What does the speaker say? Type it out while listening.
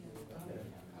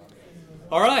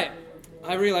All right,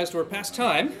 I realized we're past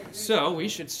time, so we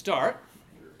should start.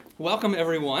 Welcome,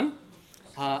 everyone.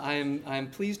 I'm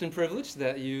pleased and privileged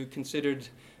that you considered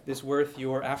this worth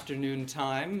your afternoon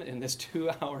time in this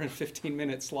 2-hour and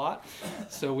 15-minute slot.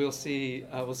 So we'll see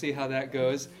how that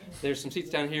goes. There's some seats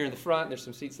down here in the front. There's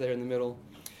some seats there in the middle.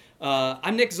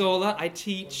 I'm Nick Zola. I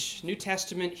teach New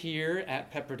Testament here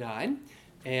at Pepperdine,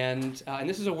 and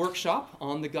this is a workshop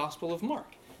on the Gospel of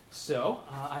Mark. So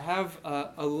I have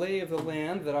a lay of the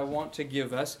land that I want to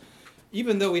give us.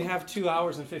 Even though we have 2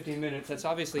 hours and 15 minutes, that's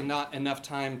obviously not enough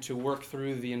time to work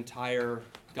through the entire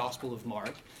Gospel of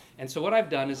Mark. And so what I've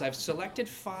done is I've selected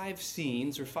 5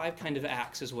 scenes, or 5 kind of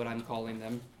acts is what I'm calling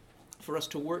them, for us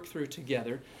to work through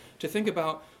together, to think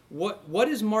about what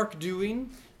is Mark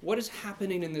doing, what is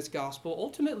happening in this Gospel,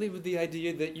 ultimately with the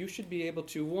idea that you should be able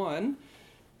to, one,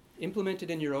 implement it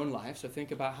in your own life. So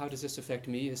think about, how does this affect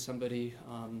me as somebody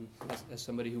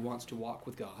who wants to walk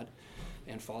with God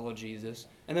and follow Jesus.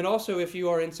 And then also, if you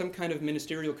are in some kind of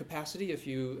ministerial capacity, if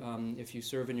you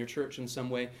serve in your church in some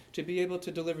way, to be able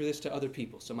to deliver this to other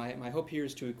people. So my hope here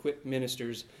is to equip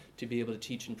ministers to be able to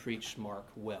teach and preach Mark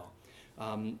well.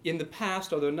 In the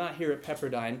past, although not here at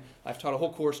Pepperdine, I've taught a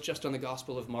whole course just on the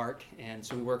Gospel of Mark, and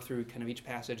so we work through kind of each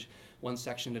passage one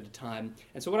section at a time.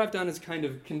 And so what I've done is kind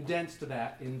of condensed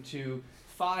that into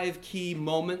 5 key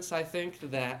moments, I think,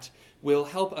 that will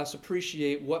help us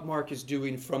appreciate what Mark is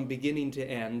doing from beginning to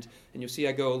end. And you'll see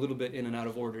I go a little bit in and out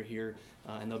of order here,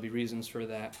 and there'll be reasons for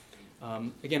that.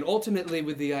 Again, ultimately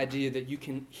with the idea that you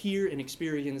can hear and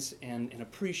experience and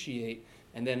appreciate,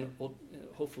 and then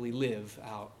hopefully live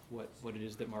out what it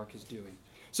is that Mark is doing.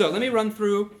 So let me run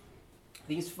through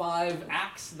these 5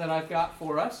 acts that I've got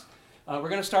for us. We're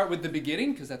going to start with the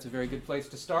beginning, because that's a very good place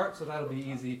to start, so that'll be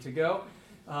easy to go.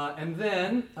 And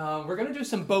then we're going to do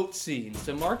some boat scenes.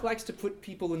 So Mark likes to put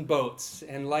people in boats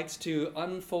and likes to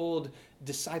unfold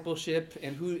discipleship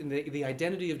and the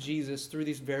identity of Jesus through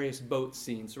these various boat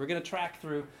scenes. So we're going to track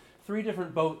through 3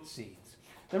 different boat scenes.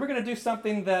 Then we're going to do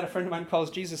something that a friend of mine calls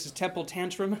Jesus' temple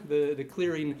tantrum, the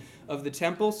clearing of the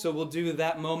temple. So we'll do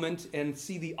that moment and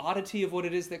see the oddity of what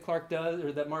it is that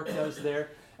Mark does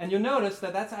there. And you'll notice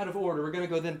that that's out of order. We're going to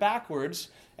go then backwards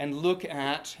and look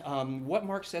at what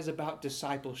Mark says about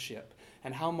discipleship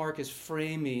and how Mark is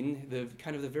framing the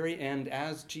very end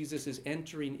as Jesus is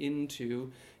entering into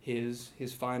his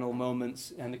final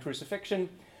moments and the crucifixion.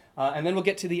 And then we'll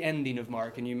get to the ending of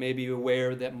Mark. And you may be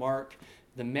aware that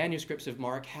the manuscripts of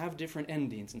Mark have different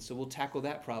endings, and so we'll tackle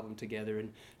that problem together,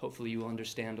 and hopefully you will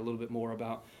understand a little bit more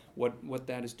about what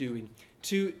that is doing.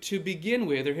 To begin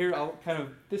with,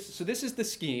 this is the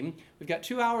scheme. We've got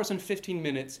 2 hours and 15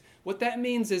 minutes. What that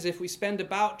means is if we spend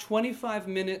about 25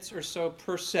 minutes or so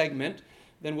per segment,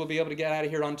 then we'll be able to get out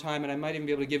of here on time, and I might even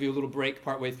be able to give you a little break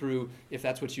partway through if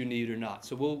that's what you need or not.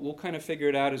 So we'll kind of figure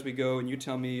it out as we go, and you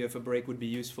tell me if a break would be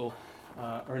useful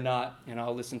or not, and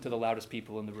I'll listen to the loudest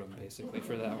people in the room, basically,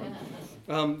 for that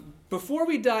one. Before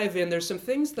we dive in, there's some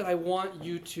things that I want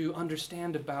you to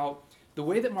understand about the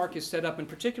way that Mark is set up, and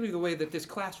particularly the way that this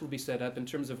class will be set up in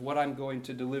terms of what I'm going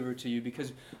to deliver to you,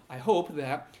 because I hope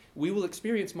that we will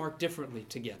experience Mark differently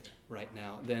together right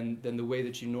now than the way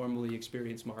that you normally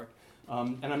experience Mark.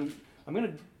 And I'm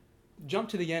going to jump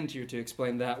to the end here to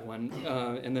explain that one,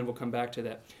 and then we'll come back to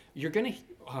that. You're going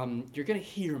to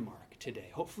hear Mark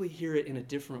today. Hopefully hear it in a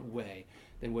different way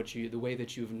than the way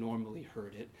that you've normally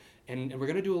heard it. And we're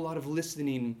going to do a lot of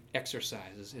listening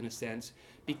exercises, in a sense,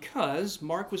 because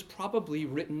Mark was probably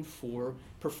written for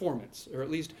performance, or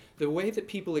at least the way that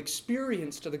people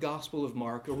experienced the Gospel of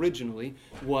Mark originally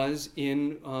was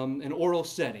in an oral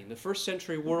setting. The first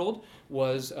century world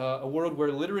was a world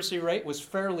where literacy rate was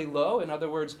fairly low. In other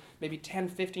words, maybe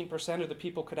 10-15% of the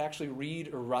people could actually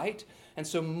read or write. And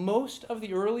so most of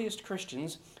the earliest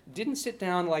Christians didn't sit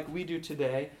down like we do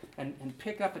today and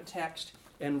pick up a text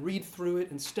and read through it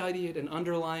and study it and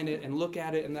underline it and look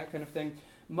at it and that kind of thing.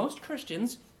 Most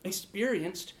Christians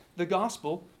experienced the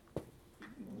gospel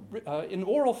in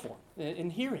oral form,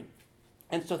 in hearing.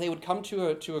 And so they would come to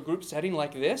a group setting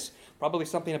like this, probably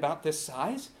something about this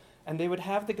size, and they would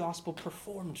have the gospel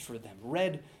performed for them,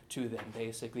 read to them,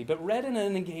 basically, but read in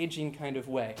an engaging kind of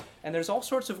way. And there's all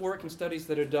sorts of work and studies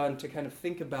that are done to kind of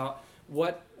think about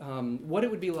what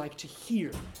it would be like to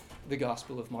hear the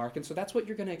Gospel of Mark. And so that's what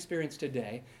you're going to experience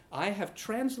today. I have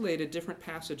translated different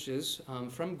passages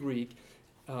from Greek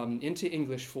into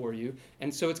English for you.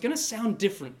 And so it's going to sound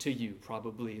different to you,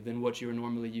 probably, than what you're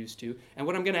normally used to. And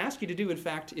what I'm going to ask you to do, in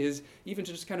fact, is even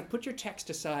to just kind of put your text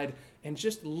aside and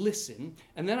just listen.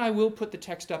 And then I will put the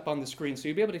text up on the screen so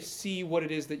you'll be able to see what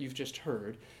it is that you've just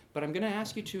heard. But I'm going to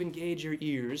ask you to engage your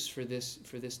ears for this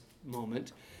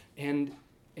moment. And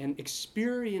and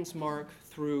experience Mark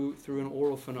through an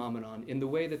oral phenomenon in the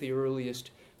way that the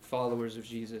earliest followers of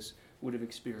Jesus would have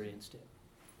experienced it.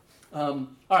 All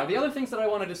right, the other things that I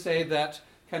wanted to say that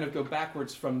kind of go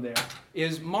backwards from there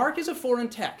is Mark is a foreign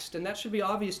text, and that should be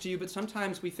obvious to you, but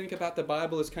sometimes we think about the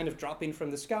Bible as kind of dropping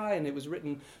from the sky, and it was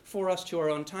written for us to our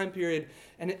own time period,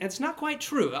 and it's not quite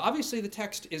true. Obviously, the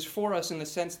text is for us in the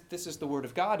sense that this is the Word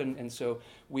of God, and so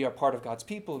we are part of God's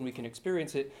people, and we can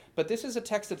experience it, but this is a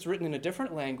text that's written in a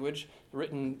different language,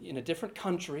 written in a different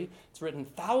country. It's written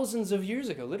thousands of years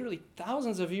ago, literally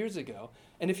thousands of years ago,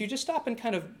 and if you just stop and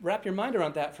kind of wrap your mind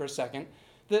around that for a second,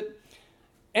 that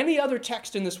any other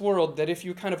text in this world, that if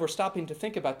you kind of were stopping to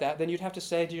think about that, then you'd have to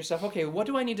say to yourself, okay, what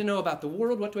do I need to know about the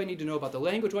world? What do I need to know about the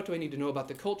language? What do I need to know about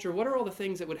the culture? What are all the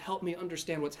things that would help me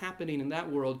understand what's happening in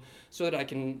that world so that I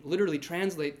can literally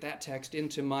translate that text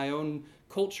into my own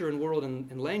culture and world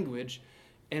and language?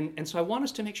 And so I want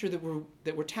us to make sure that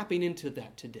we're tapping into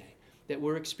that today, that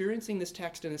we're experiencing this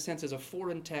text in a sense as a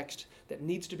foreign text that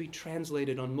needs to be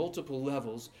translated on multiple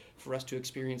levels for us to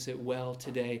experience it well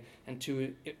today and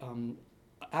to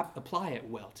apply it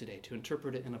well today, to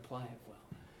interpret it and apply it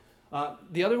well.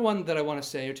 The other one that I want to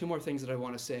say, or two more things that I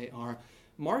want to say, are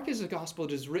Mark is a gospel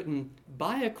that is written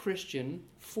by a Christian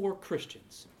for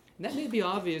Christians. And that may be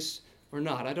obvious or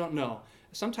not, I don't know.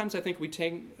 Sometimes I think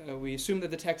we assume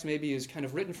that the text maybe is kind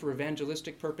of written for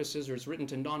evangelistic purposes, or it's written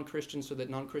to non-Christians so that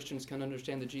non-Christians can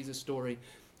understand the Jesus story.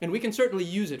 And we can certainly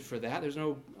use it for that. There's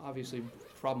no, obviously,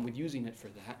 problem with using it for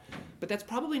that. But that's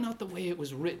probably not the way it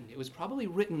was written. It was probably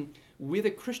written with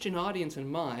a Christian audience in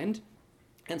mind.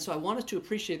 And so I want us to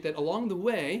appreciate that along the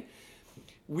way,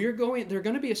 there are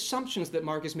going to be assumptions that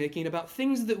Mark is making about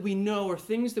things that we know or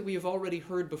things that we have already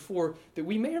heard before that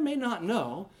we may or may not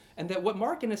know, and that what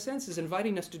Mark, in a sense, is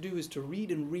inviting us to do is to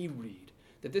read and reread.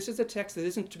 That this is a text that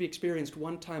isn't to be experienced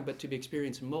one time, but to be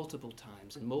experienced multiple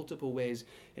times, in multiple ways,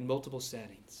 in multiple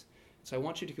settings. So I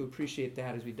want you to appreciate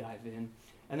that as we dive in.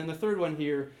 And then the third one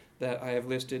here that I have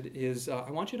listed is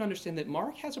I want you to understand that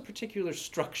Mark has a particular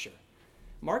structure.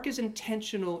 Mark is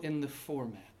intentional in the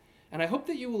format. And I hope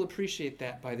that you will appreciate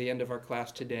that by the end of our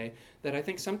class today, that I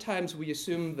think sometimes we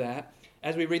assume that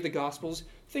as we read the Gospels,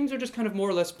 things are just kind of more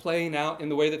or less playing out in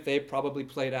the way that they probably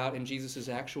played out in Jesus'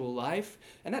 actual life.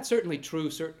 And that's certainly true,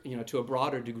 to a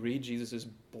broader degree. Jesus is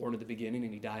born at the beginning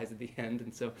and he dies at the end,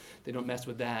 and so they don't mess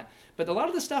with that. But a lot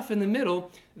of the stuff in the middle,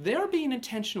 they're being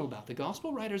intentional about. The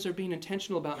Gospel writers are being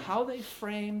intentional about how they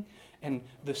frame and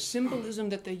the symbolism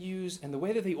that they use and the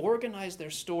way that they organize their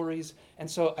stories.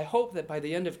 And so I hope that by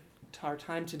the end of our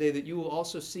time today that you will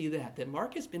also see that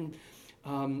Mark is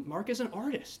an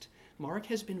artist. Mark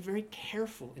has been very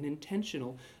careful and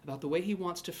intentional about the way he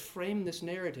wants to frame this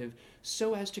narrative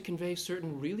so as to convey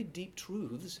certain really deep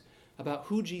truths about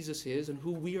who Jesus is and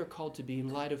who we are called to be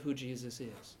in light of who Jesus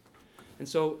is. And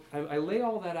so I lay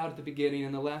all that out at the beginning,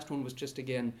 and the last one was just,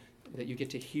 again, that you get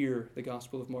to hear the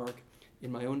Gospel of Mark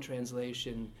in my own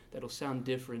translation that'll sound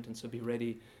different, and so be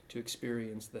ready to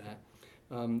experience that.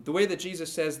 The way that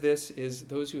Jesus says this is,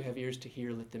 those who have ears to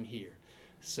hear, let them hear.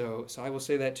 So I will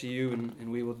say that to you,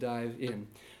 and we will dive in.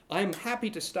 I'm happy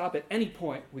to stop at any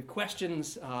point with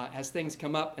questions as things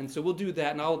come up, and so we'll do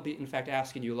that, and I'll be, in fact,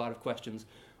 asking you a lot of questions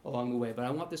along the way. But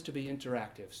I want this to be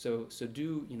interactive, so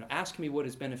do ask me what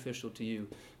is beneficial to you.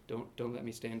 Don't let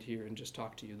me stand here and just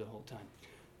talk to you the whole time.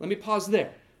 Let me pause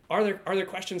there. Are there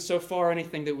questions so far?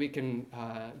 Anything that we can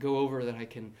go over that I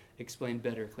can explain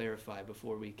better, clarify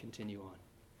before we continue on?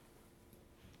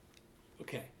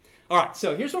 Okay. All right,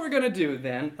 so here's what we're going to do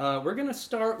then. We're going to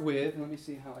start with, let me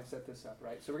see how I set this up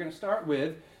right. So we're going to start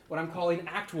with what I'm calling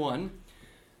Act 1,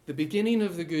 the beginning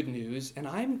of the good news. And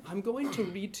I'm going to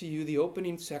read to you the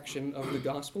opening section of the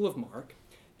Gospel of Mark.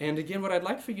 And again, what I'd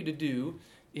like for you to do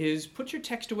is put your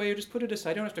text away or just put it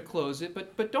aside. You don't have to close it,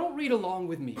 but don't read along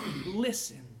with me.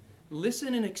 Listen.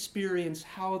 Listen and experience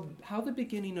how the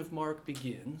beginning of Mark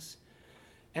begins.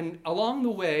 And along the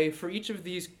way, for each of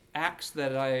these acts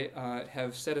that I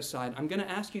have set aside, I'm going to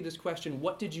ask you this question: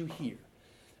 what did you hear?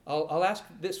 I'll ask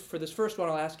this for this first one.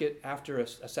 I'll ask it after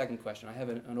a second question. I have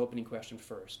an opening question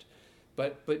first,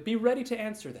 but be ready to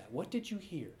answer that. What did you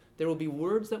hear? There will be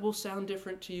words that will sound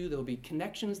different to you. There will be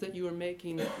connections that you are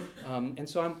making, and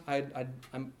so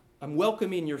I'm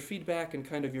welcoming your feedback and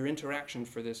kind of your interaction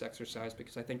for this exercise,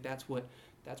 because I think that's what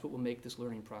will make this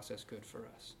learning process good for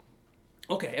us.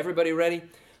 Okay, everybody ready?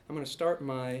 I'm going to start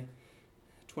my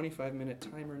 25-minute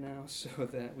timer now so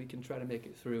that we can try to make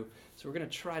it through. So we're going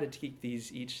to try to keep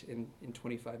these each in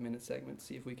 25-minute segments,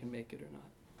 see if we can make it or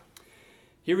not.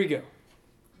 Here we go.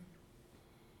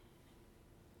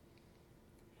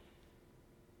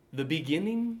 The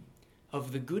beginning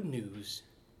of the good news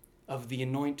of the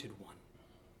Anointed One,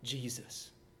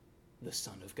 Jesus, the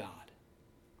Son of God.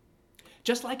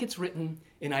 Just like it's written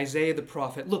in Isaiah the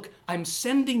prophet, "Look, I'm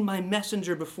sending my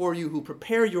messenger before you who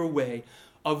prepare your way,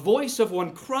 a voice of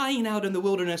one crying out in the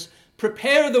wilderness,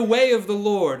 prepare the way of the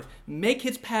Lord, make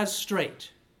his paths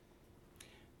straight."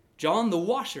 John the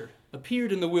washer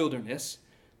appeared in the wilderness,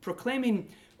 proclaiming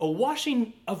a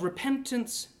washing of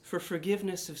repentance for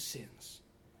forgiveness of sins.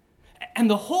 And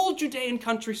the whole Judean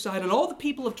countryside and all the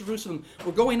people of Jerusalem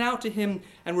were going out to him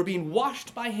and were being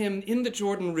washed by him in the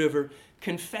Jordan River,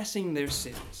 confessing their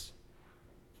sins.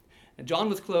 And John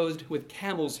was clothed with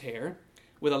camel's hair,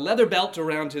 with a leather belt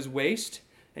around his waist,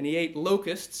 and he ate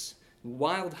locusts and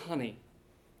wild honey.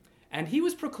 And he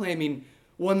was proclaiming,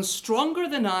 "One stronger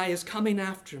than I is coming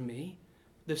after me,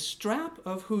 the strap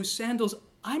of whose sandals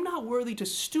I'm not worthy to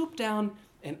stoop down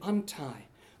and untie.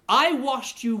 I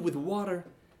washed you with water,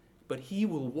 but he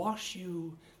will wash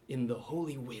you in the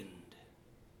holy wind."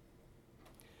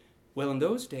 Well, in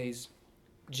those days,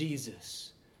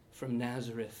 Jesus from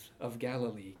Nazareth of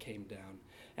Galilee came down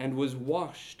and was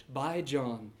washed by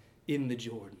John in the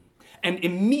Jordan. And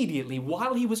immediately,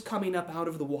 while he was coming up out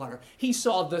of the water, he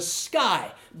saw the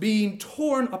sky being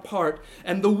torn apart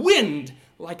and the wind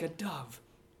like a dove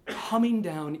coming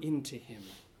down into him.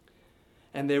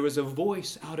 And there was a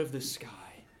voice out of the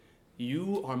sky,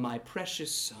 "You are my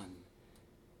precious son.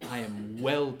 I am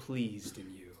well pleased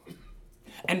in you."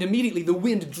 And immediately the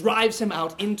wind drives him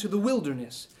out into the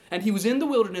wilderness. And he was in the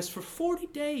wilderness for 40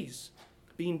 days,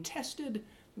 being tested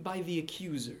by the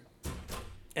accuser.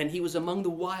 And he was among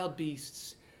the wild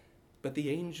beasts, but the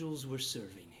angels were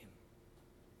serving him.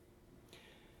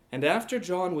 And after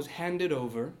John was handed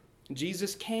over,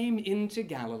 Jesus came into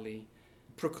Galilee,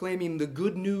 proclaiming the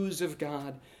good news of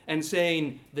God and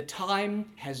saying, "The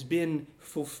time has been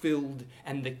fulfilled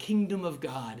and the kingdom of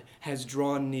God has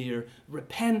drawn near.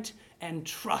 Repent and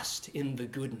trust in the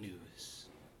good news."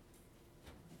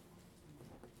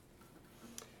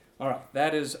 All right,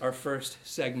 that is our first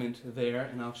segment there,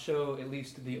 and I'll show at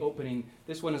least the opening.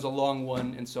 This one is a long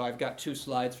one, and so I've got 2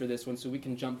 slides for this one, so we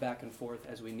can jump back and forth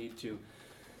as we need to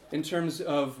in terms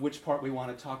of which part we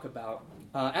want to talk about.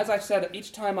 As I said,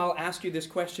 each time I'll ask you this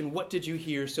question, what did you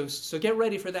hear? So get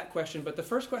ready for that question. But the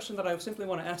first question that I simply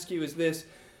want to ask you is this: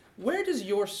 where does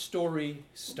your story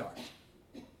start?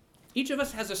 Each of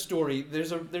us has a story.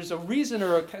 There's a reason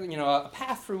or a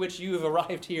path through which you have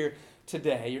arrived here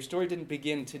today. Your story didn't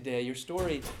begin today. Your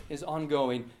story is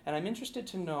ongoing. And I'm interested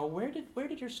to know, where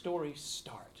did your story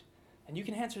start? And you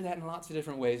can answer that in lots of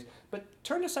different ways. But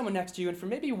turn to someone next to you, and for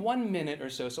maybe 1 minute or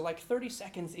so like 30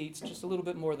 seconds each, just a little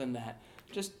bit more than that,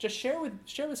 just share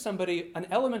with somebody an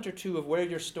element or two of where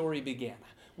your story began.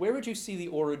 Where would you see the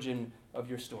origin of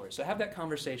your story? So have that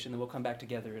conversation, and we'll come back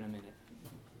together in a minute.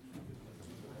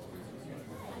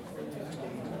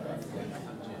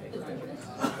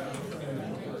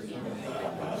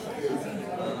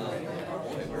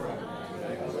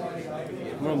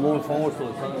 I'm moving forward for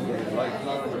the time, but the light's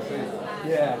not on my face.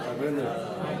 Yeah. I've been there.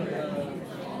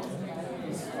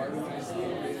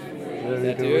 There you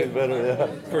That can do read it? better,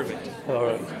 yeah. Perfect. All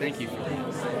right. Thank you for that.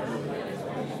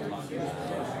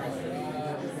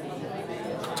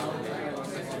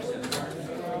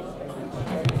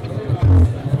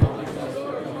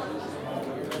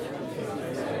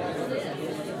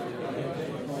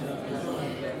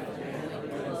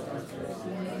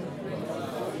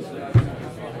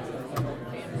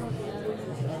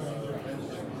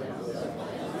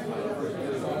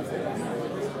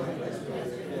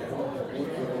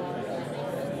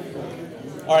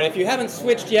 All right, if you haven't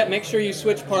switched yet, make sure you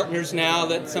switch partners now.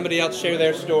 Let somebody else share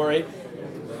their story.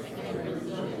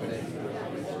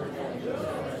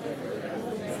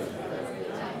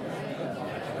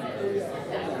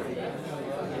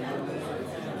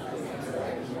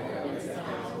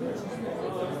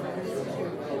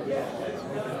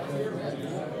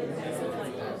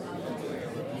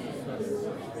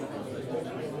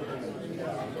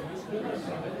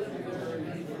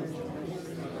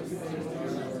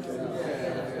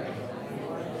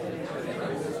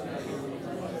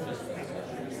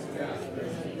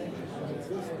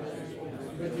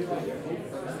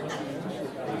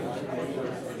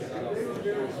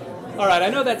 All right, I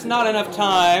know that's not enough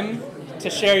time to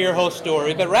share your whole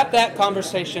story, but wrap that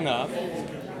conversation up.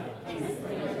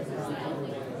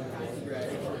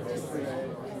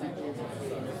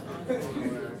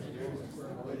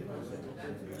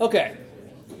 Okay,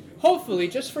 hopefully,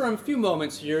 just for a few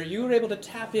moments here, you were able to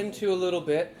tap into a little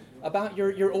bit about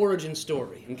your origin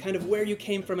story and kind of where you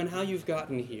came from and how you've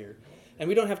gotten here. And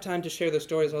we don't have time to share those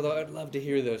stories, although I'd love to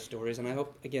hear those stories. And I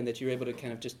hope, again, that you're able to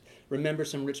kind of just remember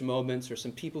some rich moments or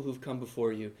some people who've come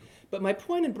before you. But my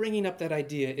point in bringing up that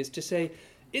idea is to say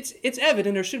it's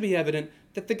evident, or should be evident,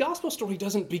 that the gospel story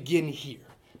doesn't begin here.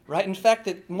 Right? In fact,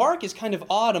 that Mark is kind of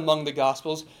odd among the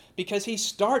Gospels because he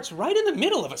starts right in the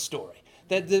middle of a story.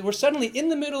 That we're suddenly in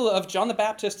the middle of John the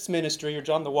Baptist's ministry, or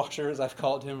John the Washer, as I've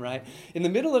called him, right? In the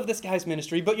middle of this guy's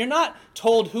ministry, but you're not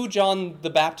told who John the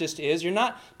Baptist is. You're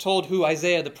not told who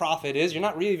Isaiah the prophet is. You're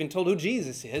not really even told who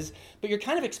Jesus is. But you're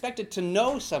kind of expected to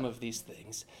know some of these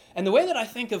things. And the way that I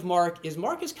think of Mark is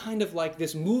kind of like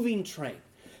this moving train.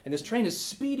 And this train is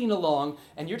speeding along,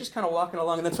 and you're just kind of walking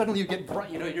along, and then suddenly you get,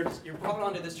 you're brought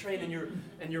onto this train,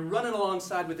 and you're running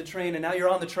alongside with the train, and now you're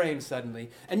on the train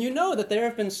suddenly. And you know that there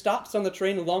have been stops on the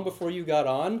train long before you got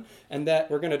on, and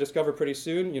that we're going to discover pretty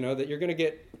soon, that you're going to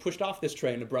get pushed off this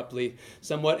train abruptly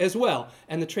somewhat as well,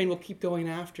 and the train will keep going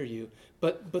after you.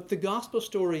 But the gospel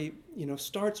story,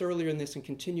 starts earlier in this and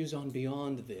continues on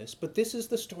beyond this. But this is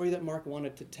the story that Mark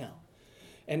wanted to tell.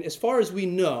 And as far as we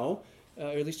know, or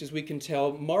at least as we can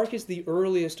tell, Mark is the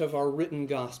earliest of our written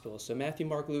Gospels. So Matthew,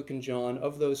 Mark, Luke, and John,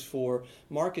 of those four,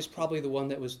 Mark is probably the one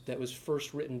that was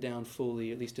first written down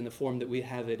fully, at least in the form that we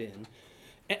have it in.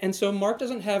 And so Mark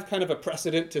doesn't have kind of a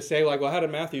precedent to say, like, well, how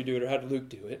did Matthew do it or how did Luke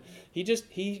do it?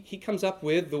 He comes up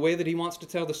with the way that he wants to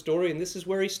tell the story, and this is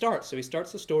where he starts. So he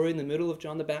starts the story in the middle of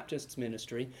John the Baptist's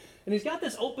ministry. And he's got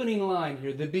this opening line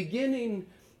here, the beginning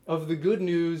of the good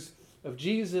news of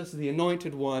Jesus, the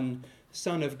Anointed One,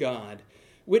 Son of God,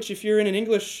 which if you're in an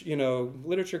English,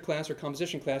 literature class or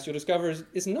composition class, you'll discover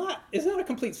is not a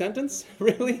complete sentence,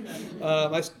 really.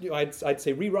 I'd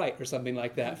say rewrite or something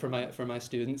like that for my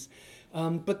students.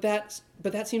 But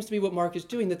that seems to be what Mark is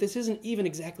doing, that this isn't even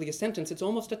exactly a sentence, it's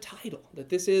almost a title, that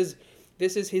this is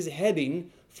his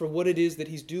heading for what it is that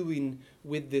he's doing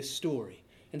with this story.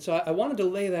 And so I wanted to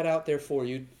lay that out there for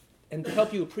you and to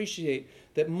help you appreciate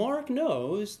that Mark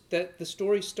knows that the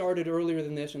story started earlier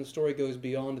than this and the story goes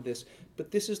beyond this,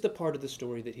 but this is the part of the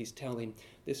story that he's telling.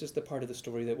 This is the part of the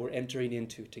story that we're entering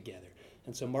into together.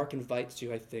 And so Mark invites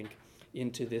you, I think,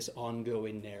 into this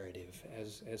ongoing narrative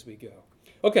as we go.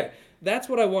 Okay, that's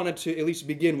what I wanted to at least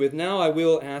begin with. Now I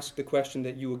will ask the question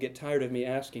that you will get tired of me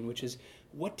asking, which is,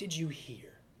 what did you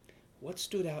hear? What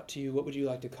stood out to you? What would you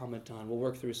like to comment on? We'll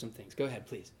work through some things. Go ahead,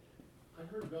 please.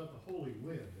 I heard about the Holy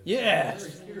Wind.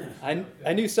 Yes,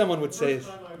 I knew someone would say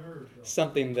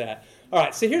something that. All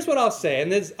right, so here's what I'll say,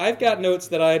 and I've got notes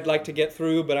that I'd like to get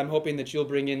through, but I'm hoping that you'll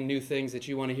bring in new things that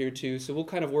you want to hear too. So we'll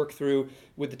kind of work through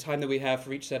with the time that we have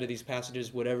for each set of these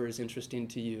passages, whatever is interesting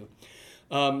to you.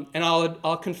 And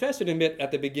I'll confess and admit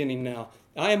at the beginning now,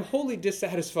 I am wholly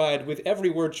dissatisfied with every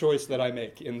word choice that I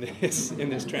make in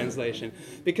this translation,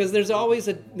 because there's always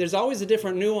a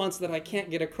different nuance that I can't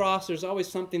get across. There's always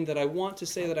something that I want to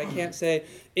say that I can't say.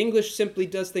 English simply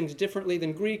does things differently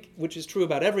than Greek, which is true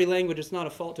about every language. It's not a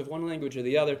fault of one language or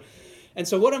the other. And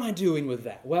so what am I doing with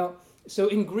that? Well, so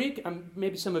in Greek,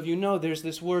 maybe some of you know, there's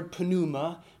this word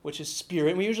pneuma, which is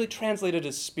spirit. We usually translate it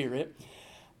as spirit.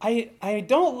 I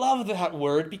don't love that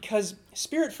word because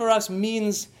spirit for us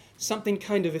means something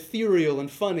kind of ethereal and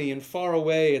funny and far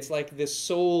away. It's like this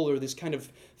soul or this kind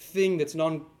of thing that's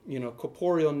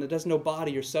corporeal and that has no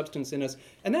body or substance in us.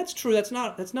 And that's true. That's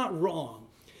not wrong.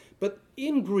 But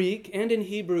in Greek and in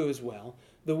Hebrew as well,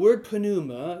 the word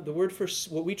pneuma, the word for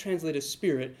what we translate as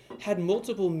spirit, had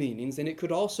multiple meanings, and it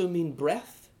could also mean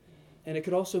breath, and it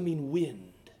could also mean wind.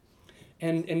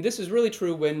 And this is really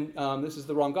true when this is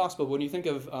the wrong gospel. When you think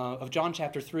of John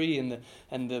chapter 3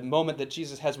 and the moment that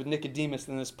Jesus has with Nicodemus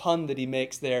and this pun that he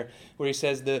makes there, where he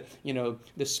says the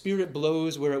spirit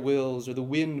blows where it wills, or the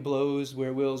wind blows where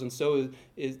it wills, and so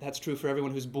that's true for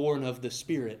everyone who's born of the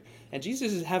Spirit. And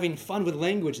Jesus is having fun with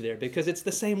language there because it's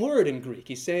the same word in Greek.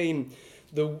 He's saying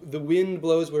the wind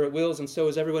blows where it wills, and so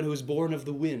is everyone who is born of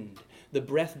the wind. The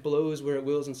breath blows where it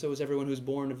wills, and so is everyone who is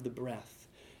born of the breath.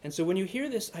 And so when you hear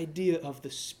this idea of the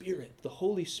Spirit, the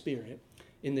Holy Spirit,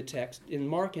 in the text, in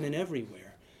Mark and in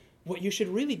everywhere, what you should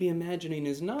really be imagining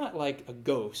is not like a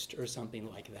ghost or something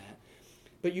like that,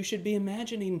 but you should be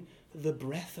imagining the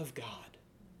breath of God.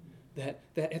 That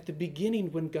at the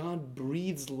beginning, when God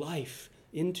breathes life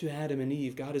into Adam and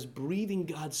Eve, God is breathing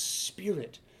God's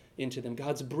Spirit into them,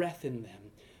 God's breath in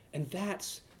them. And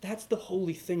that's the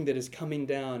holy thing that is coming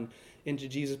down into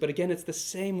Jesus. But again, it's the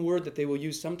same word that they will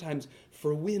use sometimes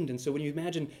for wind. And so when you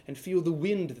imagine and feel the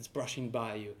wind that's brushing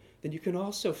by you, then you can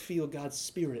also feel God's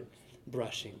Spirit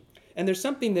brushing. And there's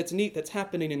something that's neat that's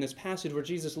happening in this passage where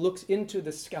Jesus looks into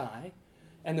the sky,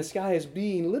 and the sky is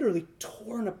being literally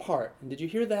torn apart. And did you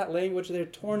hear that language there?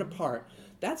 Torn apart.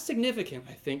 That's significant,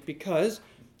 I think, because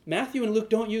Matthew and Luke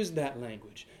don't use that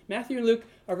language. Matthew and Luke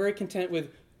are very content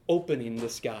with opening the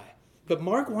sky. But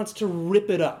Mark wants to rip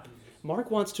it up.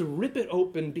 Mark wants to rip it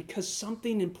open because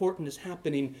something important is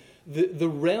happening. The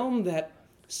realm that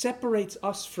separates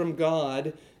us from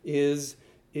God is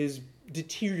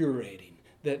deteriorating.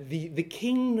 That the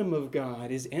kingdom of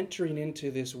God is entering into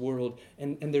this world,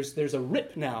 and there's a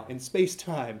rip now in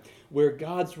space-time where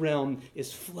God's realm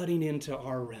is flooding into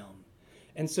our realm.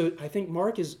 And so I think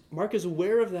Mark is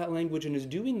aware of that language and is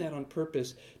doing that on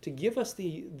purpose to give us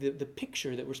the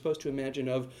picture that we're supposed to imagine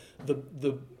of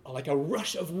the like a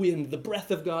rush of wind, the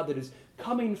breath of God that is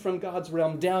coming from God's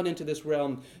realm down into this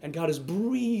realm, and God is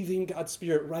breathing God's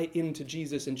Spirit right into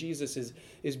Jesus, and Jesus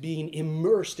is being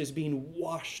immersed, is being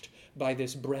washed by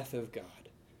this breath of God.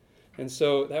 And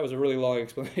so that was a really long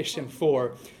explanation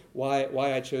for why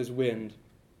I chose wind.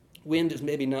 Wind is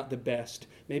maybe not the best.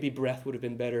 Maybe breath would have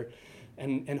been better.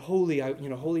 And holy,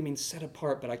 holy means set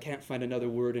apart, but I can't find another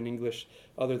word in English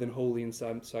other than holy, and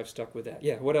so I've stuck with that.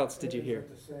 Yeah, what else did you hear?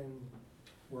 The same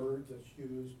word that's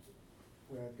used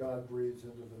when God breathes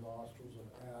into the nostrils of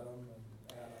Adam, and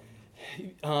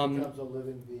Adam becomes a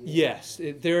living being. Yes,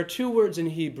 there are two words in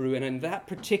Hebrew, and in that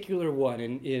particular one,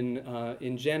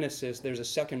 in Genesis, there's a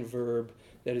second verb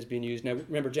that is being used. Now,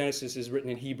 remember, Genesis is written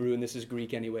in Hebrew, and this is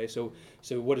Greek anyway, so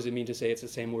what does it mean to say it's the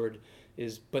same word?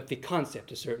 But the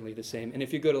concept is certainly the same. And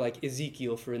if you go to like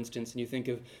Ezekiel, for instance, and you think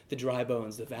of the dry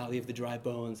bones, the valley of the dry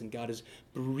bones, and God is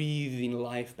breathing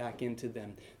life back into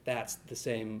them, that's the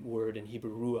same word in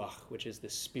Hebrew, ruach, which is the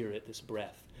spirit, this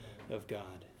breath of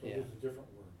God. So yeah. It's a different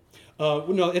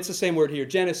word. No, it's the same word here.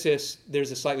 Genesis,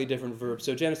 there's a slightly different verb.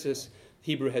 So Genesis,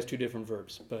 Hebrew has two different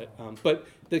verbs, but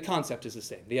the concept is the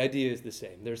same. The idea is the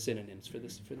same. They're synonyms for the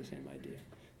same idea.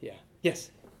 Yeah.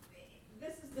 Yes.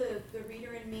 This is the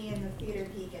reader in me and the theater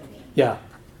geek in me. Yeah.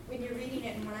 When you're reading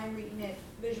it and when I'm reading it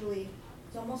visually,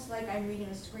 it's almost like I'm reading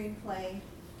a screenplay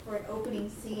for an opening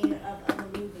scene of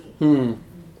a movie.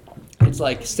 It's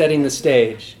like setting the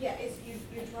stage. Yeah,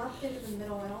 you're dropped into the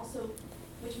middle, and also,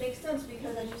 which makes sense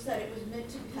because, as you said, it was meant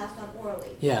to be passed on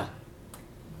orally. Yeah.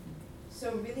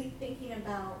 So really thinking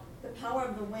about the power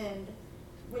of the wind,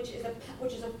 which is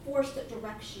a force that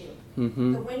directs you.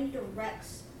 Mm-hmm. The wind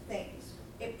directs things.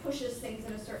 It pushes things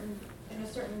in a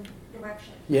certain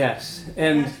direction. Yes,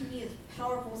 and that to me is a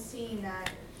powerful scene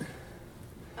that,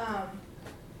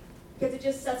 because it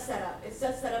just sets that up. It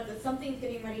sets that up that something's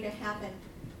getting ready to happen,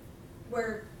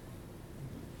 where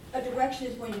a direction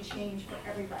is going to change for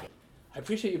everybody. I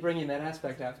appreciate you bringing that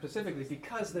aspect out specifically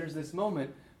because there's this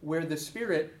moment where the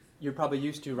Spirit, you're probably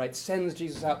used to, right, sends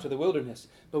Jesus out to the wilderness.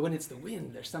 But when it's the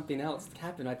wind, there's something else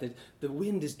happening, right? The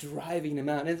wind is driving him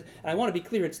out. And I want to be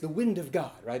clear, it's the wind of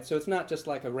God, right? So it's not just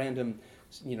like a random,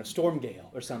 storm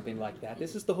gale or something like that.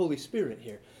 This is the Holy Spirit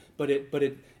here. But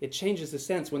it changes the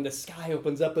sense when the sky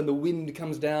opens up and the wind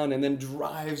comes down and then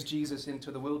drives Jesus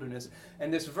into the wilderness.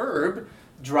 And this verb,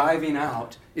 driving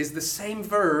out, is the same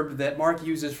verb that Mark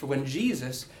uses for when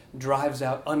Jesus drives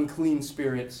out unclean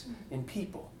spirits in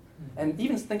people. And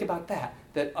even think about that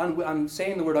I'm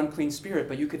saying the word unclean spirit,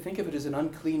 but you could think of it as an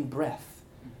unclean breath.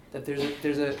 That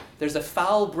there's a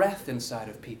foul breath inside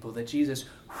of people that Jesus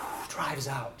drives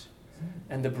out,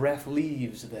 and the breath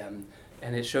leaves them.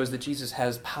 And it shows that Jesus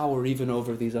has power even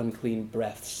over these unclean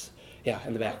breaths. Yeah,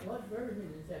 in the back. What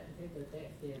version is that particular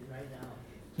text in right now?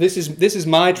 This is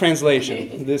my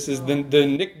translation. This is the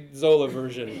Nick Zola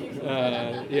version.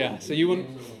 Yeah, so you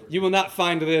will not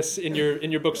find this in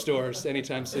your bookstores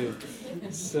anytime soon.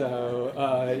 So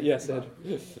yes, Ed.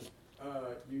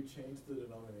 You changed the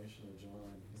denomination of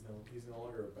John. He's no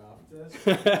longer a Baptist.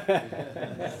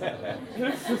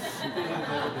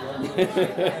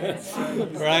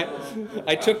 Right?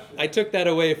 I took that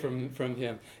away from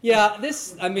him. Yeah,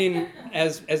 this,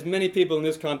 as many people in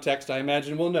this context I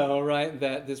imagine will know, right,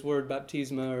 that this word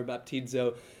baptisma or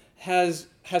baptizo has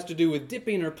to do with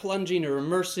dipping or plunging or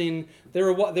immersing.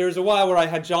 There was a while where I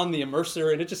had John the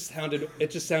Immerser, and it just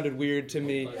sounded weird to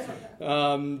me.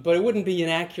 But it wouldn't be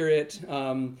inaccurate.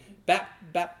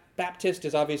 Baptist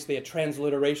is obviously a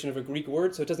transliteration of a Greek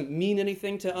word, so it doesn't mean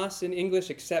anything to us in English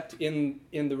except in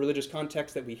the religious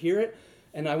context that we hear it.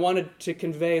 And I wanted to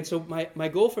convey, and so my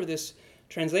goal for this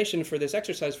translation, for this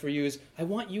exercise for you, is I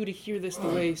want you to hear this the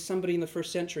way somebody in the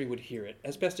first century would hear it,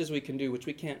 as best as we can do, which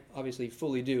we can't obviously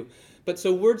fully do. But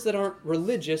so words that aren't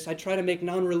religious, I try to make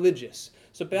non-religious.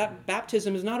 So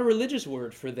baptism is not a religious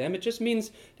word for them. It just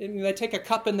means they take a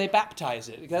cup and they baptize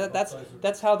it.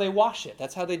 That's how they wash it.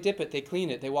 That's how they dip it. They clean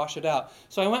it. They wash it out.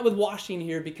 So I went with washing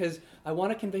here because I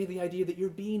want to convey the idea that you're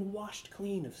being washed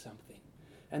clean of something.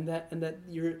 and that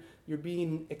you're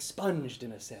being expunged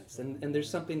in a sense, and there's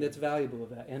something that's valuable of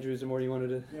that. Andrew, is there more you wanted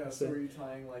to Yeah, say? so were you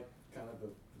tying like kind of the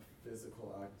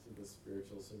physical act to the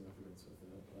spiritual significance within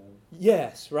it?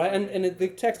 Yes, right, and the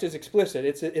text is explicit.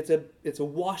 It's a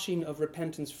washing of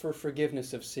repentance for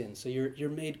forgiveness of sin. So you're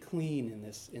made clean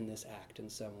in this act in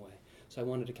some way. So I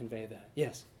wanted to convey that.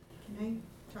 Yes. Can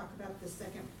I talk about the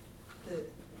second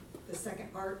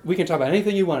part? We can talk about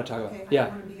anything you want to talk Okay, about. I Yeah.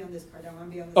 don't want to be on this part. I want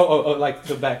to be on this Oh, part. like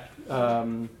the back.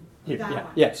 Here. That Yeah.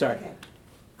 one. Yeah. Sorry. Okay.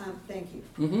 Thank you.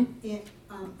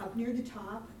 Mm-hmm. Up near the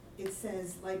top, it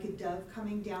says, like a dove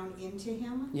coming down into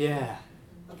him. Yeah.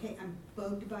 Okay, I'm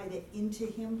bugged by the into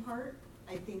him part,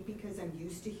 I think because I'm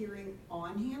used to hearing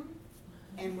on him.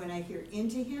 And when I hear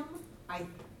into him, I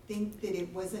think that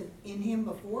it wasn't in him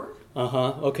before.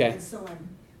 Okay. And so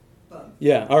I'm bugged.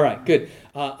 Yeah. All right. Good.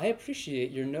 I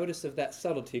appreciate your notice of that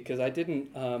subtlety because I didn't.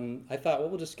 I thought, well,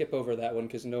 we'll just skip over that one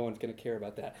because no one's going to care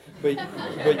about that. But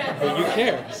you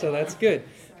care, so that's good.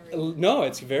 Sorry. No,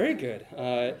 it's very good.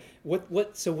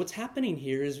 So what's happening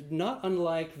here is not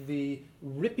unlike the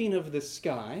ripping of the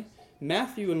sky.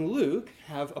 Matthew and Luke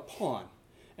have upon.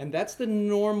 And that's the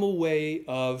normal way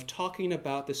of talking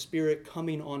about the Spirit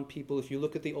coming on people. If you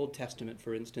look at the Old Testament,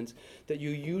 for instance, that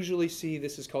you usually see,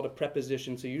 this is called a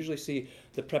preposition, so you usually see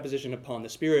the preposition upon. The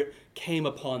Spirit came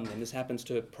upon them. This happens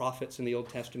to prophets in the Old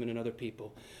Testament and other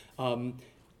people.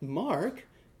 Mark,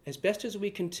 as best as we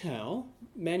can tell,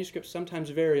 manuscripts sometimes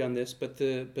vary on this, but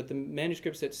the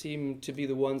manuscripts that seem to be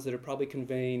the ones that are probably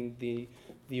conveying the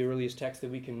earliest text that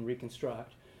we can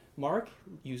reconstruct, Mark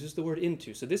uses the word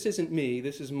into. So this isn't me,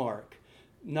 this is Mark.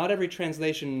 Not every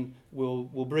translation will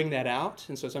bring that out,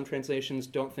 and so some translations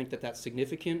don't think that that's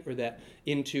significant or that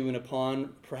into and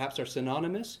upon perhaps are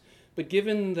synonymous. But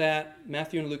given that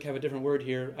Matthew and Luke have a different word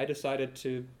here, I decided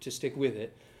to stick with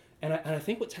it. And I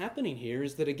think what's happening here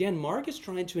is that, again, Mark is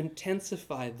trying to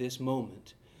intensify this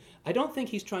moment. I don't think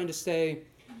he's trying to say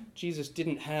Jesus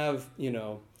didn't have,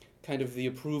 kind of the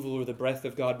approval or the breath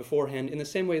of God beforehand in the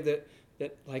same way that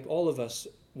like all of us,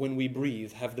 when we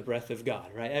breathe, have the breath of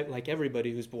God, right? Like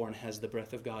everybody who's born has the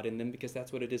breath of God in them because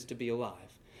that's what it is to be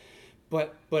alive.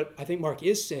 But I think Mark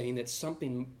is saying that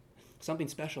something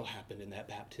special happened in that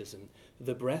baptism.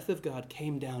 The breath of God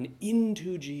came down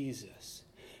into Jesus.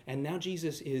 And now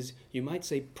Jesus is, you might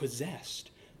say,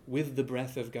 possessed with the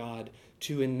breath of God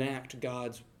to enact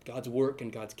God's work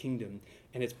and God's kingdom.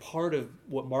 And it's part of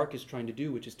what Mark is trying to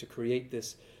do, which is to create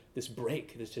this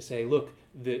break, is to say, look,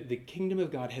 the kingdom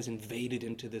of God has invaded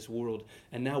into this world,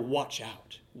 and now watch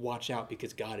out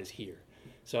because God is here.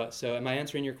 So am I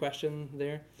answering your question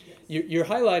there? Yes. You're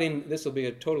highlighting, this will be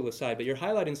a total aside, but you're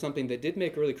highlighting something that did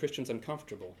make early Christians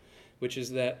uncomfortable, which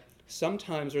is that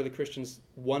sometimes early Christians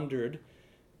wondered,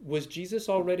 was Jesus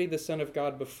already the Son of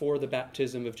God before the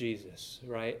baptism of Jesus,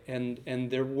 right? And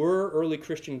there were early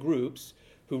Christian groups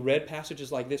who read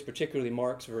passages like this, particularly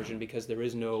Mark's version, because there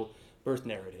is no birth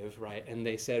narrative, right? And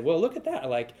they said, well, look at that.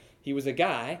 Like, he was a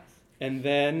guy, and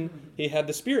then he had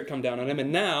the Spirit come down on him,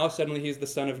 and now suddenly he's the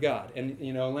Son of God. And,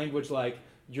 language like,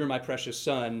 you're my precious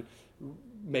Son,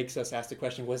 makes us ask the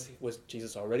question, was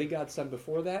Jesus already God's Son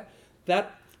before that?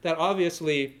 That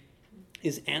obviously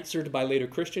is answered by later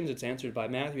Christians. It's answered by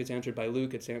Matthew. It's answered by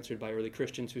Luke. It's answered by early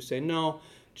Christians who say, no,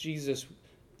 Jesus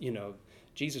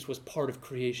was part of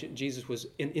creation. Jesus was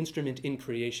an instrument in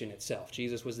creation itself.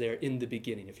 Jesus was there in the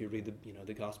beginning, if you read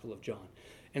the Gospel of John.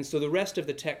 And so the rest of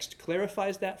the text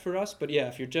clarifies that for us. But yeah,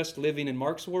 if you're just living in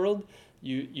Mark's world,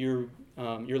 you're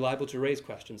liable to raise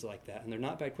questions like that. And they're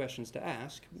not bad questions to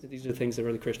ask. These are the things that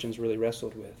early Christians really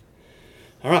wrestled with.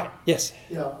 All right, yes?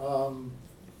 Yeah,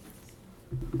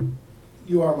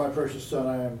 you are my precious son,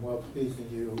 I am well pleased in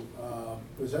you.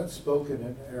 Was that spoken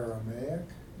in Aramaic?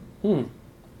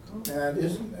 And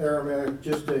isn't Aramaic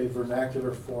just a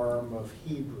vernacular form of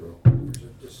Hebrew? Is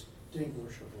it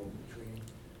distinguishable between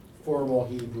formal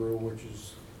Hebrew, which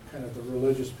is kind of the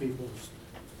religious people's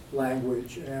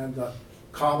language, and the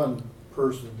common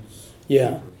person's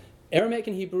Hebrew? Aramaic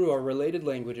and Hebrew are related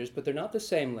languages, but they're not the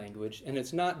same language, and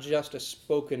it's not just a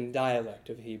spoken dialect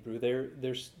of Hebrew.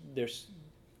 They're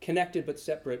connected but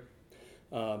separate.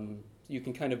 You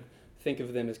can kind of think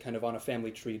of them as kind of on a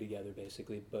family tree together,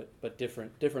 basically, but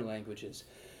different languages.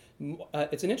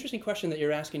 It's an interesting question that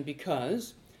you're asking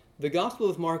because the Gospel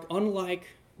of Mark, unlike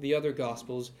the other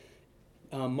Gospels,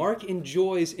 Mark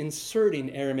enjoys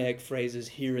inserting Aramaic phrases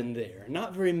here and there.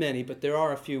 Not very many, but there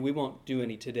are a few. We won't do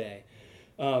any today.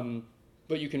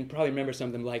 But you can probably remember some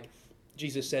of them, like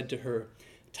Jesus said to her,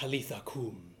 Talitha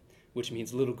kum, which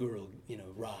means little girl,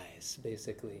 rise,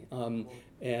 basically.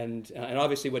 And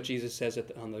obviously what Jesus says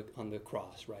on the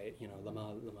cross, right?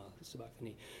 Lama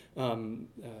sabachthani,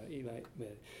 Eli.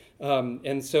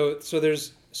 And so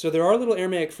there are little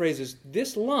Aramaic phrases.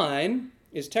 This line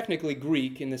is technically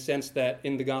Greek in the sense that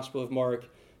in the Gospel of Mark,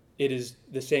 it is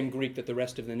the same Greek that the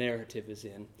rest of the narrative is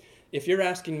in. If you're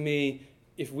asking me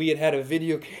if we had a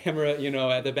video camera,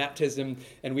 at the baptism,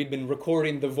 and we'd been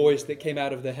recording the voice that came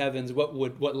out of the heavens,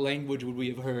 what language would we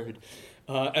have heard?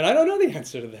 And I don't know the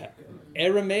answer to that.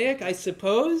 Aramaic, I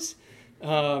suppose,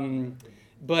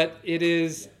 but it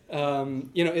is,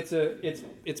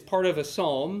 it's part of a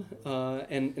psalm,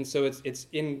 and so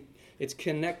it's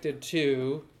connected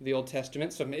to the Old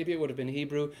Testament. So maybe it would have been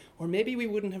Hebrew, or maybe we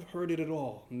wouldn't have heard it at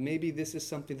all. Maybe this is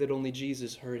something that only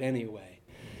Jesus heard anyway.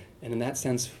 And in that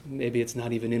sense, maybe it's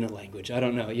not even in a language. I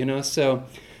don't know, So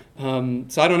I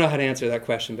don't know how to answer that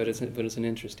question, but it's an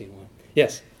interesting one.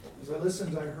 Yes? As I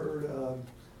listened, I heard a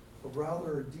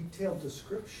rather detailed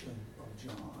description of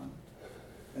John,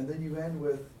 and then you end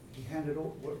with, he handed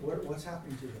over, what's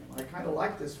happening to him? I kind of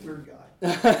like this weird guy.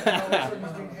 All of a sudden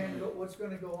he's being handed over, what's going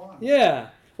to go on? Yeah.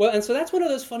 Well, and so that's one of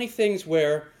those funny things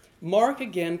where Mark,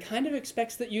 again, kind of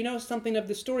expects that you know something of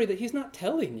the story that he's not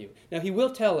telling you. Now, he will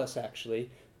tell us,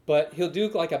 actually, but he'll do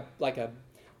like a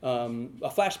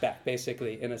flashback,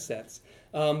 basically, in a sense.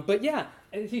 But yeah,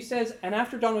 he says, and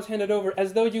after John was handed over,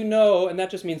 as though you know, and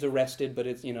that just means arrested, but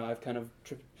it's, I've kind of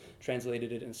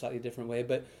translated it in a slightly different way.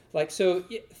 But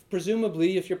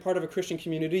presumably, if you're part of a Christian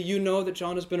community, you know that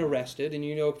John has been arrested, and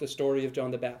you know the story of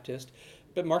John the Baptist.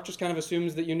 But Mark just kind of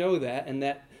assumes that you know that, and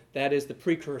that is the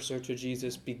precursor to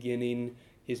Jesus beginning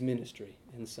his ministry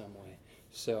in some way.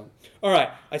 So, all right,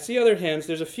 I see other hands.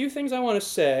 There's a few things I want to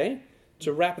say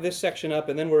to wrap this section up,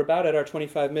 and then we're about at our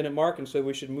 25-minute mark, and so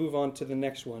we should move on to the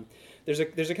next one. There's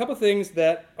a couple things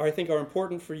that I think are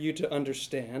important for you to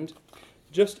understand,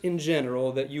 just in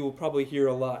general, that you will probably hear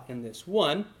a lot in this.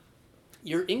 One,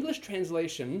 your English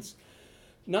translations,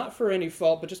 not for any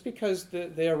fault, but just because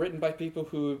they are written by people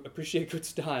who appreciate good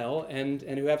style and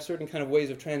who have certain kind of ways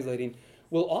of translating,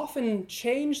 will often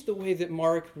change the way that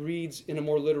Mark reads in a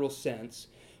more literal sense.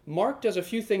 Mark does a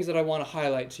few things that I want to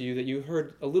highlight to you that you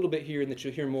heard a little bit here and that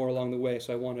you'll hear more along the way,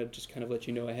 so I want to just kind of let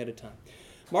you know ahead of time.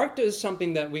 Mark does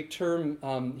something that we term,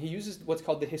 he uses what's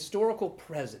called the historical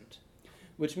present,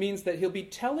 which means that he'll be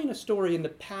telling a story in the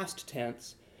past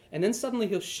tense, and then suddenly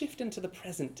he'll shift into the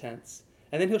present tense,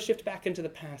 and then he'll shift back into the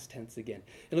past tense again.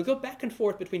 And he'll go back and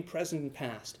forth between present and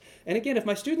past. And again, if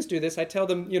my students do this, I tell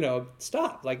them,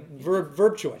 stop, like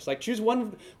verb choice. Like choose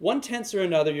one tense or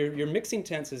another. You're mixing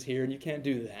tenses here, and you can't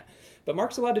do that. But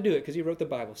Mark's allowed to do it because he wrote the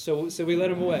Bible. So we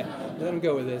let him away. We let him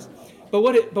go with this. But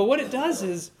what it does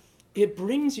is, it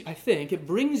brings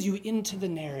you into the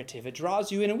narrative. It draws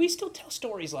you in, and we still tell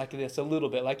stories like this a little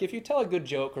bit. Like if you tell a good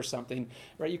joke or something,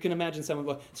 right? You can imagine someone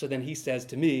going, so then he says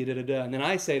to me, da-da-da, and then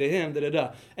I say to him,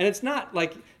 da-da-da. And it's not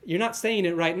like, you're not saying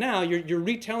it right now, you're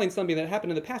retelling something that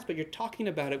happened in the past, but you're talking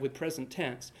about it with present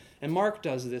tense. And Mark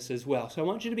does this as well. So I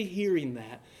want you to be hearing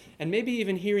that, and maybe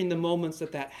even hearing the moments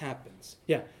that happens.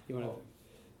 Yeah, you want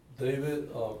to? David,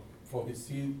 from his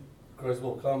seed, Christ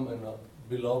will come, and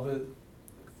beloved,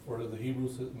 for the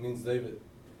Hebrews, it means David.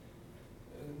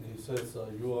 And he says,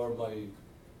 you are my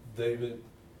David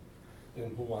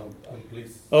in whom I'm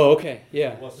pleased. Oh, okay,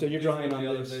 yeah. So you're drawing on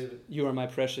this, David. You are my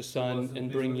precious son,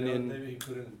 and bringing in... David, he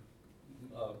couldn't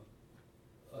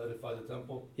edify the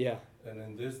temple. Yeah. And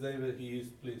in this David, he is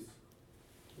pleased.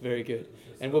 Very good.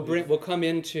 And we'll come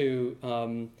into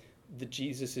the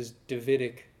Jesus'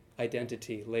 Davidic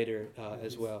identity later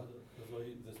as well. That's why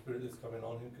the Spirit is coming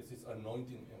on him, because he's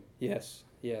anointing him.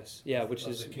 Yes, yeah, which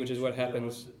is what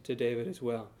happens to David as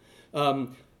well. Let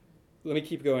me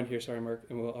keep going here, sorry, Mark,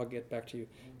 and I'll get back to you.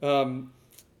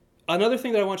 Another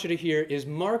thing that I want you to hear is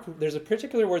Mark. There's a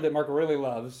particular word that Mark really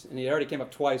loves, and it already came up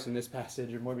twice in this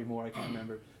passage, or maybe more, I can't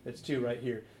remember. It's two right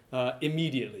here.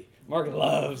 Immediately. Mark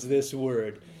loves this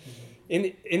word. In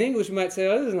English, we might say,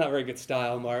 "Oh, this is not very good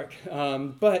style, Mark."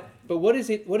 But what does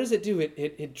it do?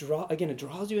 It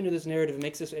draws you into this narrative. It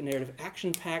makes this a narrative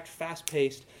action-packed,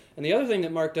 fast-paced. And the other thing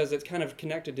that Mark does that's kind of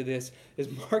connected to this is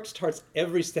Mark starts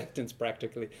every sentence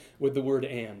practically with the word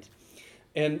 "and."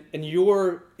 And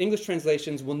your English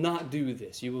translations will not do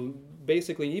this. You will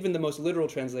basically, even the most literal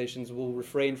translations will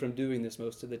refrain from doing this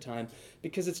most of the time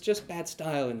because it's just bad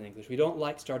style in English. We don't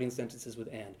like starting sentences with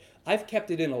 "and." I've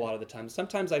kept it in a lot of the time.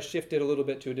 Sometimes I shift it a little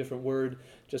bit to a different word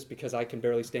just because I can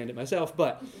barely stand it myself.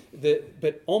 But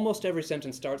almost every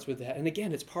sentence starts with that. And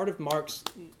again, it's part of Mark's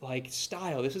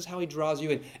style. This is how he draws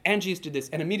you in. And Jesus did this,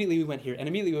 and immediately we went here, and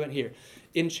immediately we went here.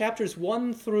 In chapters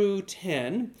 1 through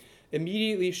 10,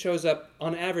 immediately shows up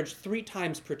on average 3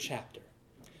 times per chapter.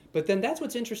 But then that's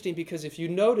what's interesting, because if you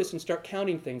notice and start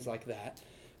counting things like that,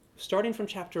 starting from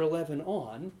chapter 11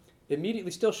 on,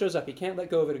 immediately still shows up. He can't let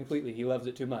go of it completely. He loves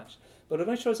it too much. But it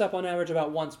only shows up on average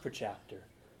about once per chapter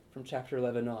from chapter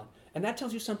 11 on. And that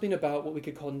tells you something about what we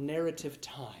could call narrative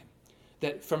time.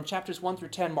 That from chapters 1 through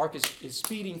 10, Mark is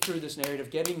speeding through this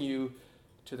narrative, getting you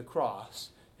to the cross.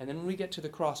 And then when we get to the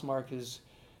cross, Mark is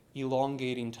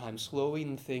elongating time,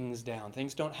 slowing things down.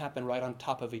 Things don't happen right on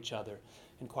top of each other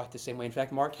in quite the same way. In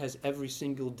fact, Mark has every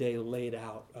single day laid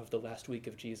out of the last week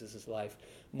of Jesus' life,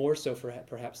 more so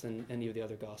perhaps than any of the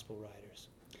other gospel writers.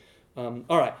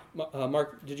 All right,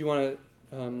 Mark, did you want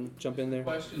to jump in there?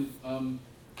 Question.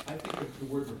 I think of the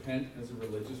word repent as a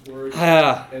religious word,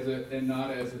 and not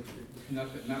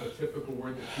a typical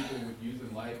word that people would use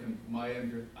in life.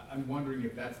 And I'm wondering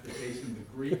if that's the case in the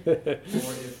Greek,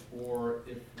 or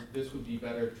if this would be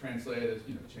better translated as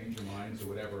change your minds or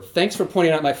whatever. Thanks for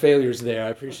pointing out my failures there. I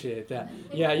appreciate that.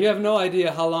 Yeah, you have no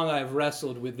idea how long I've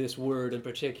wrestled with this word in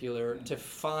particular to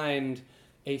find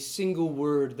a single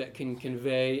word that can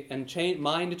convey, and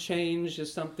mind change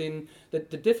is something that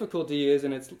the difficulty is,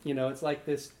 and it's like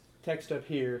this text up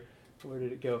here. Where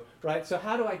did it go? Right, so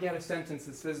how do I get a sentence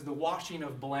that says the washing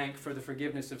of blank for the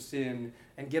forgiveness of sin,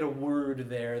 and get a word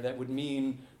there that would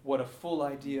mean what a full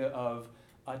idea of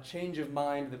a change of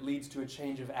mind that leads to a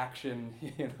change of action,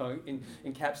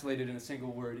 encapsulated in a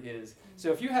single word is.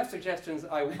 So if you have suggestions,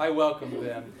 I welcome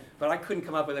them. But I couldn't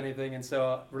come up with anything, and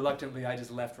so reluctantly I just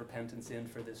left repentance in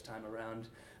for this time around.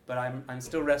 But I'm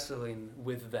still wrestling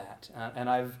with that, and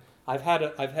I've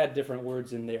had different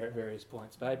words in there at various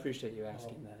points. But I appreciate you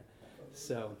asking that.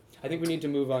 So I think we need to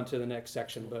move on to the next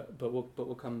section, but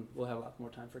we'll have a lot more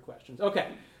time for questions. Okay,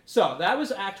 so that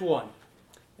was Act 1.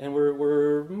 And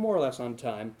we're more or less on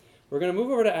time. We're going to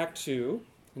move over to Act 2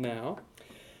 now.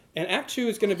 And Act 2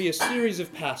 is going to be a series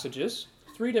of passages,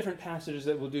 3 different passages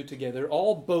that we'll do together,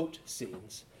 all boat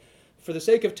scenes. For the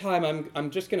sake of time,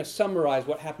 I'm just going to summarize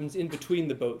what happens in between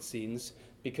the boat scenes,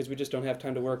 because we just don't have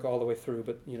time to work all the way through.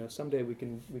 But someday we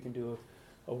can do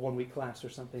a 1-week class or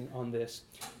something on this.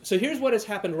 So here's what has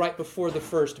happened right before the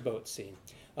first boat scene.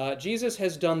 Jesus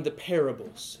has done the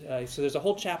parables. So there's a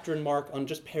whole chapter in Mark on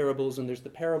just parables, and there's the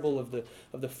parable of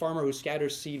the farmer who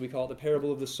scatters seed. We call it the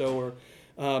parable of the sower,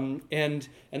 and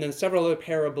then several other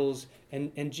parables.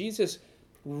 And Jesus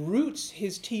roots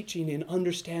his teaching in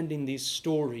understanding these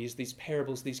stories, these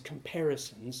parables, these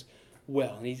comparisons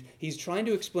well. And he's trying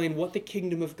to explain what the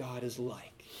kingdom of God is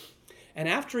like. And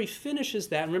after he finishes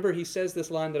that, remember he says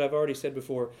this line that I've already said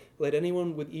before, let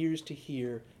anyone with ears to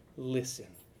hear listen.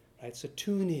 Right, so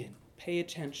tune in, pay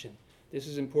attention. This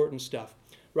is important stuff.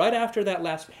 Right after that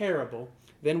last parable,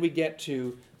 then we get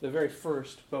to the very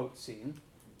first boat scene,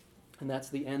 and that's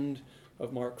the end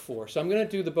of Mark 4. So I'm going to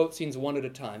do the boat scenes one at a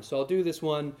time. So I'll do this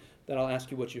one, then I'll ask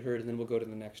you what you heard, and then we'll go to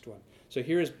the next one. So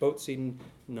here is boat scene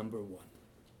number 1.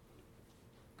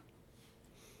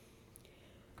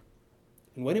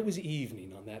 And when it was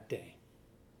evening on that day,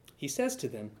 he says to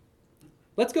them,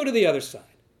 let's go to the other side.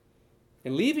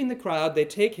 And leaving the crowd, they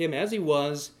take him as he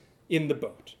was in the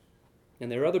boat.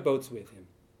 And there are other boats with him.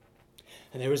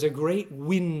 And there was a great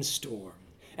windstorm,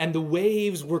 and the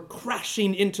waves were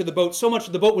crashing into the boat, so much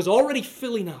that the boat was already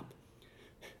filling up.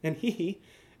 And he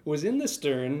was in the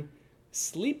stern,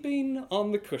 sleeping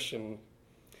on the cushion.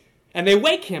 And they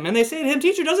wake him, and they say to him,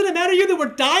 Teacher, doesn't it matter to you that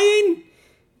we're dying?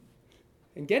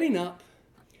 And getting up,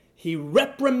 he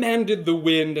reprimanded the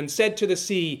wind and said to the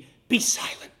sea, Be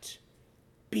silent,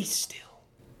 be still.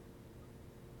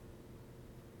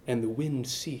 And the wind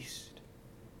ceased,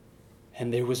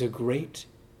 and there was a great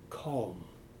calm.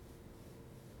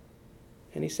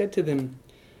 And he said to them,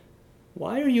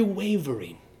 Why are you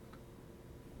wavering?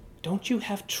 Don't you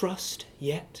have trust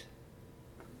yet?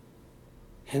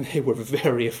 And they were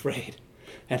very afraid.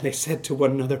 And they said to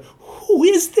one another, Who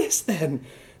is this then,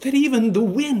 that even the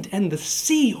wind and the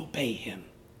sea obey him?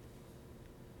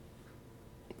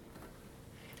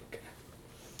 Okay.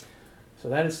 So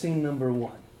that is scene number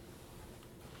 1.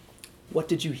 What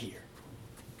did you hear?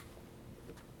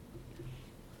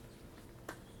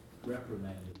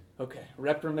 Reprimanded. Okay,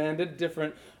 reprimanded,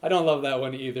 different. I don't love that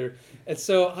one either. And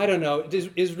so, I don't know,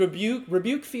 is rebuke?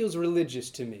 Rebuke feels religious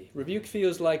to me. Rebuke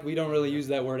feels like we don't really use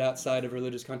that word outside of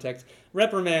religious context.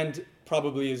 Reprimand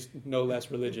probably is no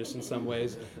less religious in some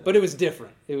ways, but it was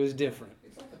different. It was different.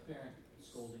 It's like a parent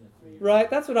scolding a 3-year-old. Right,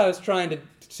 that's what I was trying to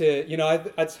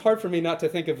it's hard for me not to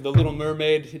think of The Little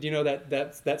Mermaid,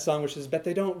 that song which is, bet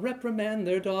they don't reprimand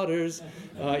their daughters.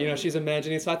 She's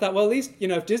imagining. So I thought, well, at least,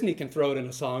 if Disney can throw it in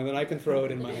a song, then I can throw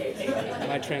it in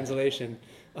my translation.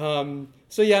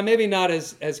 So yeah, maybe not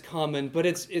as common, but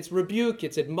it's rebuke,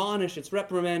 it's admonish, it's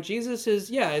reprimand. Jesus is,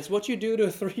 it's what you do to a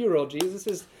 3-year-old.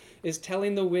 Jesus is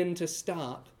telling the wind to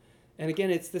stop. And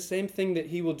again, it's the same thing that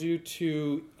he will do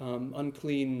to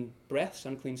unclean breaths,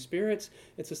 unclean spirits.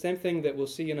 It's the same thing that we'll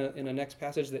see in a next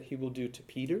passage that he will do to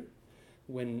Peter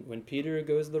when Peter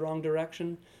goes the wrong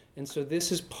direction. And so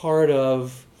this is part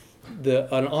of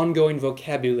an ongoing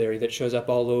vocabulary that shows up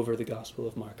all over the Gospel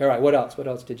of Mark. All right, what else? What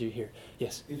else did you hear?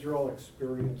 Yes? These are all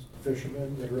experienced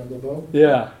fishermen that are in the boat.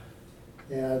 Yeah.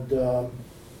 And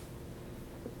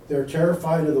they're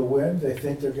terrified of the wind. They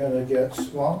think they're going to get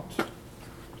swamped.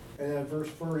 And in verse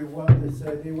 41, they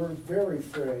say they were very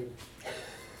afraid.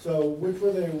 So which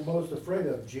were they most afraid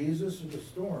of, Jesus or the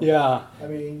storm? Yeah. I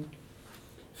mean,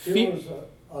 it was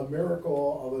a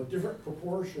miracle of a different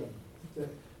proportion.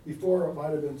 Before it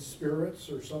might have been spirits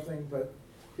or something, but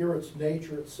here it's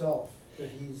nature itself that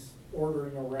he's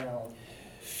ordering around.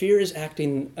 Fear is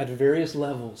acting at various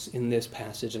levels in this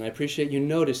passage, and I appreciate you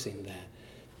noticing that,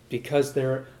 because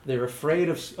they're afraid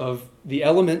of the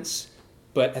elements,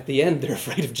 but at the end they're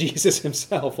afraid of Jesus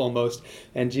himself almost,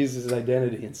 and Jesus'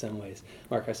 identity in some ways.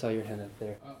 Mark, I saw your hand up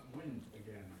there. Wind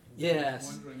again. Yes. I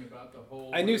was wondering about the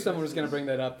whole. I knew someone was going to bring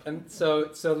that up, and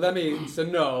so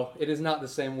no, it is not the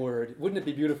same word. Wouldn't it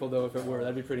be beautiful though if it were?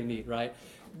 That'd be pretty neat, right?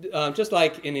 Just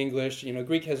like in English,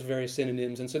 Greek has various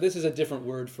synonyms, and so this is a different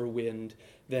word for wind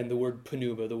than the word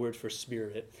pneuma, the word for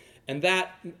spirit. And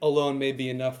that alone may be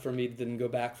enough for me to then go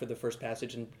back for the first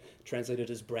passage and translate it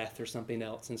as breath or something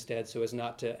else instead, so as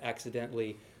not to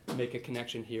accidentally make a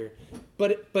connection here.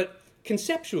 But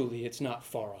conceptually, it's not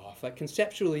far off. Like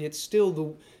conceptually, it's still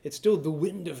the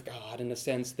wind of God in a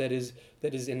sense that is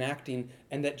enacting,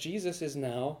 and that Jesus is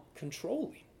now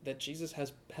controlling. That Jesus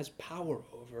has power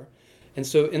over, and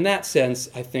so in that sense,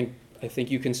 I think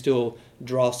you can still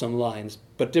draw some lines,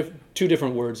 but two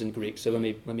different words in Greek. So let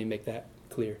me make that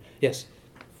clear. Yes.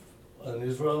 In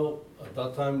Israel, at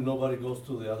that time, nobody goes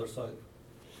to the other side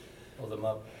of the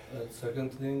map. And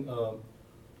second thing,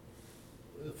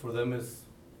 for them is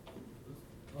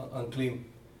unclean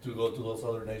to go to those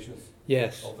other nations.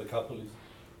 Yes. Of the Catholics.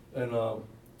 And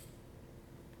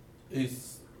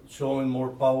he's showing more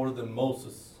power than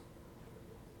Moses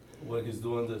when he's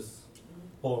doing this.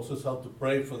 Moses had to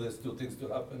pray for these two things to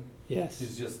happen. Yes.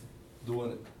 He's just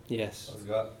doing it. Yes. As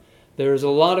God. There's a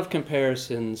lot of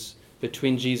comparisons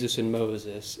between Jesus and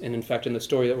Moses, and in fact in the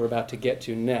story that we're about to get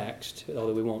to next,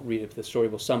 although we won't read it, the story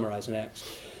will summarize next,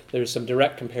 there's some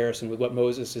direct comparison with what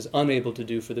Moses is unable to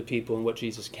do for the people and what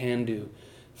Jesus can do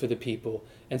for the people.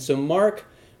 And so Mark,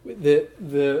 the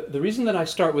reason that I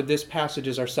start with this passage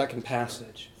as our second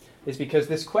passage is because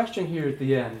this question here at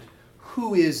the end,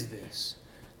 who is this?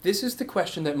 This is the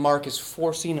question that Mark is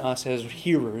forcing us as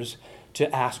hearers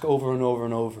to ask over and over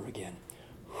and over again.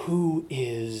 Who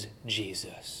is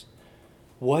Jesus?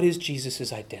 What is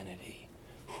Jesus' identity?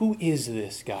 Who is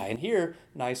this guy? And here,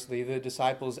 nicely, the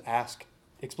disciples ask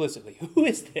explicitly, who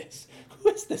is this? Who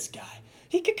is this guy?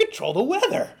 He can control the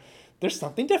weather. There's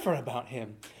something different about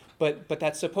him. But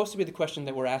that's supposed to be the question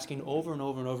that we're asking over and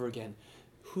over and over again.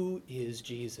 Who is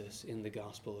Jesus in the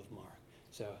Gospel of Mark?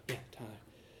 So, yeah, Tyler.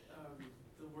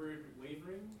 The word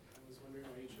wavering, I was wondering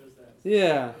why you chose that.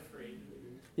 Yeah. Afraid.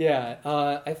 Yeah,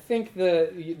 I think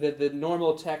the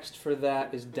normal text for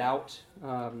that is doubt.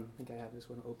 I think I have this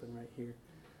one open right here.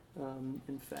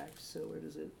 In fact, so where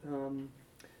does it?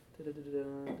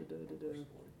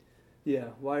 Yeah,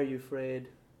 why are you afraid?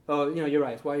 Oh, you're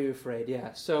right. Why are you afraid?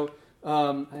 Yeah. So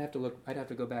I'd have to look. I'd have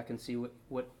to go back and see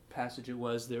what passage it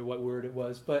was there, what word it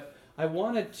was. But I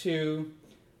wanted to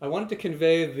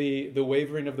convey the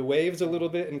wavering of the waves a little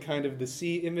bit and kind of the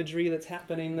sea imagery that's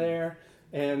happening there.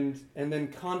 And then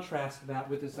contrast that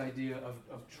with this idea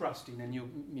of trusting. And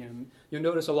you'll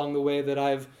notice along the way that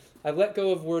I've let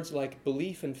go of words like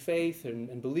belief and faith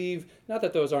and believe. Not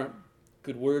that those aren't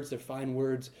good words; they're fine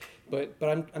words. But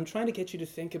I'm trying to get you to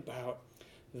think about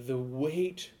the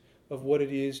weight of what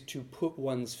it is to put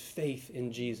one's faith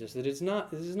in Jesus. That this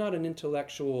is not an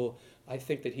intellectual, I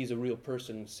think that he's a real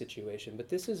person situation. But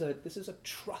this is a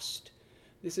trust.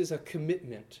 This is a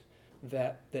commitment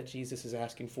that Jesus is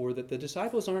asking for, that the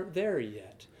disciples aren't there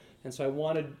yet. And so I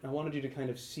wanted you to kind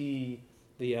of see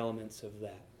the elements of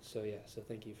that. So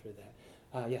thank you for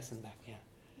that. Yes, in the back, yeah.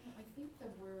 I think the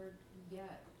word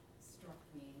yet struck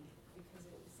me because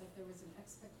it was like there was an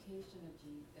expectation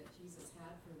that Jesus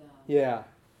had for them. Yeah.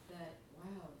 That,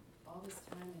 wow, all this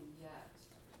time and yet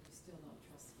you still don't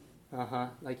trust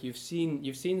me. Like you've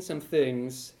seen some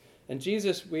things, and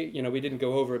Jesus, we didn't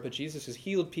go over it, but Jesus has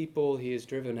healed people. He has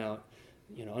driven out,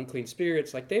 unclean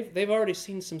spirits. Like they've already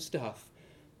seen some stuff,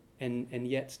 and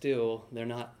yet still they're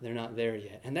not there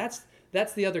yet. And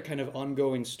that's the other kind of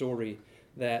ongoing story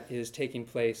that is taking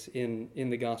place in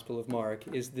the Gospel of Mark,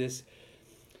 is this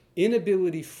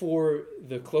inability for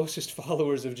the closest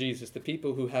followers of Jesus, the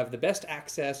people who have the best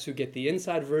access, who get the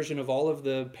inside version of all of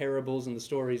the parables and the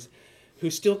stories, who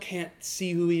still can't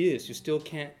see who he is, who still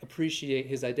can't appreciate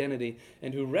his identity,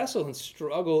 and who wrestle and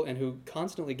struggle and who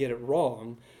constantly get it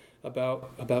wrong about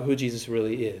who Jesus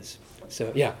really is.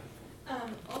 So, yeah.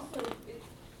 Also,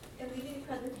 in leaving the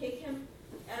crowd, they take him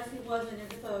as he was in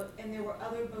the boat, and there were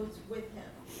other boats with him.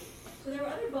 So there were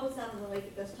other boats out on the lake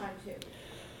at this time too.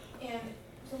 And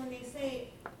so when they say,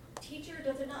 "Teacher,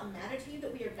 does it not matter to you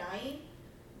that we are dying?"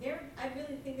 I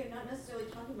really think they're not necessarily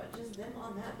talking about just them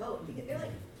on that boat. Because they're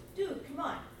like, "Dude, come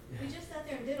on. We just sat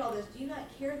there and did all this. Do you not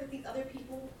care that these other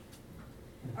people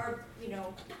are,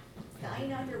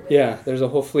 dying out here with us?" Yeah, there's a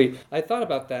whole fleet. I thought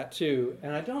about that too,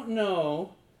 and I don't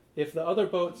know if the other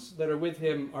boats that are with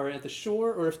him are at the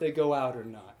shore or if they go out or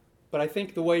not. But I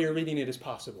think the way you're reading it is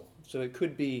possible. So it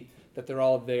could be that they're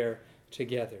all there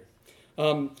together.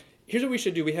 Here's what we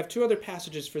should do. We have two other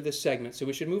passages for this segment, so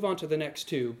we should move on to the next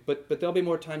two. But there'll be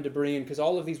more time to bring in, because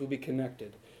all of these will be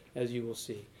connected, as you will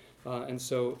see. And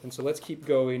so let's keep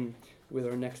going with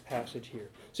our next passage here.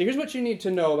 So here's what you need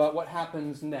to know about what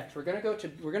happens next. We're going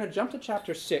to jump to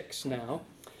chapter 6 now.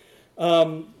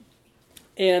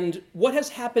 And what has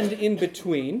happened in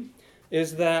between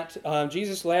is that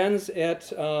Jesus lands in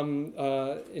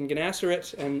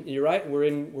Gennesaret, and you're right, we're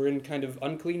in kind of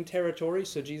unclean territory.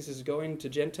 So Jesus is going to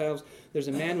Gentiles. There's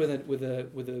a man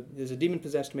there's a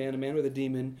demon-possessed man, a man with a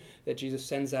demon, that Jesus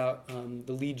sends out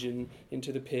the legion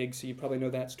into the pigs. So you probably know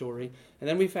that story. And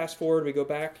then we fast forward, we go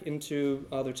back into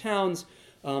other towns.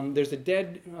 There's a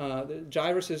dead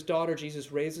Jairus' daughter.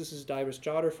 Jesus raises his Jairus'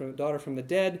 daughter from the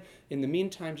dead. In the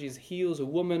meantime, Jesus heals a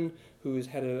woman who has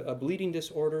had a bleeding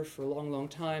disorder for a long, long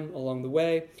time along the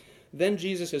way. Then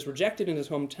Jesus is rejected in his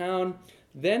hometown.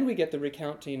 Then we get the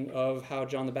recounting of how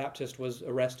John the Baptist was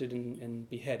arrested and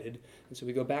beheaded. And so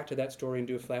we go back to that story and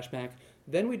do a flashback.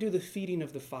 Then we do the feeding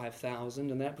of the 5,000,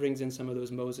 and that brings in some of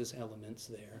those Moses elements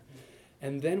there.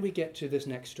 And then we get to this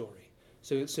next story.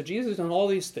 So Jesus has done all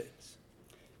these things.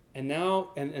 And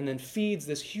now, and then feeds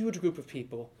this huge group of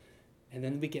people, and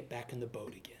then we get back in the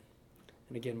boat again.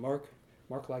 And again, Mark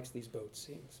likes these boat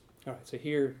scenes. All right, so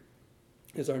here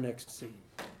is our next scene.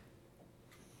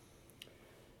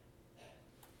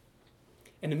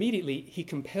 And immediately he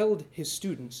compelled his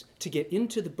students to get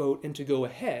into the boat and to go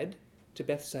ahead to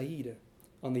Bethsaida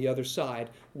on the other side,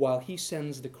 while he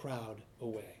sends the crowd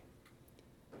away.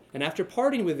 And after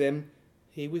parting with them,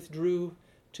 he withdrew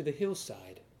to the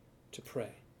hillside to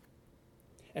pray.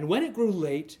 And when it grew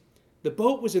late, the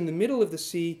boat was in the middle of the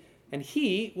sea, and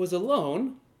he was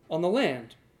alone on the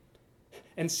land.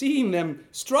 And seeing them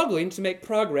struggling to make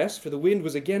progress, for the wind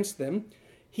was against them,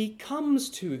 he comes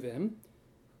to them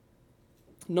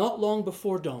not long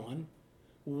before dawn,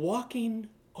 walking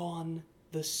on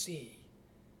the sea.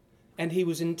 And he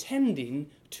was intending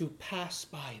to pass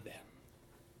by them.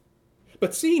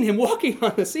 But seeing him walking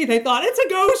on the sea, they thought, "It's a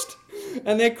ghost!"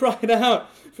 And they cried out,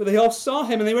 for they all saw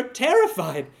him and they were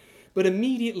terrified. But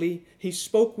immediately he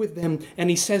spoke with them,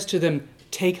 and he says to them,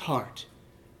 "Take heart,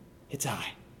 it's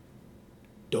I.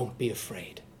 Don't be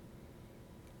afraid."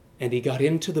 And he got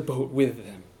into the boat with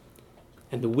them,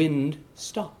 and the wind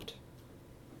stopped.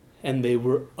 And they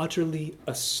were utterly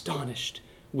astonished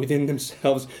within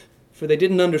themselves, for they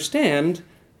didn't understand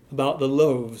about the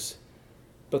loaves,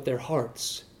 but their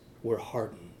hearts were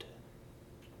hardened.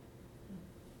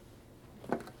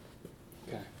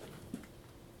 Okay.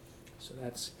 So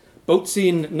that's boat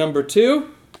scene number 2.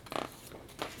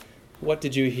 What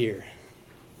did you hear?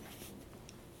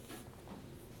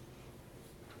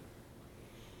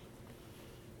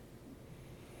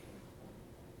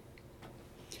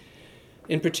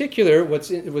 In particular, was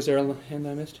there a hand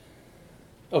I missed?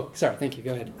 Oh, sorry, thank you,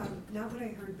 go ahead. Not what I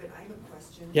heard, but I have a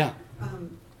question. Yeah.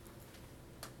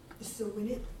 So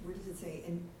where does it say,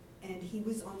 and he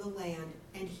was on the land,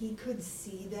 and he could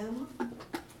see them?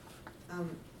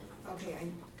 Okay,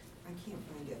 I can't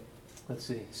find it. Let's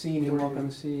see. Seeing him walk on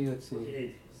the sea, let's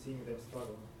see. Seeing them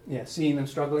struggle. Yeah, seeing them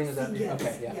struggling, is that? Yes,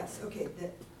 Okay, yeah. yes, okay.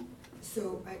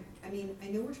 So, I mean, I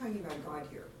know we're talking about God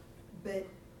here, but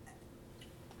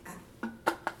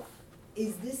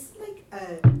is this like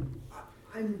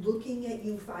I'm looking at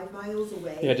you 5 miles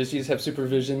away? Yeah, does Jesus have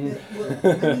supervision?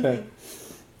 Well,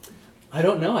 I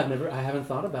don't know. I haven't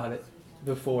thought about it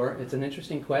before. It's an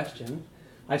interesting question.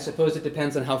 I suppose it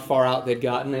depends on how far out they'd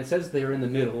gotten. It says they were in the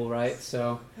middle, right?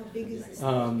 So. How big is this?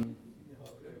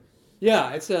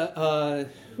 Yeah, it's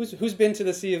who's been to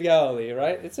the Sea of Galilee,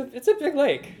 right? It's a big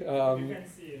lake. You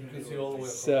can see all the way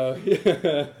across. So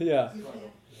yeah.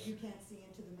 You can't see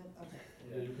into the middle, okay.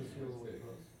 Yeah, you can see all the way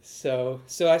across.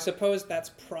 So I suppose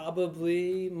that's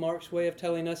probably Mark's way of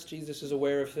telling us Jesus is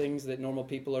aware of things that normal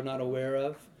people are not aware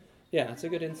of. Yeah, that's a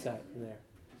good insight there.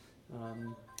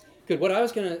 Good. What I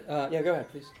was going to... yeah, go ahead,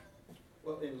 please.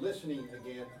 Well, in listening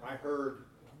again, I heard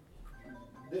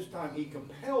this time he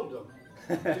compelled them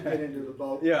to get into the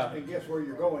boat. Yeah. And guess where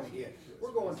you're going again?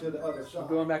 We're going to the other side.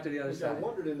 Going back to the other Which I side.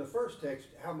 wondered in the first text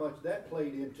how much that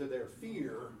played into their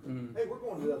fear. Mm. Hey, we're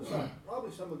going to the other side.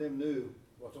 Probably some of them knew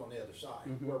what's on the other side,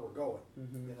 Mhm. where we're going.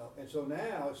 Mhm. You know, and so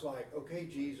now it's like, okay,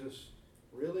 Jesus,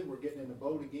 really, we're getting in the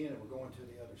boat again, and we're going to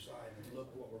the other side, and look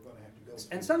what we're going to have to go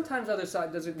through. And sometimes other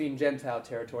side doesn't mean Gentile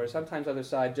territory. Sometimes other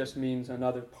side just means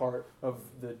another part of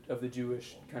the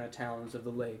Jewish kind of towns of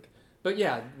the lake. But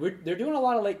yeah, they're doing a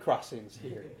lot of lake crossings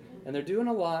here. And they're doing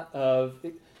a lot of...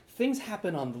 things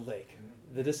happen on the lake.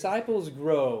 The disciples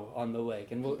grow on the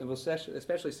lake. And we'll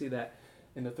especially see that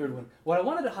in the third one. What I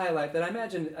wanted to highlight, that I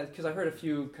imagine, because I heard a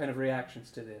few kind of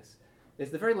reactions to this, is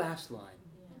the very last line.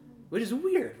 Which is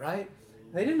weird, right?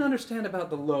 They didn't understand about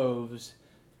the loaves,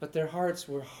 but their hearts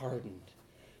were hardened.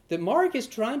 That Mark is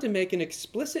trying to make an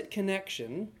explicit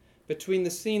connection between the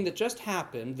scene that just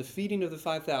happened, the feeding of the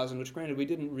 5,000, which granted we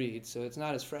didn't read, so it's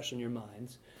not as fresh in your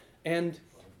minds, and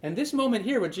this moment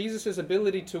here with Jesus'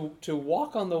 ability to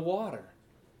walk on the water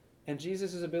and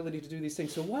Jesus' ability to do these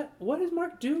things. So what is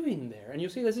Mark doing there? And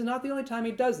you'll see this is not the only time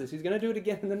he does this. He's going to do it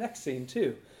again in the next scene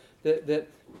too.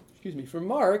 For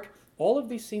Mark, all of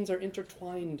these scenes are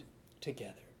intertwined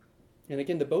together. And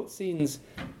again, the boat scenes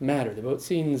matter. The boat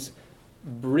scenes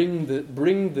bring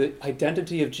the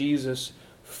identity of Jesus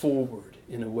forward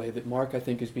in a way that Mark, I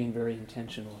think, is being very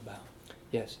intentional about.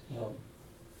 Yes?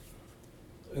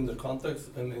 In the context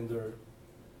and in their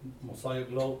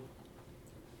Mosaic law,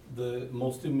 the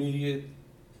most immediate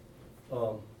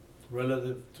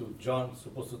relative to John is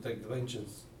supposed to take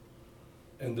vengeance.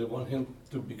 And they want him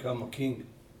to become a king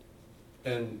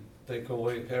and take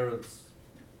away Herod's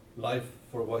life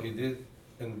for what he did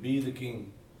and be the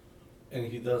king. And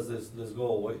he does this, let's go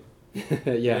away.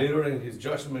 Yeah. Later in his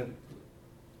judgment,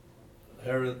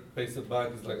 Herod pays it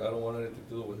back. He's like, I don't want anything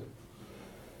to do with it.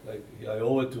 Like, I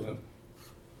owe it to him.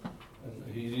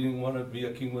 And he didn't want to be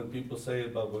a king when people say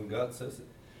it, but when God says it.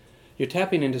 You're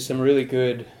tapping into some really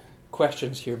good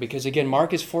questions here because, again,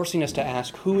 Mark is forcing us to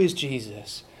ask, who is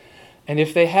Jesus? And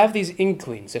if they have these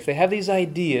inklings, if they have these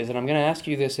ideas, and I'm going to ask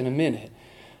you this in a minute,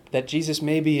 that Jesus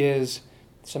maybe is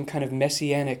some kind of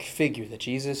messianic figure, that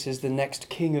Jesus is the next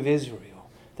king of Israel,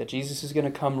 that Jesus is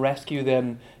going to come rescue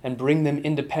them and bring them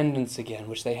independence again,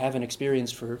 which they haven't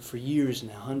experienced for years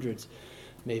now, hundreds,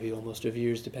 maybe almost of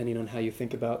years, depending on how you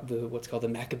think about what's called the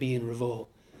Maccabean Revolt,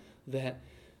 that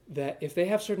if they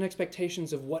have certain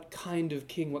expectations of what kind of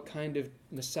king, what kind of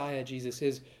Messiah Jesus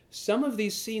is, some of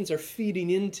these scenes are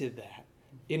feeding into that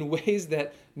in ways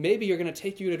that maybe are going to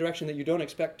take you in a direction that you don't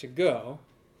expect to go.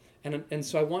 And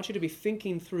so I want you to be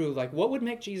thinking through, like, what would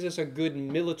make Jesus a good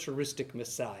militaristic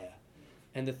Messiah?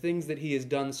 And the things that he has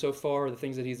done so far, the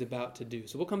things that he's about to do.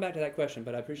 So we'll come back to that question,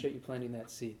 but I appreciate you planting that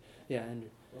seed. Yeah, Andrew.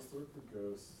 What's the word for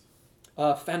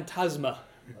ghost? Phantasma.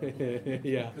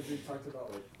 Yeah. Because we talked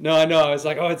about like. No, I know. I was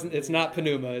like, oh, it's not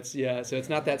pneuma. It's so it's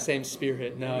not that same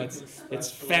spirit. No,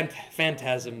 it's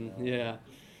phantasm. Yeah.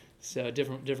 So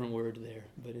different word there,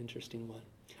 but interesting one.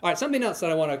 All right, something else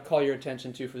that I want to call your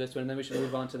attention to for this one, and then we should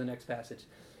move on to the next passage.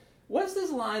 What's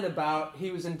this line about he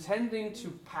was intending to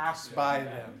pass by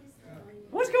them?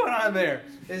 What's going on there?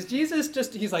 Is Jesus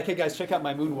he's like, hey guys, check out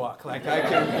my moonwalk. Like I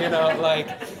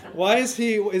can, why is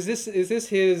this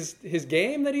his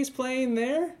game that he's playing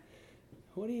there?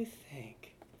 What do you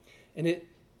think? And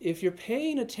if you're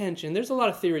paying attention, there's a lot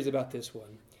of theories about this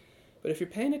one. But if you're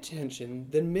paying attention,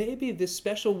 then maybe this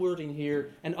special wording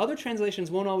here, and other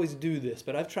translations won't always do this,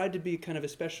 but I've tried to be kind of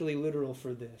especially literal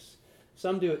for this.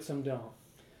 Some do it, some don't.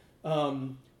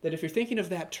 That if you're thinking of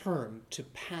that term, to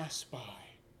pass by,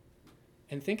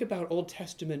 and think about Old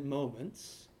Testament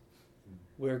moments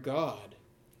where God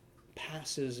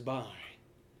passes by,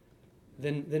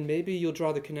 then maybe you'll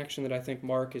draw the connection that I think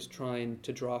Mark is trying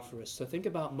to draw for us. So think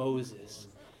about Moses.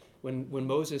 When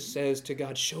Moses says to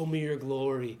God, show me your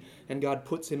glory, and God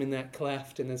puts him in that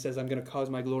cleft and then says, I'm going to cause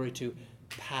my glory to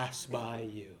pass by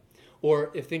you.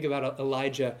 Or think about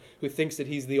Elijah, who thinks that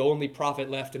he's the only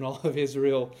prophet left in all of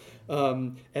Israel.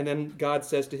 And then God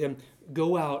says to him,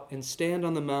 go out and stand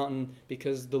on the mountain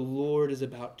because the Lord is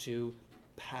about to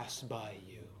pass by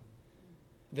you.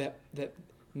 That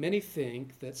many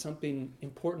think that something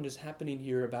important is happening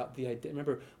here about the idea.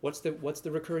 Remember, what's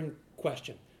the recurring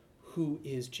question? who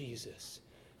is Jesus.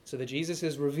 So that Jesus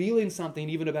is revealing something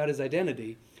even about his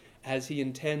identity as he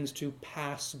intends to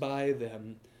pass by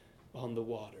them on the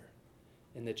water.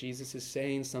 And that Jesus is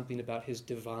saying something about his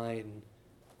divine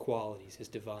qualities, his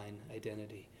divine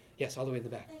identity. Yes, all the way in the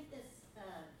back. I think this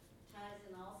ties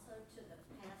in also to the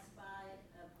pass-by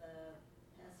of the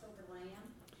Passover lamb.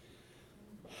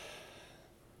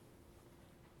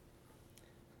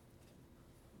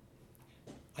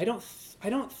 I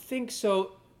don't think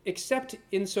so, except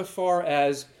insofar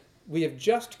as we have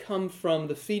just come from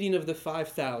the feeding of the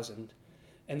 5,000,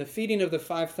 and the feeding of the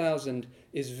 5,000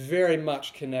 is very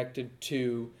much connected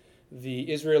to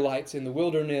the Israelites in the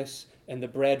wilderness and the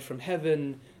bread from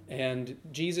heaven and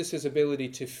Jesus' ability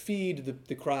to feed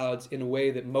the crowds in a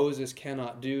way that Moses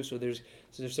cannot do. So there's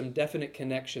some definite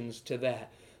connections to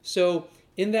that. So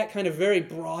in that kind of very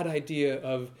broad idea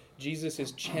of Jesus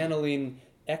is channeling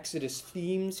Exodus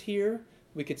themes here,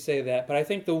 we could say that. But I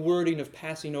think the wording of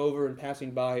passing over and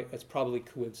passing by is probably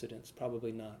coincidence,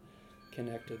 probably not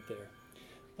connected there.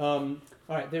 All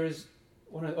right, there is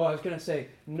one. I was going to say,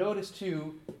 notice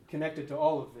too, connected to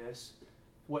all of this,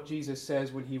 what Jesus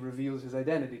says when he reveals his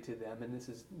identity to them. And this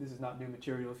is not new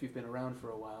material if you've been around for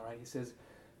a while, right? He says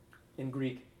in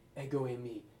Greek, ego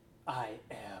eimi, I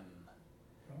am.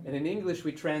 And in English,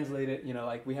 we translate it,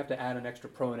 like we have to add an extra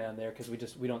pronoun there because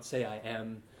we don't say I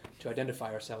am to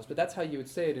identify ourselves. But that's how you would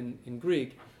say it in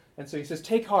Greek. And so he says,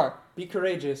 take heart, be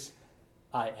courageous,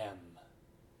 I am.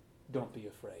 Don't be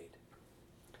afraid.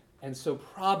 And so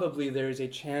probably there is a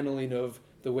channeling of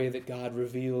the way that God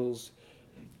reveals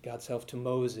God's self to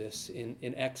Moses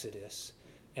in Exodus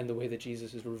and the way that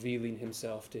Jesus is revealing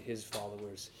himself to his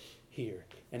followers here.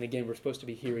 And again, we're supposed to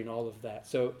be hearing all of that.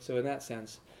 So in that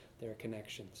sense, there are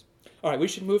connections. All right, we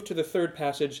should move to the third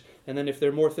passage, and then if there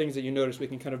are more things that you notice, we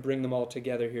can kind of bring them all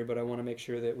together here, but I want to make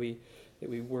sure that we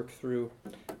work through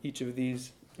each of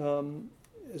these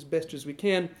as best as we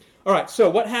can. All right, so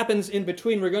what happens in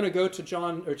between? We're going to go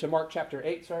to Mark chapter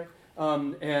 8,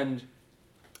 and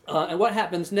what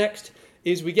happens next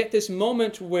is we get this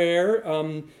moment where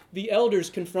the elders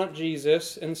confront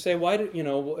Jesus and say,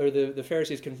 or the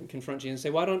Pharisees confront Jesus and say,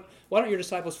 why don't your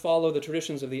disciples follow the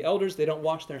traditions of the elders? They don't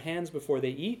wash their hands before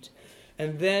they eat.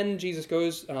 And then Jesus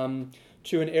goes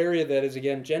to an area that is,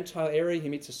 again, Gentile area. He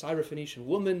meets a Syrophoenician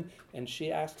woman, and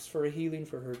she asks for a healing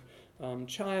for her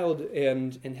child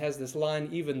and has this line,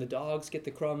 even the dogs get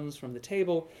the crumbs from the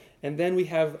table. And then we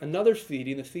have another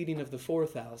feeding, the feeding of the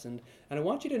 4,000. And I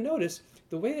want you to notice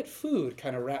the way that food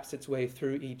kind of wraps its way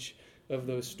through each of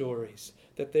those stories.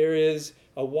 That there is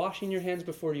a washing your hands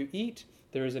before you eat,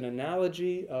 there is an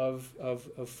analogy of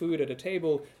food at a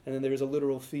table, and then there is a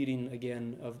literal feeding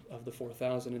again of the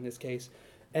 4,000 in this case.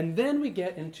 And then we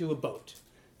get into a boat,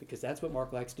 because that's what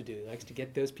Mark likes to do. He likes to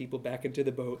get those people back into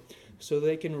the boat so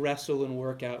they can wrestle and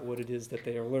work out what it is that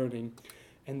they are learning.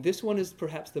 And this one is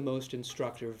perhaps the most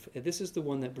instructive. This is the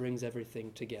one that brings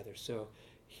everything together. So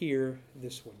hear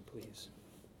this one, please.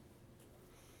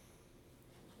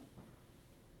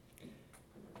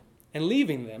 And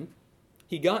leaving them,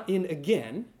 he got in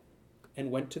again and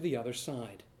went to the other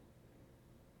side.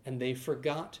 And they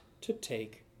forgot to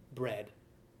take bread.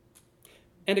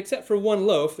 And except for one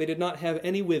loaf, they did not have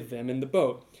any with them in the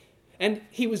boat. And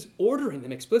he was ordering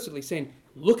them explicitly, saying,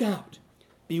 look out,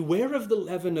 beware of the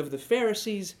leaven of the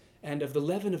Pharisees and of the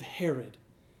leaven of Herod.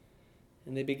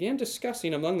 And they began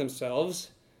discussing among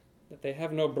themselves that they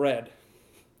have no bread.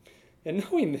 And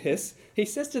knowing this, he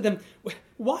says to them,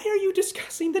 why are you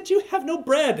discussing that you have no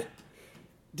bread?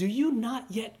 Do you not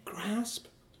yet grasp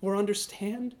or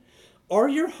understand? Are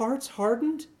your hearts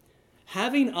hardened?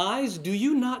 Having eyes, do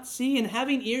you not see? And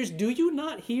having ears, do you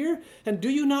not hear? And do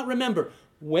you not remember?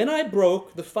 When I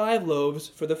broke the 5 loaves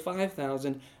for the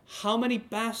 5,000, how many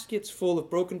baskets full of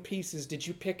broken pieces did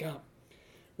you pick up?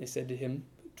 They said to him,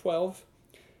 12.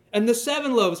 And the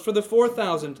 7 loaves for the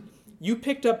 4,000, you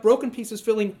picked up broken pieces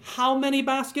filling how many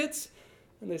baskets?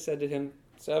 And they said to him,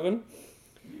 7.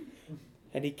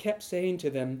 And he kept saying to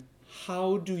them,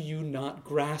 how do you not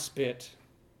grasp it?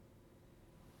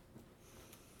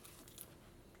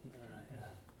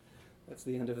 That's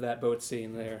the end of that boat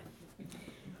scene there.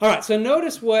 All right, so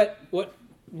notice what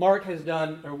Mark has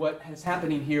done, or what is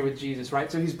happening here with Jesus,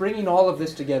 right? So he's bringing all of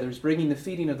this together. He's bringing the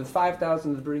feeding of the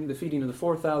 5,000, bringing the feeding of the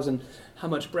 4,000, how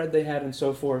much bread they had, and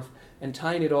so forth, and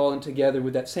tying it all in together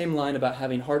with that same line about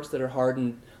having hearts that are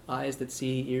hardened, eyes that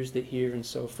see, ears that hear, and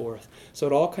so forth. So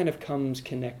it all kind of comes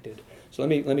connected. So let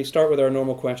me start with our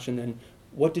normal question then.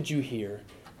 What did you hear?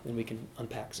 Then we can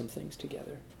unpack some things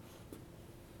together.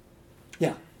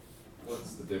 Yeah.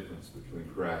 What's the difference between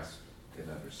grasp and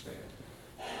understand?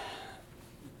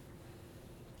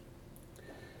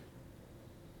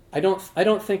 I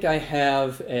don't think I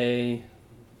have a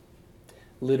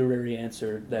literary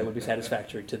answer that would be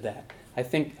satisfactory to that. I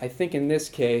think in this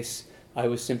case, I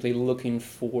was simply looking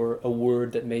for a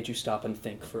word that made you stop and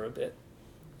think for a bit.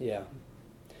 Yeah.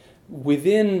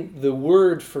 Within the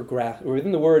word for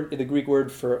the Greek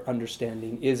word for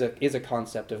understanding is a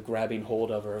concept of grabbing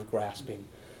hold of or of grasping.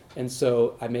 And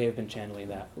so I may have been channeling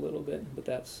that a little bit, but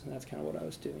that's kind of what I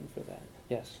was doing for that.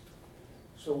 Yes.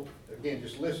 So, again,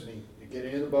 just listening, you get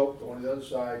into the boat, go on the other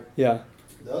side. Yeah.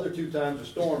 The other two times a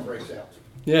storm breaks out.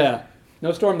 Yeah.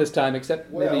 No storm this time,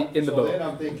 except maybe in the boat. So then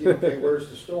I'm thinking, okay, where's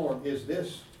the storm? Is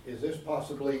this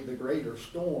possibly the greater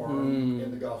storm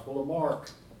in the Gospel of Mark?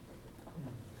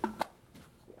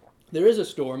 There is a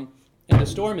storm, and the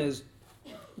storm is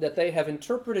that they have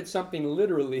interpreted something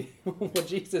literally what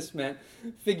Jesus meant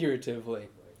figuratively.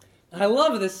 And I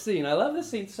love this scene. I love this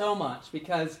scene so much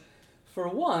because, for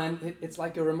one, it's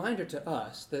like a reminder to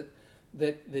us that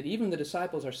even the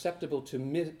disciples are susceptible to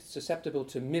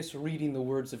misreading the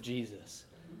words of Jesus.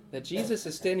 That Jesus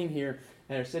is standing here,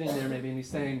 and they're sitting there maybe, and he's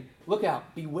saying, look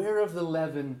out, beware of the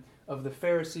leaven of the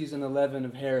Pharisees and the leaven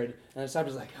of Herod. And the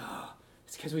disciples are like,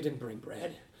 it's because we didn't bring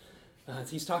bread.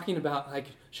 He's talking about, like,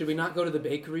 should we not go to the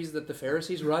bakeries that the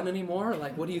Pharisees run anymore?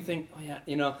 Like, what do you think? Oh, yeah,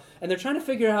 And they're trying to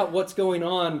figure out what's going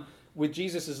on with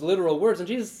Jesus' literal words. And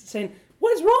Jesus is saying,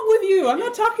 what is wrong with you? I'm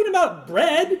not talking about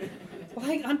bread.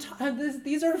 Like,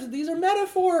 these are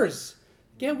metaphors.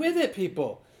 Get with it,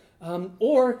 people.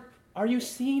 Or are you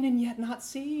seeing and yet not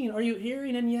seeing? Are you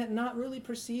hearing and yet not really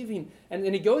perceiving? And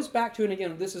then he goes back to, and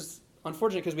again, this is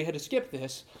unfortunate because we had to skip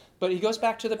this, but he goes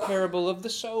back to the parable of the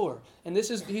sower. And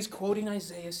he's quoting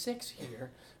Isaiah 6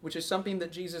 here, which is something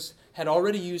that Jesus had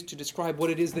already used to describe what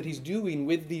it is that he's doing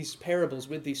with these parables,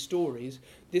 with these stories.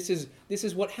 This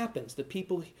is what happens. The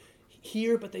people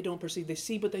hear but they don't perceive. They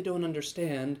see but they don't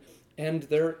understand, and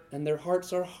their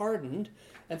hearts are hardened.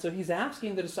 And so he's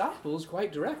asking the disciples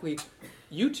quite directly,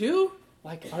 you too?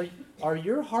 Like, are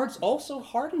your hearts also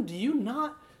hardened? Do you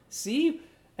not see?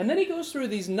 And then he goes through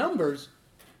these numbers,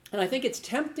 and I think it's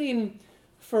tempting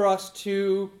for us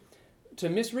to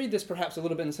misread this perhaps a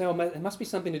little bit and say, it must be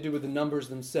something to do with the numbers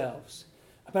themselves.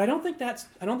 But I don't think that's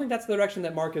the direction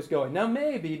that Mark is going. Now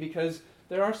maybe because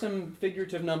there are some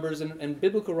figurative numbers, and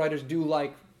biblical writers do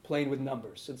like playing with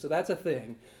numbers, and so that's a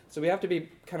thing. So we have to be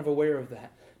kind of aware of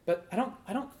that. But I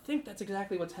don't think that's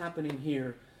exactly what's happening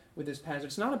here with this passage.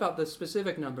 It's not about the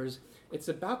specific numbers. It's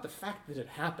about the fact that it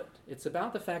happened. It's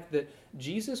about the fact that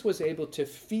Jesus was able to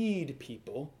feed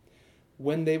people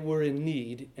when they were in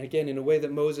need, again, in a way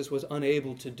that Moses was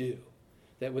unable to do.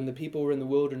 That when the people were in the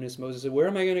wilderness, Moses said, where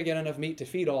am I going to get enough meat to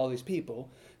feed all these people?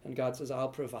 And God says, I'll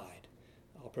provide.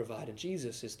 I'll provide. And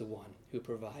Jesus is the one who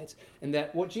provides. And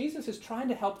that what Jesus is trying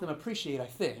to help them appreciate, I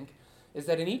think, is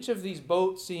that in each of these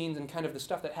boat scenes and kind of the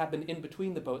stuff that happened in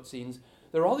between the boat scenes,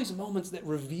 there are all these moments that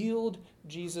revealed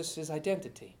Jesus'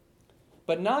 identity.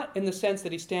 But not in the sense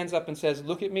that he stands up and says,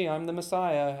 look at me, I'm the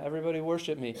Messiah, everybody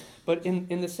worship me. But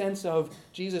in the sense of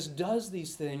Jesus does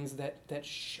these things that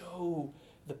show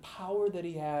the power that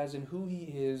he has and who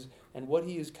he is and what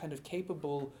he is kind of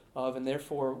capable of, and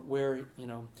therefore where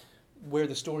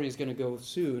the story is going to go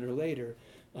soon or later.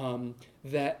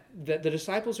 That the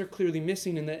disciples are clearly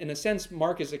missing, and that in a sense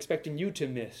Mark is expecting you to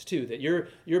miss too, that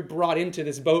you're brought into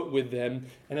this boat with them,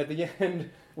 and at the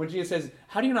end when Jesus says,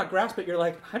 how do you not grasp it, you're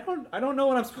like, I don't know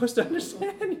what I'm supposed to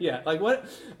understand yet. Like what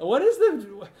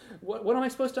am I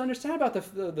supposed to understand about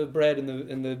the bread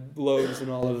and the loaves and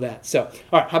all of that? So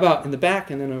all right, how about in the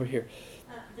back and then over here?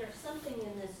 There's something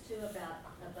in this too about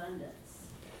abundance.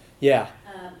 Yeah.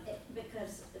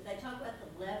 Because they talk about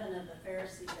the leaven of the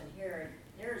Pharisees and Herod.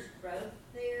 There's growth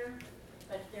there,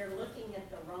 but they're looking at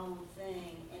the wrong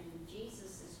thing, and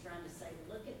Jesus is trying to say,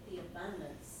 look at the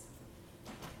abundance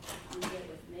you get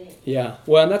with me. Yeah,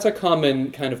 well, and that's a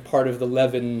common kind of part of the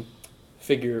leaven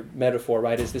figure metaphor,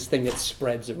 right, is this thing that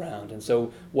spreads around. And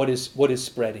so what is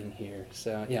spreading here?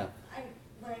 So, yeah.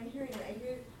 When I'm hearing it, I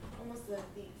hear almost the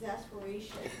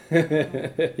exasperation.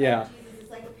 Yeah. Jesus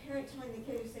is like a parent telling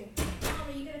the kid who's saying, Mom,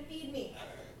 are you going to feed me?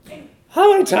 And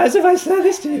how many times have I said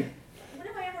this to you? when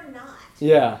have I ever not?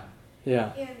 Yeah,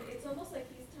 yeah. And it's almost like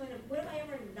he's telling him, when have I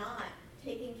ever not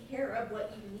taken care of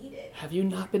what you needed? Have you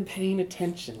not been paying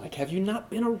attention? Like, have you not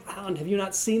been around? Have you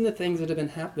not seen the things that have been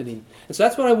happening? And so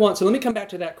that's what I want. So let me come back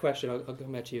to that question. I'll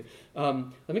come back to you.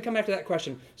 Let me come back to that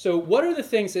question. So what are the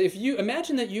things that if you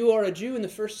imagine that you are a Jew in the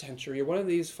first century, you're one of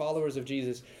these followers of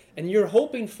Jesus, and you're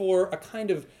hoping for a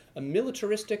kind of a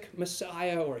militaristic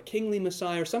Messiah or a kingly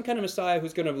Messiah or some kind of Messiah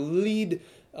who's going to lead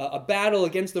a battle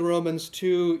against the Romans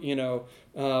to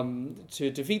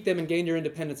defeat them and gain your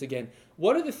independence again.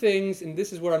 What are the things, and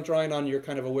this is where I'm drawing on your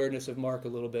kind of awareness of Mark a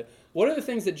little bit, what are the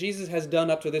things that Jesus has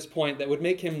done up to this point that would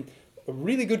make him a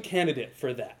really good candidate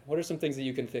for that? What are some things that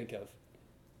you can think of?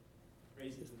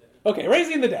 Raising the dead. Okay,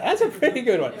 raising the dead. That's a pretty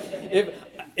good one.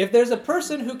 If there's a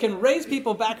person who can raise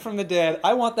people back from the dead,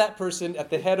 I want that person at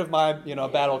the head of my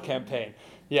battle campaign.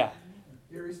 Yeah.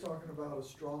 Here he's talking about a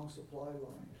strong supply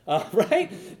line.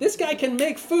 Right? This guy can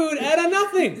make food out of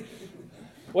nothing.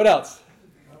 What else?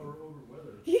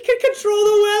 He can control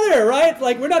the weather, right?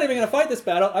 Like, we're not even going to fight this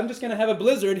battle. I'm just going to have a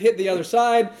blizzard hit the other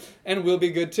side, and we'll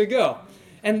be good to go.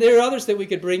 And there are others that we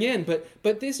could bring in, but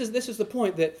this is the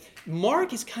point, that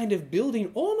Mark is kind of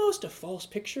building almost a false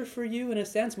picture for you in a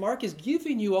sense. Mark is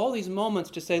giving you all these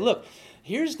moments to say, look,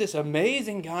 here's this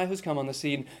amazing guy who's come on the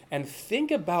scene, and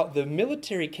think about the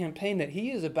military campaign that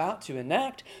he is about to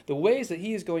enact, the ways that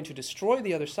he is going to destroy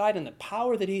the other side and the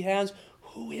power that he has.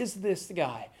 Who is this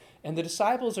guy? And the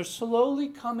disciples are slowly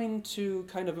coming to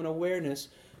kind of an awareness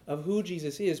of who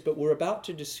Jesus is, but we're about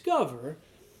to discover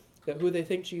that who they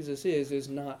think Jesus is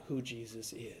not who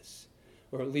Jesus is.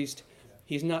 Or at least,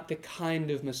 he's not the kind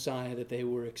of Messiah that they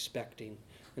were expecting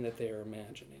and that they are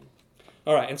imagining.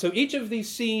 All right, and so each of these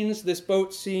scenes, this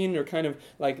boat scene, are kind of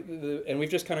like, and we've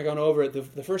just kind of gone over it.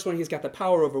 The first one, he's got the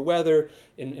power over weather.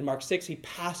 In Mark 6, he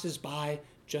passes by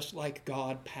just like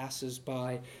God passes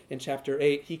by. In chapter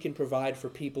 8, he can provide for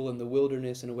people in the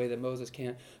wilderness in a way that Moses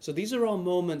can't. So these are all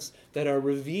moments that are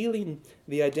revealing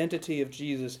the identity of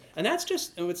Jesus. And that's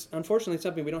just, it's unfortunately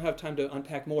something we don't have time to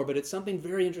unpack more, but it's something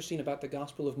very interesting about the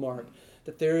Gospel of Mark,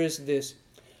 that there is this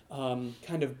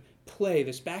kind of play,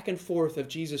 this back and forth of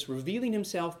Jesus revealing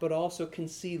himself but also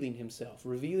concealing himself,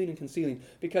 revealing and concealing.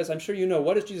 Because I'm sure you know,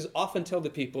 what does Jesus often tell the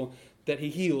people that he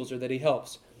heals or that he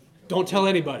helps? Don't tell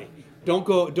anybody. Don't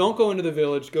go into the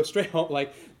village. Go straight home.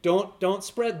 Like, don't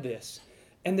spread this.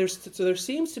 And there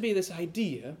seems to be this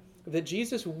idea that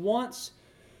Jesus wants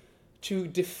to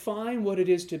define what it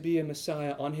is to be a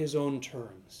Messiah on his own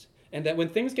terms, and that when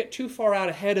things get too far out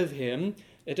ahead of him,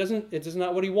 it is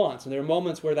not what he wants. And there are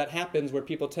moments where that happens, where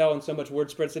people tell, and so much word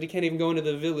spreads that he can't even go into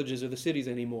the villages or the cities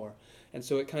anymore. And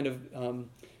so it kind of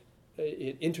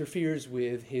it interferes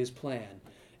with his plan.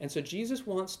 And so Jesus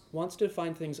wants to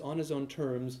find things on his own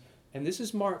terms. And this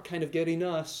is Mark kind of getting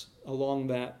us along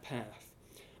that path.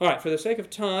 All right, for the sake of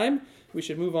time, we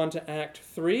should move on to Act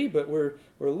 3, but we're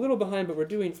a little behind, but we're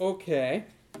doing okay.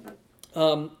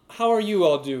 How are you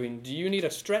all doing? Do you need a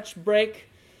stretch break?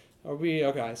 Are we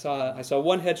okay? I saw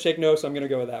one head shake no, so I'm going to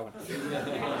go with that one.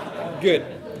 Good.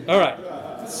 All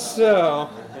right. So,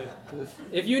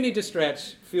 if you need to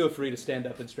stretch, feel free to stand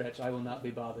up and stretch. I will not be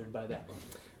bothered by that.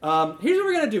 Here's what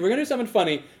we're going to do. We're going to do something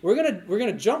funny. We're going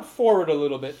to jump forward a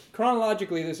little bit.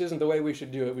 Chronologically, this isn't the way we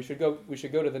should do it. We should go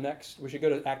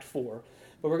to Act 4.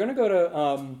 But we're going to go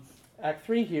to Act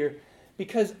 3 here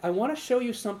because I want to show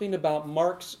you something about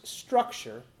Mark's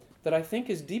structure that I think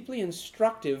is deeply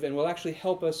instructive and will actually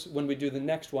help us when we do the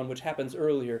next one, which happens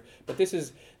earlier. But this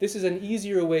is an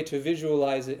easier way to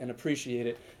visualize it and appreciate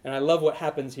it. And I love what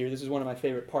happens here. This is one of my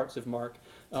favorite parts of Mark.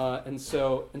 And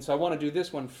so I want to do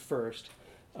this one first.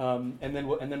 And then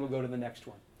we'll go to the next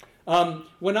one.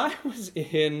 When I was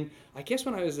in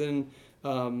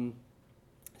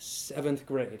 7th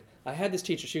grade, I had this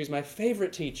teacher. She was my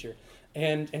favorite teacher,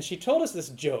 and she told us this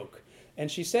joke. And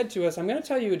she said to us, I'm going to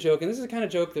tell you a joke, and this is the kind of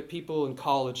joke that people in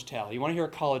college tell. You want to hear a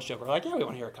college joke? We're like, yeah, we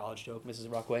want to hear a college joke, Mrs.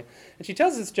 Rockway. And she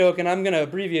tells this joke, and I'm going to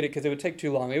abbreviate it because it would take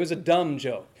too long. It was a dumb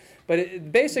joke.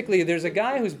 But basically, there's a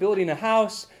guy who's building a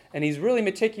house, and he's really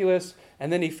meticulous,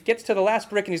 and then he gets to the last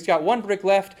brick, and he's got one brick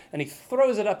left, and he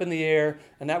throws it up in the air,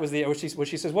 and that was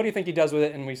she says, what do you think he does with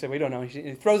it? And we said, we don't know.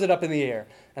 He throws it up in the air,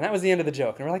 and that was the end of the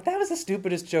joke. And we're like, that was the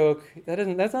stupidest joke.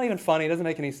 That's not even funny. It doesn't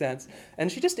make any sense.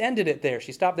 And she just ended it there.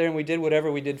 She stopped there, and we did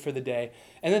whatever we did for the day.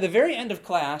 And then at the very end of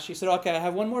class, she said, okay, I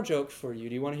have one more joke for you.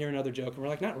 Do you want to hear another joke? And we're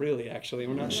like, not really, actually.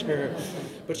 We're not sure.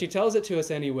 But she tells it to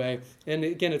us anyway. And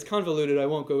again, it's convoluted. I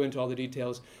won't go into all the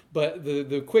details. But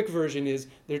the quick version is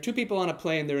there are two people on a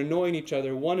plane. They're annoying each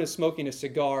other. One is smoking a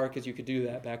cigar, because you could do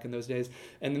that back in those days.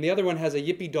 And then the other one has a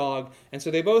yippy dog. And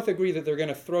so they both agree that they're going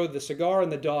to throw the cigar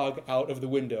and the dog out of the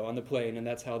window on the plane. And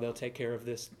that's how they'll take care of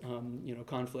this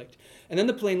conflict. And then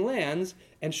the plane lands.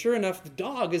 And sure enough, the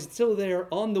dog is still there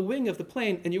on the wing of the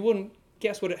plane. And you wouldn't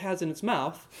guess what it has in its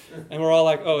mouth. And we're all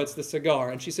like, oh, it's the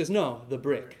cigar. And she says, no, the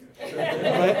brick. Right?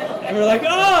 And we're like,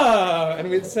 oh!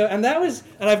 And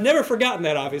I've never forgotten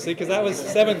that, obviously, because that was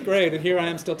 7th grade, and here I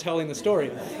am still telling the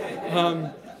story.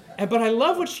 But I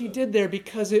love what she did there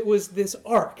because it was this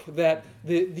arc that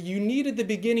you needed the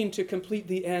beginning to complete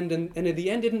the end, and the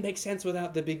end didn't make sense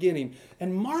without the beginning.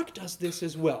 And Mark does this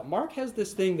as well. Mark has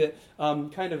this thing that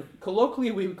kind of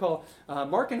colloquially we would call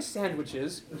Markan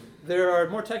sandwiches. There are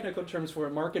more technical terms for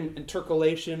it, Markan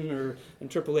intercalation or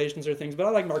interpolations or things, but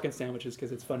I like Markan sandwiches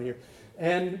because it's funnier.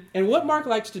 And what Mark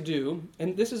likes to do,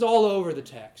 and this is all over the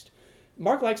text,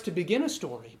 Mark likes to begin a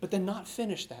story, but then not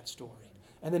finish that story,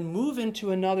 and then move into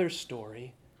another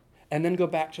story, and then go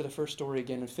back to the first story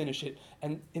again and finish it.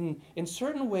 And in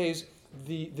certain ways,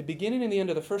 the beginning and the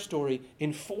end of the first story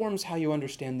informs how you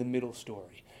understand the middle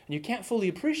story. And you can't fully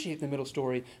appreciate the middle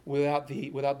story without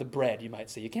the bread, you might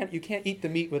say. You can't eat the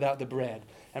meat without the bread.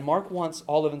 And Mark wants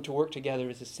all of them to work together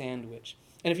as a sandwich.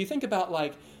 And if you think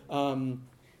about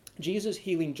Jesus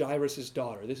healing Jairus'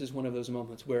 daughter. This is one of those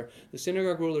moments where the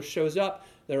synagogue ruler shows up,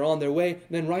 they're on their way, and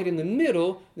then right in the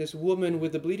middle, this woman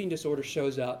with the bleeding disorder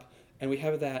shows up, and we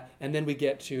have that, and then we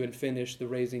get to and finish the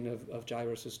raising of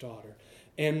Jairus' daughter.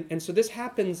 And so this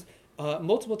happens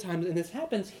multiple times, and this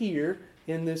happens here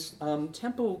in this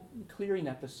temple clearing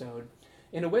episode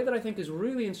in a way that I think is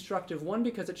really instructive. One,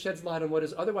 because it sheds light on what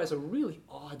is otherwise a really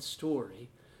odd story,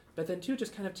 but then two,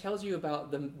 just kind of tells you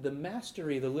about the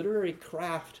mastery, the literary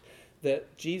craft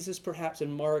that Jesus perhaps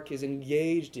and Mark is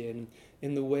engaged in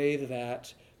the way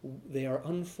that they are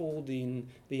unfolding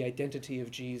the identity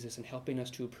of Jesus and helping us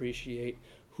to appreciate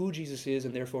who Jesus is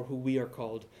and therefore who we are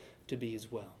called to be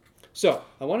as well. So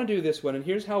I want to do this one, and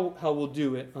here's how we'll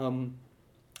do it. I'm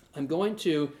going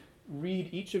to read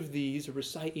each of these or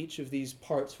recite each of these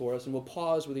parts for us, and we'll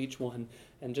pause with each one,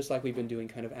 and just like we've been doing,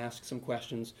 kind of ask some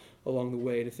questions along the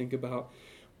way to think about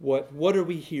what are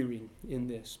we hearing in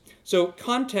this. So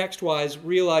context-wise,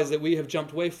 realize that we have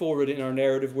jumped way forward in our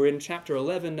narrative. We're in chapter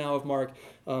 11 now of Mark.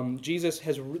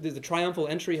 The triumphal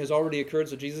entry has already occurred,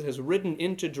 so Jesus has ridden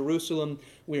into Jerusalem.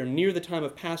 We are near the time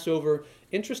of Passover.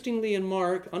 Interestingly, in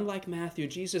Mark, unlike Matthew,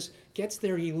 Jesus gets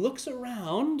there, he looks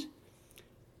around,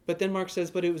 but then Mark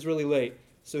says, but it was really late,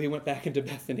 so he went back into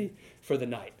Bethany for the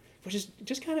night, which is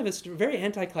just kind of very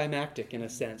anticlimactic in a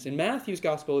sense. In Matthew's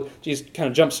gospel, Jesus kind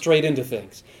of jumps straight into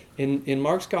things. In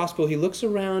Mark's gospel, he looks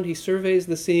around, he surveys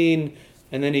the scene,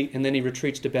 and then he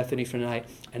retreats to Bethany for the night.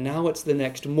 And now it's the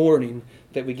next morning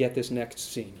that we get this next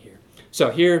scene here. So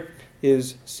here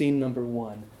is scene number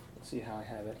 1. Let's see how I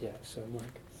have it. Yeah, so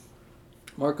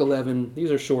Mark 11.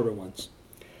 These are shorter ones.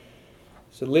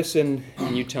 So listen,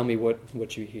 and you tell me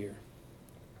what you hear.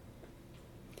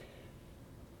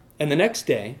 And the next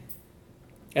day,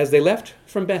 as they left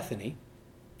from Bethany,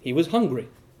 he was hungry.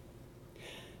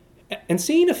 And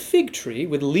seeing a fig tree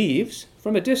with leaves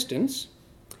from a distance,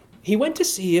 he went to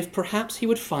see if perhaps he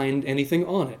would find anything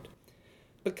on it.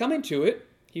 But coming to it,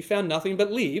 he found nothing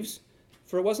but leaves,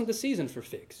 for it wasn't the season for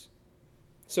figs.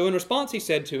 So in response he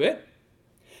said to it,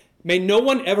 "May no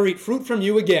one ever eat fruit from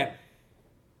you again."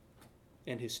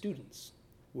 And his students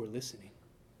were listening.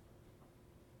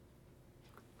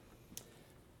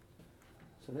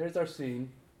 So there's our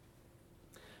scene.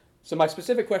 So my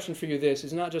specific question for you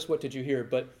is not just what did you hear,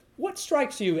 but what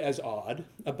strikes you as odd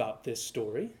about this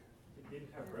story? They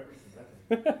didn't have breakfast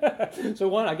in Bethany. So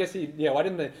one, I guess why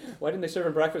didn't they serve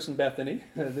him breakfast in Bethany?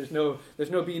 There's no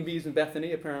B&Bs in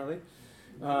Bethany apparently.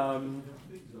 All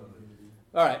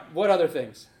right, what other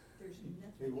things?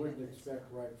 They wouldn't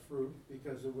expect ripe fruit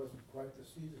because it wasn't quite the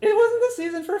season. It wasn't the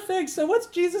season for figs. So what's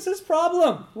Jesus'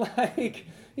 problem?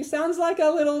 He sounds like a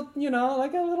little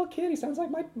kid. He sounds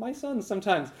like my son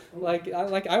sometimes. I want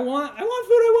food. I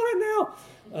want it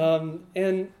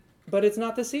now. But it's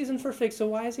not the season for figs. So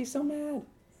why is he so mad?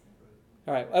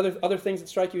 All right. Other things that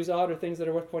strike you as odd or things that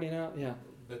are worth pointing out? Yeah.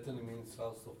 Bethany means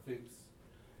house of figs.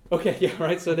 Okay. Yeah.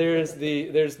 Right. So there's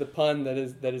the pun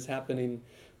that is happening,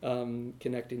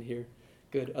 connecting here.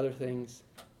 Good. Other things?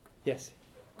 Yes?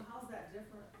 Well, how's that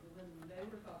different when they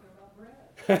were talking about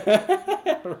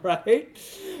bread? Right?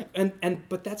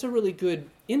 But that's a really good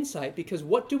insight, because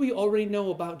what do we already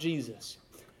know about Jesus?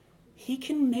 He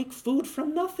can make food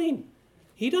from nothing.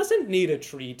 He doesn't need a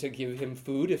tree to give him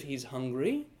food if he's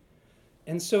hungry.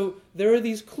 And so there are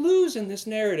these clues in this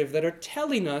narrative that are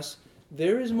telling us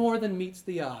there is more than meets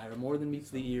the eye, or more than meets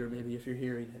the ear, maybe if you're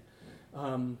hearing it,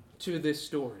 to this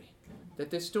story. That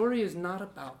this story is not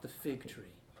about the fig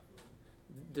tree.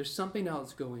 There's something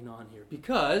else going on here,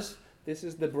 because this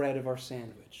is the bread of our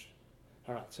sandwich.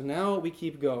 All right, so now we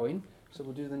keep going. So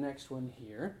we'll do the next one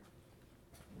here.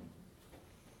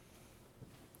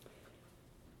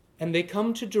 And they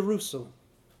come to Jerusalem.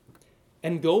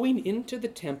 And going into the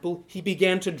temple, he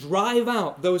began to drive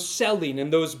out those selling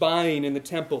and those buying in the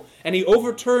temple. And he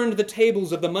overturned the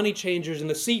tables of the money changers and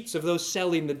the seats of those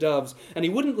selling the doves. And he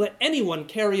wouldn't let anyone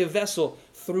carry a vessel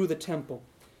through the temple.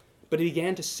 But he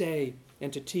began to say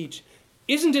and to teach,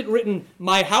 "Isn't it written,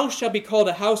 'My house shall be called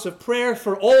a house of prayer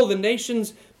for all the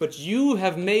nations,' but you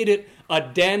have made it a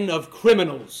den of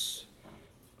criminals."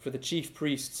 For the chief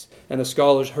priests and the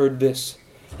scholars heard this,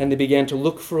 and they began to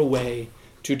look for a way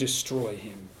to destroy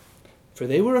him. For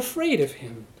they were afraid of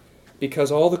him,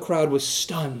 because all the crowd was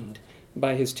stunned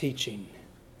by his teaching.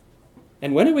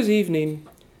 And when it was evening,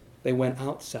 they went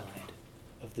outside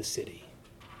of the city.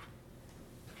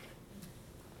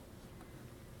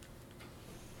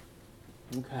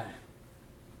 Okay.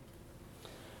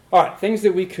 All right, things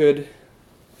that we could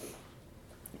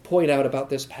point out about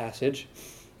this passage.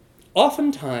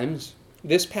 Oftentimes,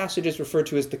 this passage is referred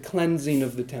to as the cleansing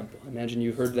of the temple. I imagine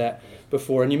you've heard that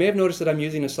before. And you may have noticed that I'm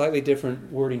using a slightly different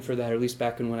wording for that, or at least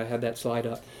back when I had that slide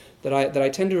up. That I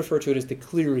tend to refer to it as the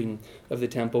clearing of the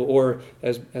temple, or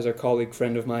as a colleague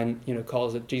friend of mine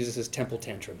calls it, Jesus' temple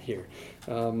tantrum here.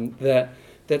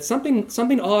 That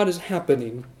something odd is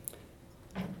happening.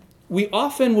 We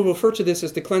often will refer to this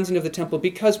as the cleansing of the temple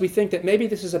because we think that maybe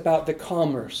this is about the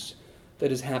commerce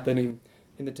that is happening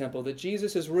in the temple, that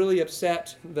Jesus is really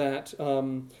upset that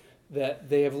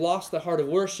they have lost the heart of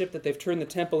worship, that they've turned the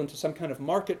temple into some kind of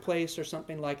marketplace or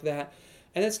something like that.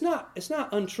 And it's not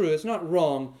untrue, it's not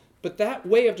wrong, but that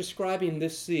way of describing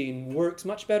this scene works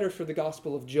much better for the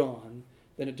Gospel of John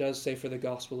than it does, say, for the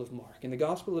Gospel of Mark. In the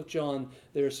Gospel of John,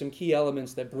 there are some key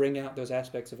elements that bring out those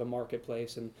aspects of a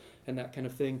marketplace and that kind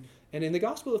of thing. And in the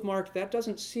Gospel of Mark, that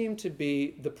doesn't seem to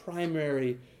be the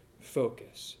primary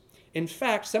focus. In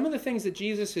fact, some of the things that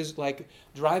Jesus is like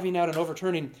driving out and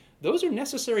overturning, those are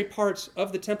necessary parts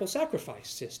of the temple sacrifice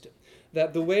system.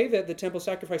 That the way that the temple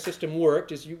sacrifice system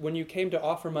worked is when you came to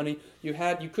offer money, you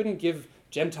couldn't give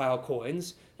Gentile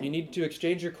coins. You needed to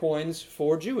exchange your coins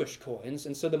for Jewish coins.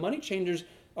 And so the money changers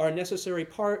are a necessary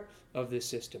part of this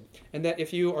system. And that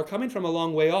if you are coming from a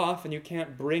long way off and you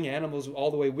can't bring animals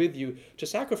all the way with you to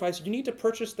sacrifice, you need to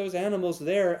purchase those animals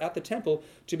there at the temple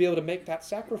to be able to make that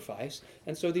sacrifice.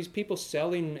 And so these people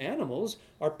selling animals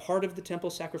are part of the temple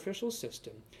sacrificial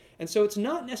system. And so it's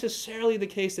not necessarily the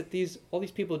case that all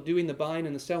these people doing the buying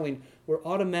and the selling were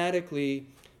automatically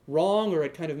wrong or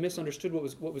had kind of misunderstood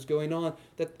what was going on.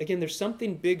 That, again, there's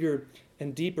something bigger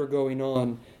and deeper going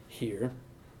on here.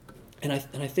 And I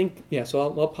think, so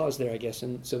I'll pause there, I guess.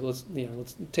 And so let's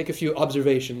take a few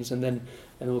observations and then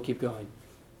we'll keep going.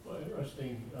 Well,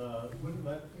 interesting. Wouldn't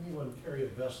let anyone carry a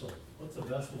vessel? What's a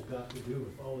vessel got to do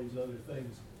with all these other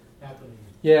things happening?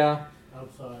 Yeah.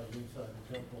 Outside, inside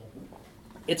the temple.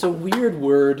 It's a weird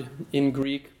word in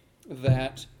Greek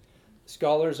that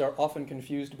scholars are often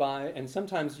confused by, and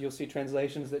sometimes you'll see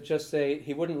translations that just say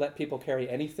he wouldn't let people carry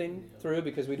anything through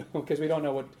because we don't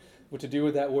know what to do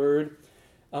with that word.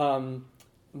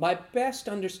 My best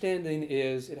understanding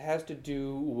is it has to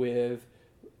do with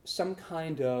some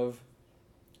kind of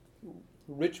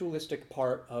ritualistic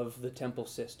part of the temple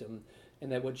system,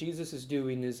 and that what Jesus is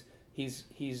doing is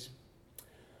he's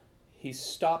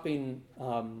stopping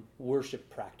worship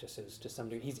practices to some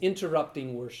degree. He's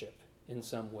interrupting worship in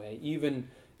some way,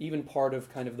 even part of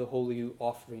kind of the holy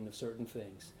offering of certain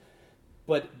things.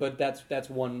 But that's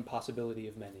one possibility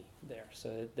of many there.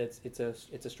 So it's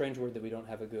a strange word that we don't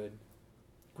have a good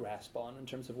grasp on in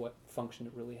terms of what function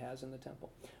it really has in the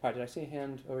temple. All right, did I see a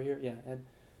hand over here? Yeah, Ed?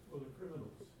 Well, the criminals.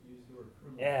 Use the word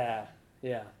criminals.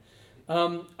 Yeah.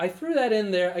 I threw that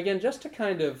in there, again, just to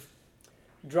kind of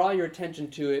draw your attention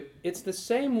to it. It's the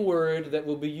same word that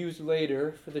will be used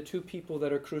later for the two people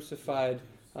that are crucified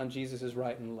on Jesus'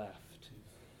 right and left.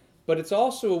 But it's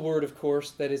also a word, of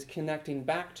course, that is connecting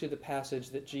back to the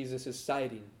passage that Jesus is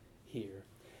citing here.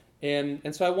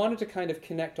 And so I wanted to kind of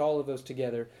connect all of those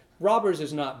together. Robbers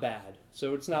is not bad,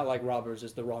 so it's not like robbers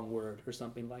is the wrong word or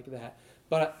something like that.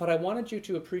 But I wanted you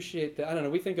to appreciate that. I don't know,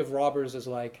 we think of robbers as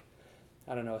like,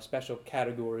 I don't know, a special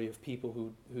category of people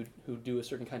who do a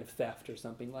certain kind of theft or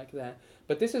something like that.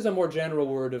 But this is a more general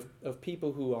word of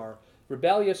people who are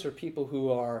rebellious or people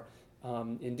who are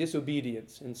in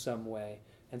disobedience in some way.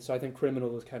 And so I think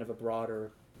criminal is kind of a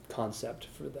broader concept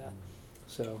for that.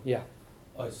 So, yeah.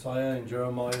 Isaiah and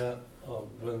Jeremiah,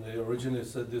 when they originally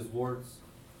said these words,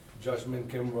 judgment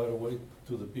came right away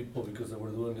to the people because they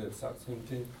were doing the exact same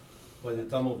thing. By the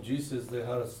time of Jesus, they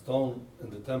had a stone in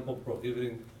the temple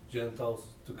prohibiting Gentiles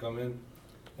to come in.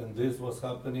 And this was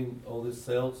happening, all these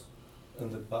sales in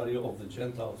the patio of the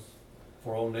Gentiles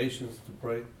for all nations to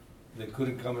pray. They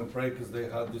couldn't come and pray because they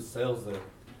had these sales there.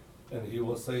 And he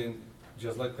was saying,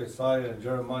 just like Isaiah and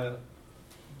Jeremiah,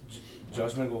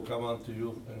 judgment will come onto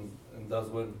you, and that's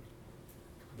when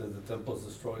the temple is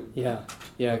destroyed. Yeah,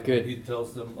 good. He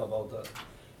tells them about that.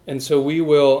 And so we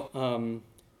will,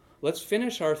 let's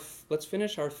finish our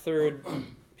third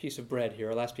piece of bread here,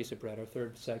 our last piece of bread, our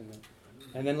third segment.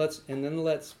 And then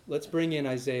let's bring in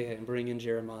Isaiah and bring in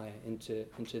Jeremiah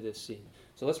into this scene.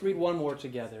 So let's read one more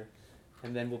together,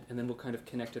 and then we'll kind of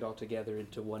connect it all together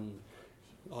into one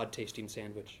odd tasting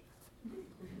sandwich.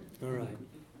 All right.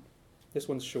 This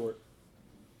one's short.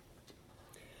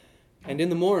 And in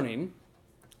the morning,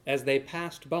 as they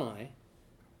passed by,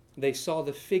 they saw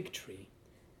the fig tree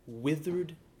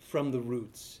withered from the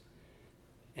roots.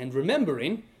 And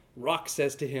remembering, Rock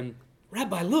says to him,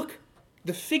 "Rabbi, look,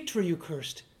 the fig tree you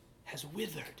cursed has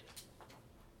withered."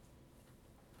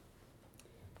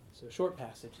 So a short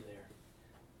passage there.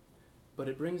 But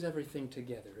it brings everything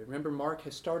together. Remember, Mark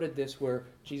has started this where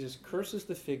Jesus curses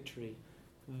the fig tree.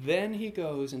 Then he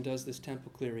goes and does this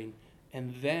temple clearing.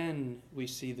 And then we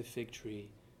see the fig tree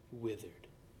withered.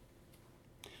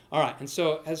 All right, and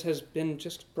so as has been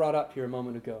just brought up here a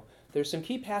moment ago, there's some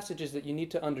key passages that you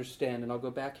need to understand, and I'll go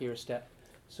back here a step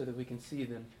so that we can see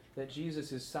them, that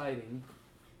Jesus is citing,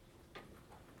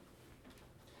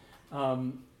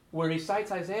 where he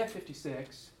cites Isaiah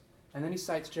 56, and then he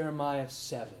cites Jeremiah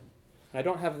 7. And I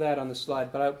don't have that on the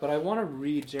slide, but I want to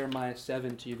read Jeremiah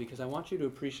 7 to you because I want you to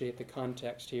appreciate the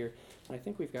context here, and I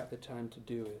think we've got the time to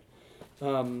do it.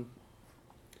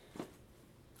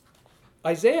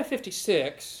 Isaiah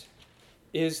 56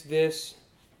 is this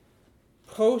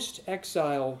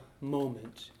post-exile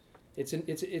moment. It's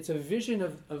a vision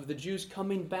of the Jews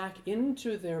coming back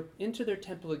into their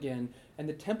temple again, and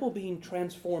the temple being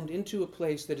transformed into a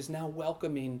place that is now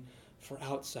welcoming for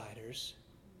outsiders.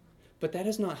 But that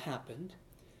has not happened.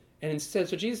 And instead,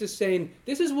 so Jesus is saying,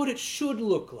 this is what it should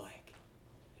look like.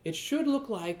 It should look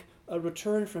like a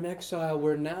return from exile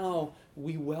where now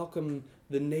we welcome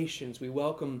the nations, we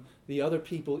welcome the other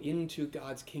people into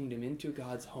God's kingdom, into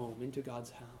God's home, into God's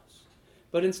house.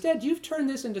 But instead, you've turned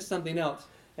this into something else.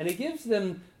 And it gives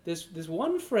them this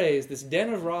one phrase, this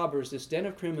den of robbers, this den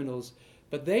of criminals,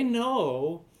 but they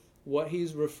know what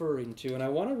he's referring to. And I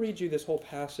want to read you this whole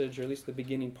passage, or at least the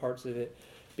beginning parts of it,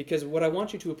 because what I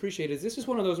want you to appreciate is this is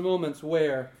one of those moments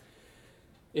where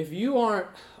if you aren't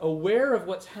aware of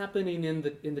what's happening in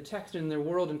the text and in their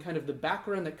world and kind of the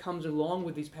background that comes along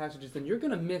with these passages, then you're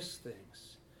going to miss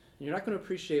things. And you're not going to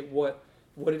appreciate what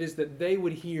it is that they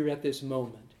would hear at this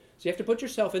moment. So you have to put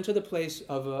yourself into the place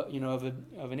of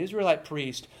an Israelite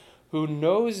priest who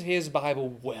knows his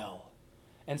Bible well.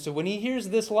 And so when he hears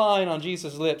this line on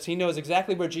Jesus' lips, he knows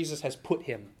exactly where Jesus has put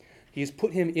him. He's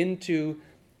put him into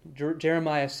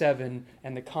Jeremiah 7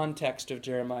 and the context of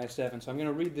Jeremiah 7. So I'm going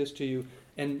to read this to you.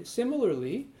 And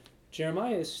similarly,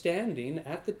 Jeremiah is standing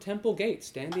at the temple gate,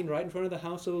 standing right in front of the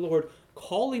house of the Lord,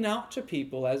 calling out to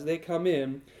people as they come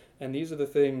in. And these are the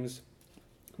things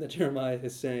that Jeremiah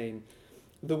is saying.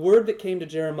 The word that came to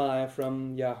Jeremiah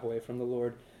from Yahweh, from the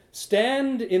Lord: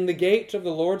 "Stand in the gate of the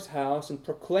Lord's house and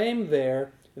proclaim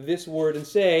there this word and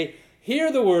say,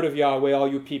 hear the word of Yahweh, all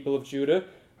you people of Judah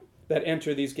that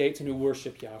enter these gates and who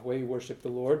worship Yahweh, who worship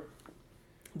the Lord.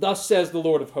 Thus says the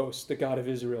Lord of hosts, the God of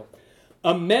Israel,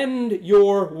 amend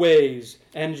your ways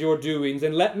and your doings,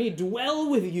 and let me dwell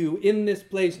with you in this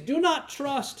place. Do not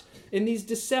trust in these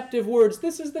deceptive words.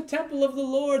 This is the temple of the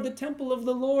Lord, the temple of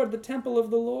the Lord, the temple of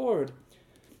the Lord.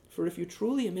 For if you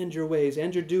truly amend your ways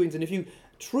and your doings, and if you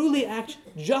truly act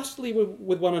justly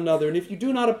with one another, and if you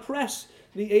do not oppress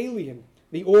the alien,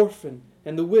 the orphan,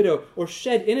 and the widow, or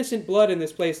shed innocent blood in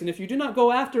this place, and if you do not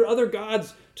go after other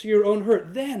gods to your own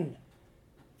hurt, then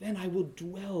I will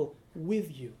dwell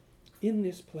with you in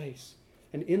this place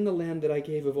and in the land that I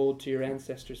gave of old to your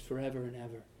ancestors forever and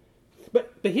ever.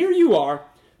 But here you are,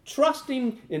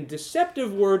 trusting in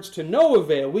deceptive words to no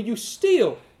avail. Will you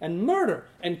steal and murder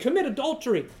and commit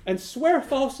adultery and swear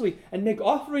falsely and make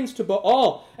offerings to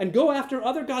Baal and go after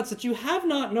other gods that you have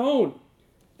not known?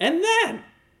 And then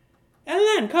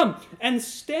come and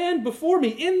stand before me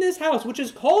in this house, which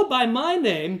is called by my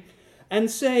name,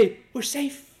 and say, we're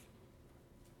safe.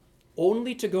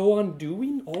 Only to go on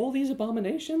doing all these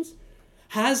abominations?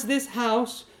 Has this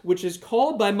house, which is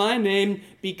called by my name,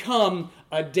 become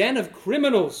a den of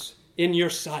criminals in your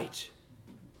sight?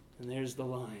 And there's the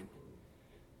line.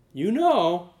 You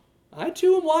know, I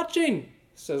too am watching,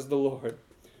 says the Lord.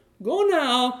 Go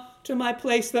now to my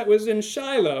place that was in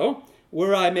Shiloh,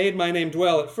 where I made my name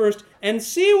dwell at first, and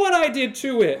see what I did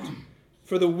to it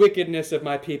for the wickedness of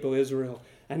my people Israel.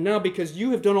 And now because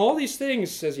you have done all these things,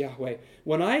 says Yahweh,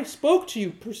 when I spoke to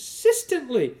you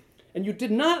persistently, and you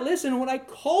did not listen when I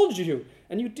called you,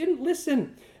 and you didn't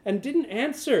listen and didn't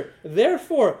answer,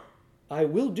 therefore I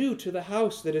will do to the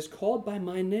house that is called by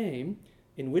my name,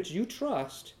 in which you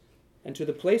trust, and to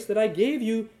the place that I gave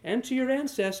you and to your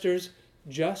ancestors,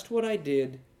 just what I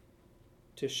did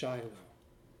to Shiloh.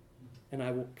 And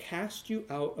I will cast you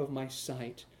out of my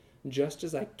sight, just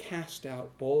as I cast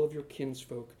out all of your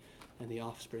kinsfolk and the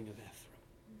offspring of Ephraim.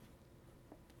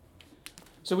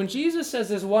 So when Jesus says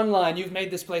this one line, you've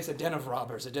made this place a den of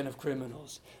robbers, a den of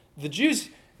criminals, the Jews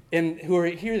who are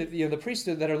here, the priests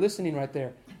that are listening right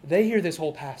there, they hear this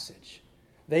whole passage.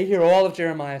 They hear all of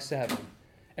Jeremiah 7.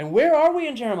 And where are we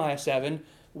in Jeremiah 7?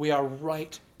 We are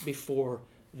right before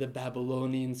the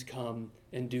Babylonians come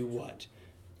and do what?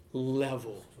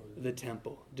 Level the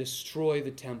temple, destroy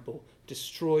the temple,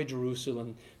 destroy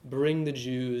Jerusalem, bring the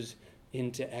Jews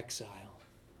into exile.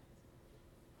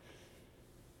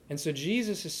 And so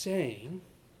Jesus is saying,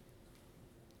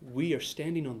 we are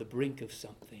standing on the brink of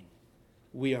something.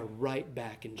 We are right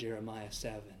back in Jeremiah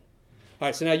 7. All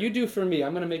right, so now you do for me.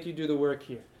 I'm going to make you do the work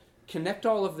here. Connect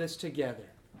all of this together.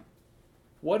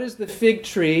 What is the fig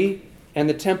tree and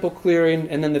the temple clearing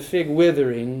and then the fig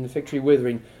tree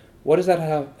withering? What does that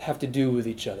have to do with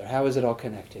each other? How is it all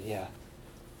connected? Yeah.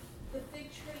 The fig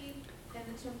tree and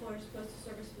the temple are supposed to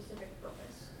serve a specific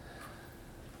purpose.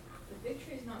 The fig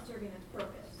tree is not serving its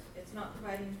purpose. It's not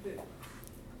providing food.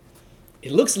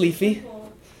 It looks leafy.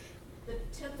 The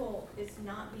temple is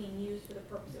not being used for the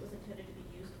purpose it was intended to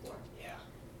be used for. Yeah.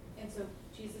 And so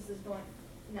Jesus is going,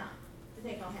 nah,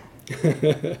 this ain't going to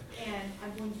happen. And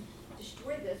I'm going to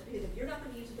destroy this because if you're not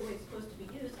going to use it the way it's supposed to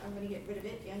be used, I'm going to get rid of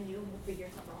it and you, and we'll figure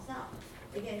something else out.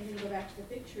 Again, when you go back to the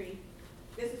fig tree,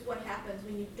 this is what happens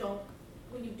when you don't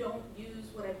use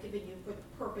what I've given you for the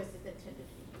purpose it's intended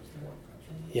to be used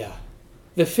for. Yeah.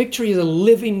 The fig tree is a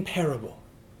living parable.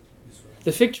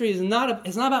 The fig tree is not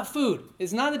about food.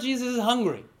 It's not that Jesus is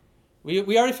hungry.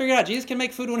 We already figured out Jesus can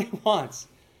make food when he wants.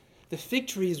 The fig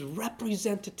tree is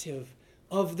representative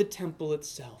of the temple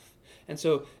itself. And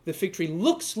so the fig tree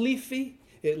looks leafy.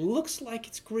 It looks like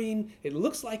it's green. It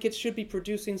looks like it should be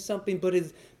producing something, but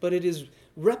it is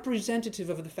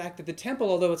representative of the fact that the temple,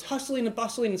 although it's hustling and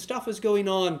bustling and stuff is going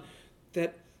on,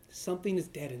 that something is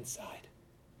dead inside.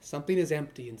 Something is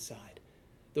empty inside.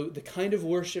 The kind of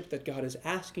worship that God is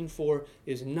asking for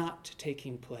is not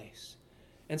taking place.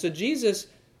 And so Jesus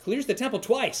clears the temple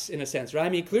twice, in a sense, right? I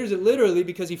mean, he clears it literally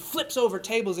because he flips over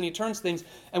tables and he turns things.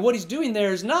 And what he's doing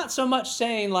there is not so much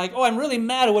saying like, oh, I'm really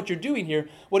mad at what you're doing here.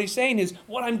 What he's saying is,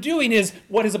 what I'm doing is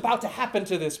what is about to happen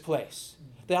to this place.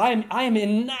 That I am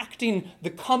enacting the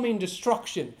coming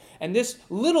destruction. And this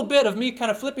little bit of me kind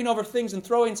of flipping over things and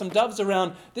throwing some doves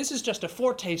around, this is just a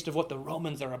foretaste of what the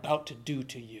Romans are about to do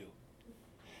to you.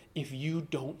 If you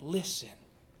don't listen,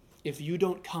 if you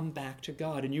don't come back to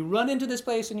God, and you run into this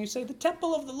place and you say, the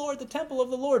temple of the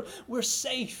Lord, we're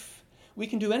safe. We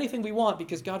can do anything we want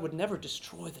because God would never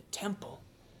destroy the temple.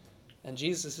 And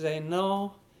Jesus is saying,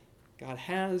 no, God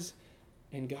has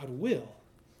and God will.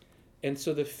 And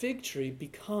so the fig tree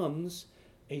becomes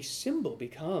a symbol,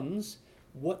 becomes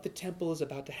what the temple is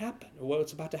about to happen, or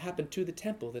what's about to happen to the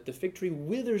temple, that the fig tree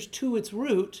withers to its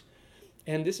root.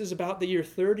 And this is about the year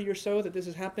 30 or so that this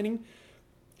is happening.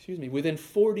 Within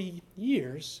 40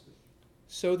 years,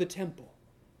 so the temple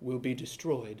will be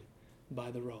destroyed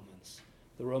by the Romans.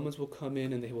 The Romans will come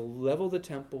in and they will level the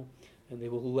temple and they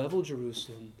will level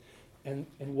Jerusalem. And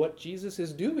what Jesus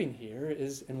is doing here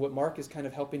is, and what Mark is kind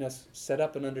of helping us set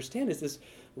up and understand, is this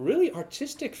really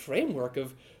artistic framework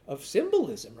of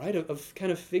symbolism, right? Of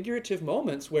kind of figurative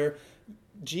moments where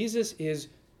Jesus is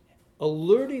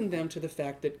alerting them to the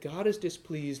fact that God is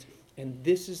displeased and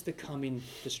this is the coming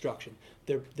destruction.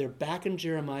 They're back in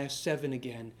Jeremiah 7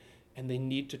 again, and they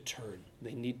need to turn.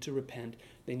 They need to repent.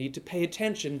 They need to pay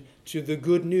attention to the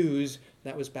good news.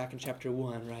 That was back in chapter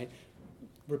 1, right?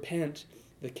 Repent.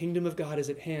 The kingdom of God is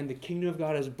at hand. The kingdom of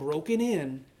God is broken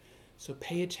in. So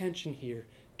pay attention here.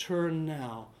 Turn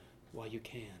now while you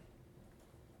can.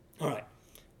 All right.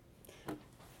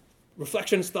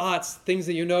 Reflections, thoughts, things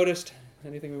that you noticed.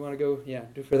 Anything we want to go,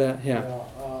 do for that? Yeah.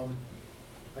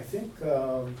 I think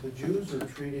the Jews are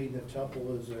treating the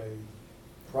temple as a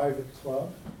private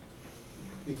club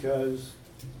because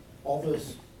all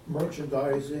this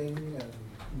merchandising and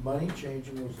money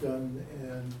changing was done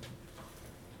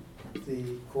in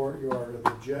the courtyard of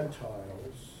the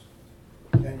Gentiles.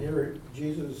 And here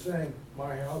Jesus is saying,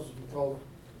 my house is called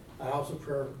a house of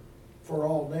prayer for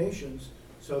all nations.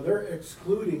 So they're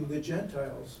excluding the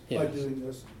Gentiles by doing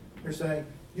this. They're saying,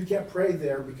 you can't pray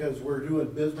there because we're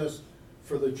doing business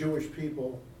for the Jewish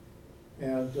people.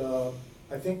 And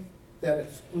I think that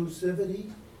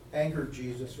exclusivity angered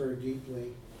Jesus very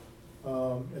deeply.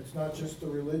 It's not just the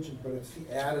religion, but it's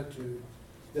the attitude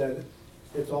that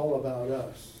it's all about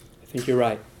us. I think you're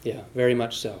right. Yeah, very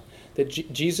much so. That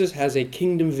Jesus has a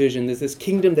kingdom vision. There's this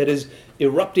kingdom that is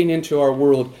erupting into our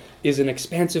world is an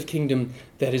expansive kingdom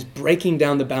that is breaking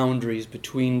down the boundaries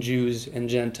between Jews and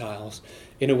Gentiles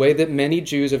in a way that many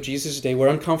Jews of Jesus' day were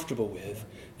uncomfortable with.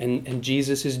 And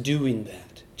Jesus is doing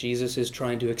that. Jesus is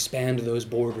trying to expand those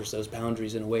borders, those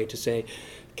boundaries in a way to say,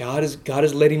 God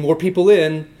is letting more people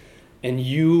in, and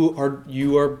you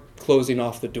are closing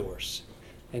off the doors.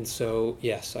 And so,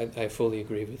 yes, I fully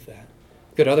agree with that.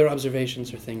 Good. Other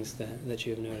observations or things that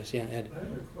you have noticed? Yeah, Ed. I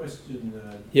have a question,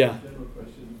 Yeah. a general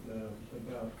question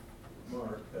about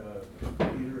Mark.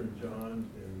 Peter and John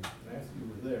and Matthew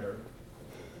were there.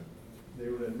 They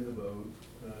were in the boat.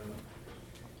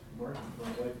 Mark is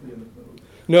not likely in the boat.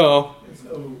 No. And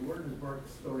so where does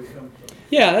Mark's story come from?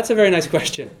 Yeah, that's a very nice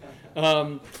question.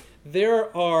 So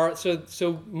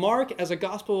Mark as a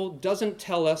gospel doesn't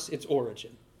tell us its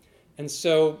origin. And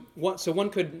so one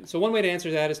way to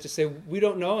answer that is to say we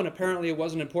don't know, and apparently it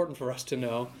wasn't important for us to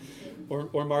know,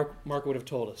 or Mark would have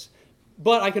told us.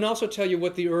 But I can also tell you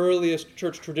what the earliest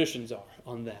church traditions are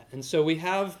on that. And so we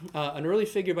have an early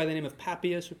figure by the name of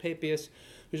Papias,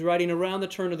 who's writing around the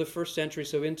turn of the first century,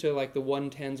 so into like the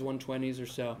 110s, 120s or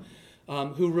so,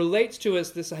 who relates to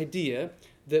us this idea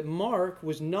that Mark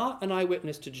was not an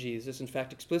eyewitness to Jesus, in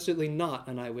fact, explicitly not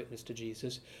an eyewitness to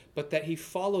Jesus, but that he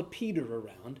followed Peter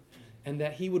around and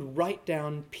that he would write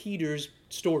down Peter's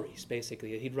stories,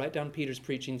 basically. He'd write down Peter's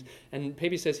preachings, and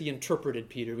Papias says he interpreted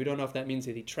Peter. We don't know if that means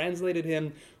that he translated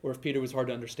him or if Peter was hard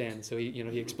to understand, so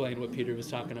he explained what Peter was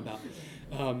talking about.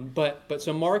 But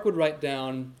so Mark would write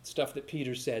down stuff that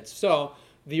Peter said. So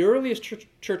the earliest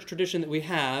church tradition that we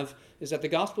have is that the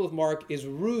Gospel of Mark is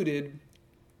rooted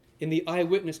in the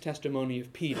eyewitness testimony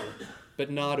of Peter,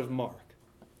 but not of Mark.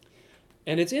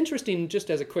 And it's interesting,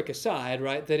 just as a quick aside,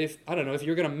 right, that if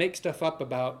you're going to make stuff up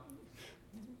about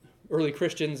early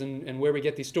Christians and where we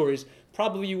get these stories,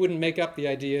 probably you wouldn't make up the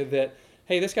idea that,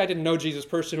 hey, this guy didn't know Jesus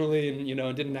personally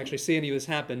and didn't actually see any of this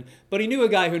happen, but he knew a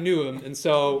guy who knew him, and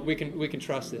so we can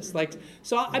trust this.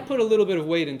 So I put a little bit of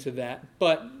weight into that,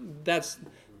 but that's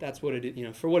what it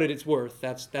is, for what it's worth.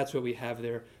 That's what we have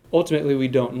there. Ultimately, we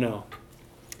don't know.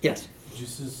 Yes?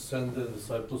 Jesus sent the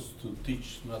disciples to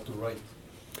teach, not to write.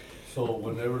 So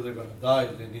whenever they're going to die,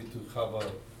 they need to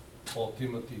have Paul,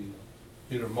 Timothy,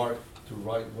 Peter, Mark to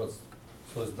write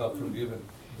so it's not forgiven.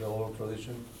 The oral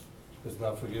tradition is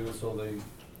not forgiven, so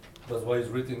that's why it's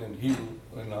written in Hebrew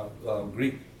and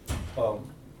Greek.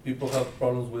 People have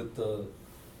problems with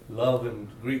love in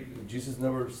Greek. Jesus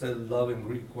never said love in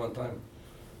Greek one time.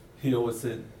 He always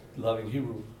said love in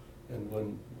Hebrew. And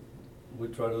when we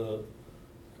try to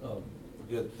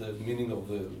get the meaning of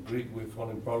the Greek, we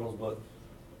find problems, but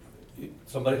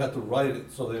somebody had to write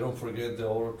it so they don't forget the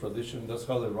oral tradition. That's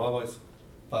how the rabbis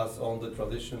pass on the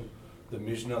tradition, the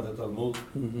Mishnah, the Talmud.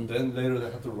 Mm-hmm. Then later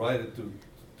they have to write it to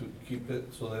keep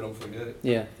it so they don't forget it.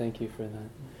 Yeah, thank you for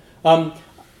that.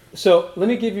 So let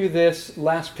me give you this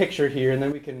last picture here, and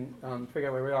then we can figure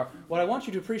out where we are. What I want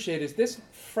you to appreciate is this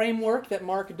framework that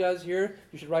Mark does here.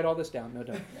 You should write all this down. No,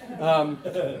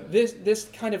 don't. This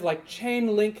kind of like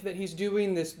chain link that he's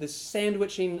doing, this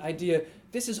sandwiching idea,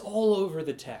 this is all over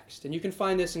the text. And you can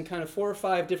find this in kind of 4 or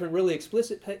 5 different really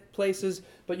explicit places,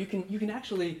 but you can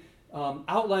actually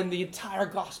outline the entire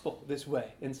gospel this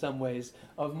way in some ways,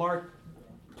 of Mark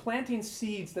planting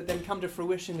seeds that then come to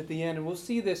fruition at the end. And we'll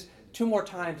see this 2 more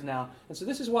times now. And so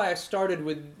this is why I started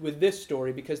with this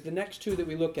story, because the next 2 that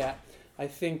we look at, I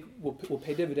think, will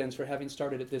pay dividends for having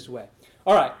started it this way.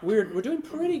 All right, we're doing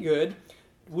pretty good.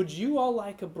 Would you all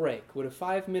like a break? Would a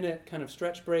 5-minute kind of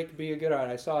stretch break be a good? All right,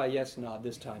 I saw a yes nod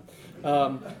this time.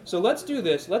 So let's do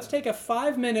this. Let's take a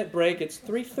 5-minute break. It's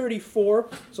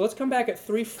 3:34, so let's come back at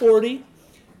 3:40,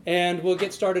 and we'll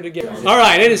get started again. All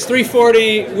right, it is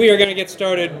 3:40. We are going to get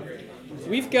started.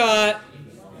 We've got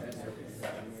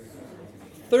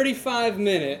 35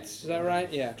 minutes. Is that right?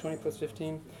 Yeah, 20 plus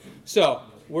 15. So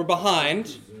we're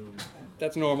behind.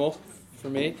 That's normal for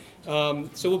me.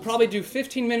 So we'll probably do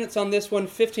 15 minutes on this one,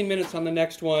 15 minutes on the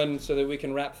next one, so that we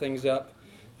can wrap things up,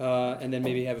 and then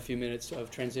maybe have a few minutes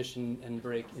of transition and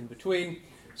break in between.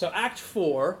 So Act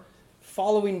 4,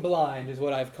 Following Blind, is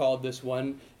what I've called this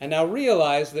one. And now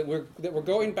realize that we're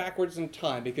going backwards in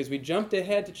time, because we jumped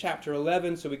ahead to chapter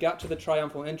 11, so we got to the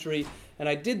triumphal entry, and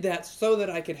I did that so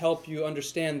that I could help you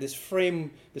understand this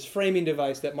framing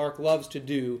device that Mark loves to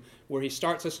do, where he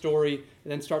starts a story,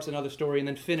 and then starts another story, and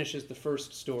then finishes the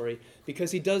first story.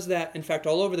 Because he does that, in fact,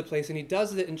 all over the place, and he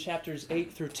does it in chapters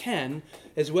 8 through 10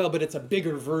 as well, but it's a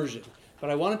bigger version. But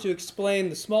I wanted to explain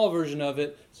the small version of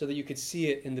it so that you could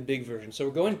see it in the big version. So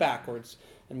we're going backwards.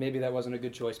 And maybe that wasn't a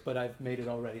good choice, but I've made it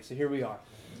already. So here we are.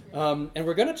 And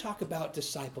we're going to talk about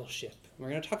discipleship. We're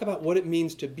going to talk about what it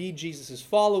means to be Jesus'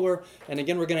 follower. And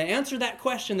again, we're going to answer that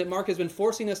question that Mark has been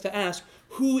forcing us to ask,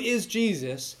 who is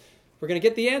Jesus? We're going to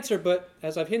get the answer, but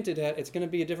as I've hinted at, it's going to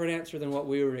be a different answer than what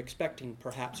we were expecting,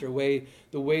 perhaps, or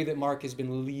the way that Mark has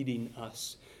been leading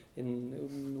us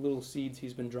in little seeds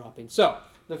he's been dropping. So,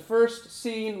 the first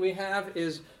scene we have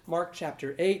is Mark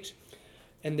chapter 8,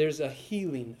 and there's a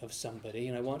healing of somebody,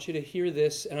 and I want you to hear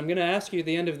this, and I'm going to ask you at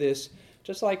the end of this,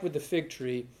 just like with the fig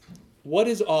tree, what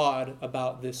is odd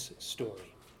about this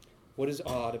story? What is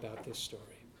odd about this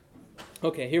story?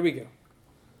 Okay, here we go.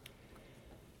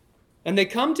 And they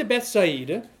come to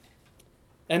Bethsaida,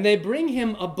 and they bring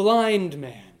him a blind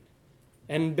man,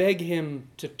 and beg him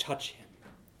to touch him.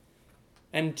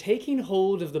 And taking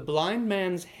hold of the blind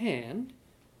man's hand,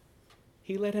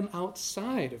 he led him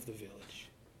outside of the village.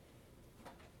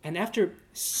 And after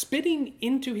spitting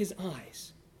into his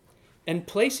eyes and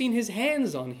placing his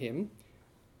hands on him,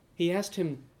 he asked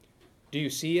him, "Do you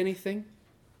see anything?"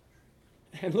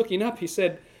 And looking up, he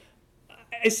said,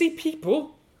 "I see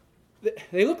people.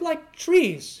 They look like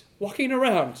trees walking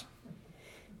around."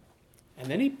 And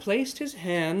then he placed his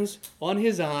hands on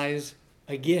his eyes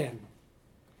again,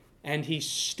 and he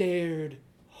stared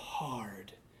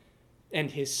hard,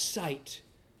 and his sight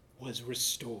was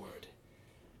restored,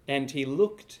 and he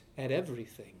looked at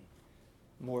everything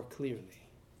more clearly.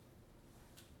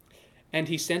 And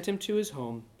he sent him to his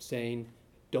home, saying,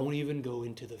 "Don't even go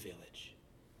into the village."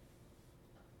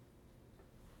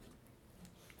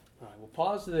 All right, we'll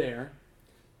pause there,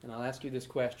 and I'll ask you this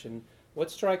question.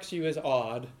 What strikes you as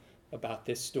odd about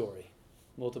this story?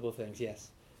 Multiple things,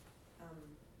 yes.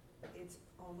 It's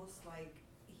almost like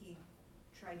he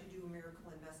tried to do a miracle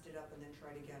and messed it up and then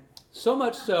tried again. So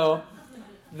much so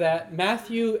that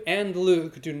Matthew and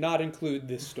Luke do not include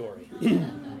this story.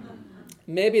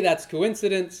 Maybe that's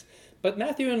coincidence, but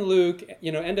Matthew and Luke,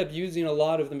 end up using a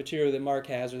lot of the material that Mark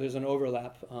has, or there's an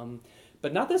overlap.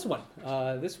 But not this one.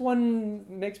 This one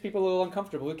makes people a little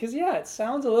uncomfortable because, it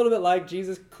sounds a little bit like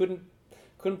Jesus couldn't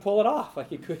pull it off. Like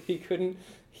he couldn't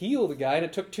heal the guy, and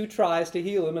it took 2 tries to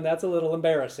heal him, and that's a little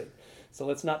embarrassing. So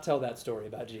let's not tell that story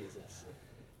about Jesus.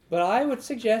 But I would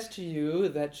suggest to you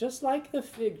that just like the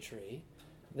fig tree,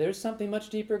 there's something much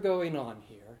deeper going on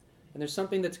here, and there's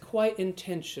something that's quite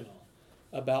intentional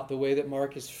about the way that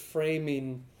Mark is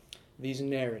framing these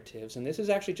narratives. And this is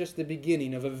actually just the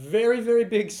beginning of a very, very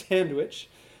big sandwich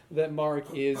that Mark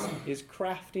is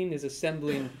crafting, is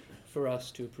assembling for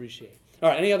us to appreciate. All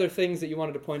right, any other things that you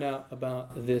wanted to point out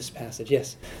about this passage?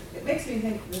 Yes? It makes me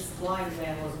think this blind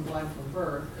man wasn't blind from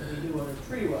birth, and he knew what a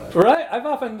tree was. Right? I've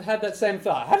often had that same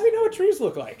thought. How does he know what trees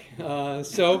look like?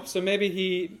 So maybe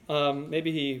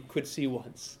he could see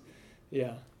once.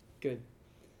 Yeah, good.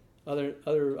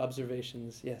 Other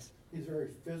observations? Yes? He's very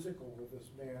physical with this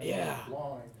man. Yeah. He's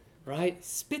blind. Right?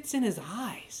 Spits in his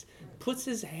eyes, puts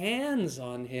his hands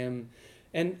on him.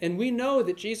 And we know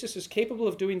that Jesus is capable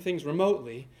of doing things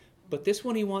remotely, but this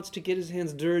one he wants to get his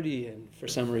hands dirty in for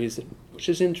some reason, which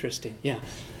is interesting. Yeah.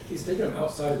 He's taking him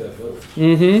outside of that village.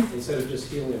 Mm-hmm. Instead of just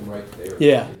healing him right there.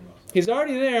 Yeah. He's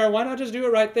already there. Why not just do it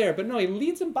right there? But no, he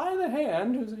leads him by the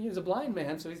hand. He's a blind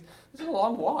man, so this is a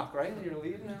long walk, right? And you're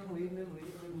leading him.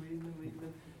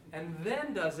 And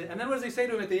then does it. And then what does he say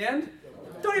to him at the end?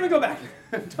 Don't even go back.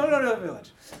 Don't go to the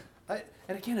village.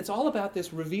 And again, it's all about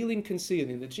this revealing,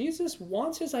 concealing, that Jesus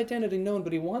wants his identity known,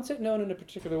 but he wants it known in a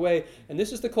particular way. And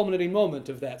this is the culminating moment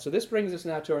of that. So this brings us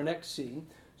now to our next scene.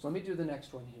 So let me do the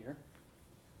next one here.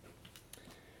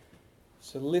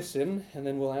 So listen, and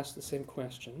then we'll ask the same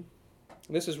question.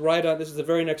 This is this is the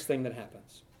very next thing that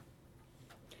happens.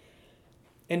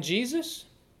 And Jesus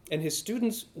and his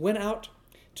students went out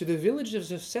to the village of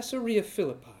Caesarea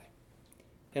Philippi.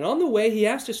 And on the way, he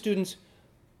asked his students,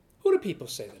 "Who do people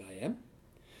say that I am?"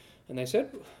 And they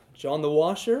said, "John the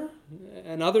Washer,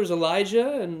 and others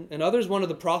Elijah, and others one of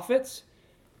the prophets."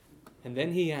 And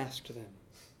then he asked them,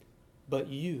 "But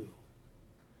you,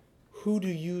 who do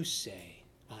you say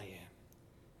I am?"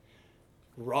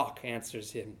 Rock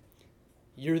answers him,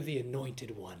 "You're the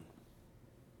anointed one."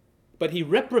 But he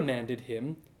reprimanded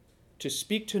him to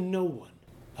speak to no one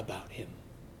about him.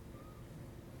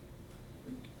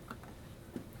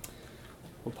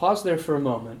 We'll pause there for a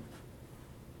moment.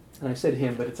 And I said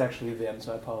him, but it's actually them,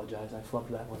 so I apologize. I flubbed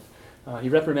that one. He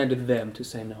reprimanded them to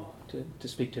say no, to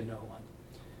speak to no one.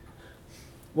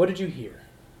 What did you hear?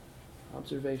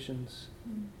 Observations?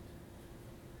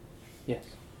 Yes?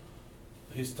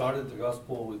 He started the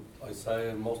gospel with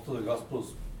Isaiah, and most of the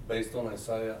gospels based on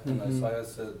Isaiah. And Mm-hmm. Isaiah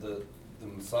said that the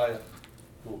Messiah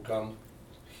will come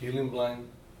healing blind,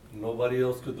 nobody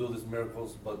else could do these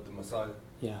miracles but the Messiah.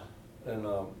 Yeah. And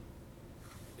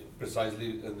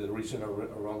precisely in the region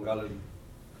around Galilee.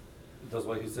 That's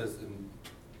why he says in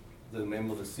the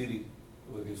name of the city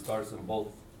when he starts in both.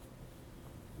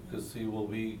 Because he will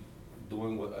be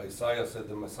doing what Isaiah said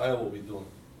the Messiah will be doing.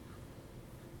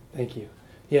 Thank you.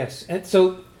 Yes. And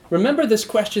so remember this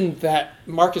question that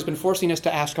Mark has been forcing us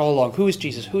to ask all along. Who is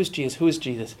Jesus? Who is Jesus? Who is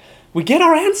Jesus? We get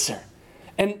our answer.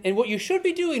 And what you should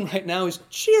be doing right now is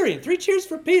cheering. 3 cheers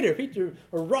for Peter. Peter,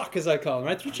 or Rock as I call him,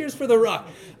 right? 3 cheers for the Rock.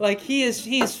 Like he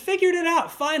has figured it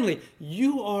out, finally.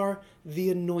 You are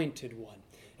the anointed one.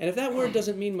 And if that word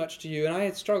doesn't mean much to you, and I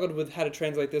had struggled with how to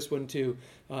translate this one too,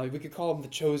 we could call him the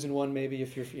chosen one maybe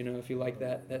if if you like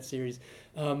that series.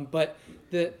 But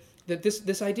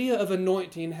this idea of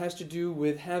anointing has to do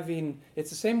with having,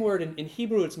 it's the same word in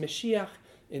Hebrew, it's Mashiach,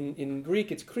 in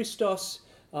Greek it's Christos,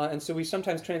 and so we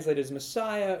sometimes translate it as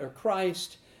Messiah or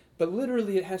Christ, but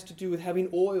literally it has to do with having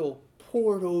oil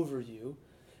poured over you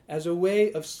as a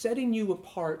way of setting you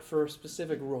apart for a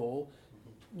specific role,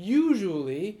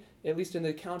 usually, at least in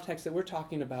the context that we're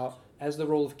talking about, as the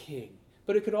role of king.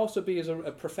 But it could also be as a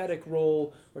prophetic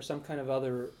role or some kind of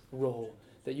other role,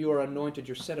 that you are anointed,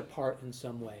 you're set apart in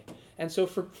some way. And so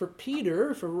for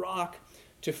Peter, for Rock,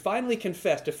 to finally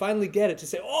confess, to finally get it, to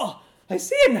say, oh, I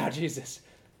see it now, Jesus.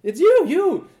 It's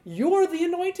you're the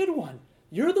anointed one.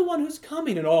 You're the one who's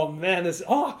coming, and oh man, this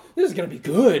is going to be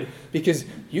good because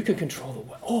you can control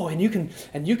and you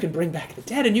can bring back the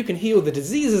dead, and you can heal the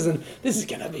diseases, and this is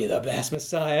going to be the best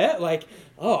Messiah. Like,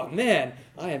 oh man,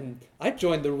 I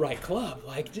joined the right club.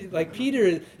 Like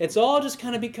Peter, it's all just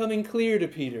kind of becoming clear to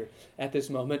Peter at this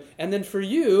moment, and then for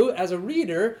you as a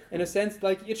reader, in a sense,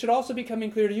 like it should also be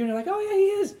coming clear to you, and you're like, oh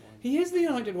yeah, he is the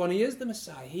anointed one, he is the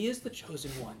Messiah, he is the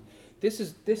chosen one. This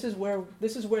is where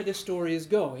this story is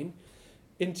going.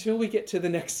 Until we get to the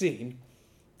next scene,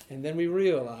 and then we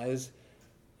realize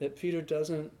that Peter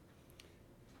doesn't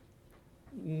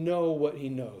know what he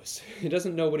knows. He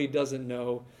doesn't know what he doesn't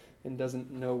know, and doesn't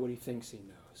know what he thinks he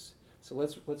knows. So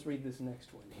let's read this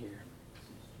next one here.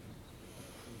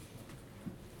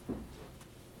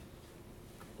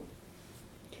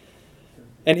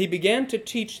 And he began to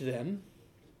teach them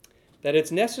that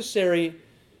it's necessary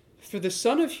for the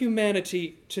Son of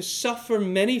Humanity to suffer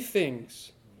many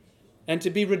things, and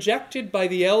to be rejected by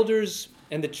the elders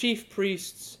and the chief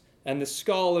priests and the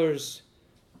scholars,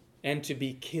 and to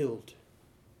be killed,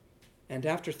 and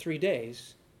after 3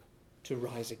 days to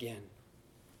rise again.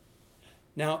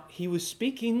 Now, he was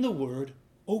speaking the word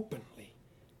openly,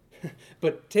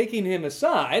 but taking him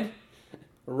aside,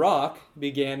 Rock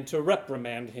began to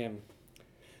reprimand him.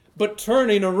 But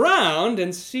turning around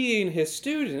and seeing his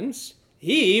students,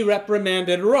 he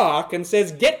reprimanded Rock and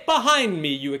says, "Get behind me,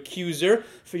 you accuser,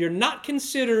 for you're not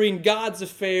considering God's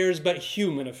affairs but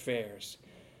human affairs."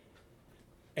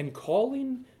 And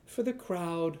calling for the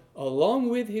crowd along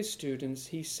with his students,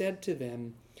 he said to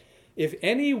them, "If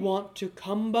any want to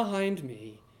come behind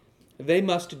me, they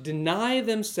must deny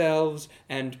themselves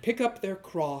and pick up their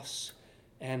cross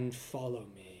and follow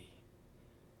me.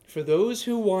 For those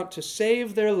who want to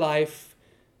save their life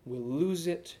will lose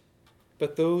it,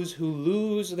 but those who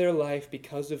lose their life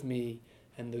because of me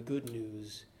and the good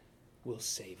news will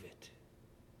save it."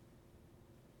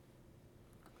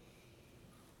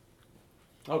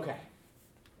 Okay.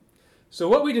 So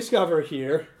what we discover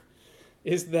here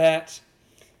is that,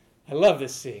 I love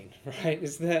this scene, right?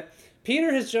 Is that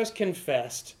Peter has just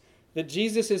confessed that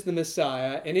Jesus is the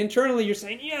Messiah, and internally you're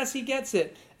saying, yes, he gets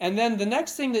it. And then the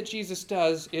next thing that Jesus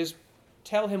does is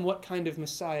tell him what kind of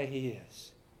Messiah he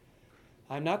is.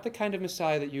 "I'm not the kind of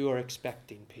Messiah that you are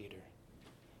expecting, Peter.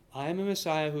 I am a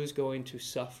Messiah who is going to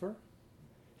suffer,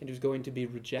 and who is going to be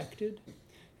rejected,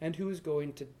 and who is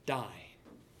going to die,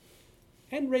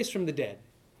 and raised from the dead."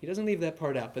 He doesn't leave that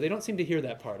part out, but they don't seem to hear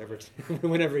that part ever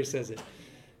whenever he says it.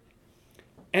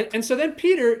 And so then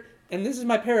Peter, and this is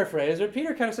my paraphrase, or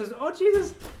Peter kind of says, "Oh,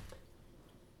 Jesus,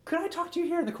 could I talk to you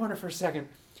here in the corner for a second?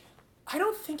 I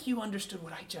don't think you understood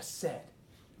what I just said.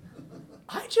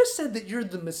 I just said that you're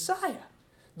the Messiah.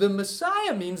 The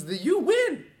Messiah means that you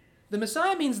win. The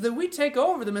Messiah means that we take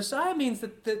over. The Messiah means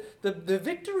that the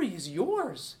victory is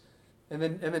yours." And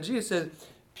then Jesus says,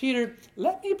 "Peter,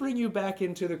 let me bring you back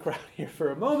into the crowd here for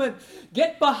a moment.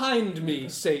 Get behind me,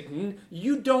 Satan.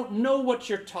 You don't know what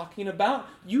you're talking about.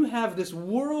 You have this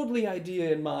worldly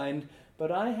idea in mind,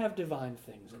 but I have divine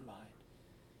things in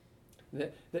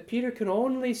mind." That Peter can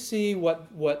only see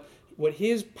what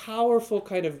his powerful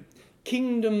kind of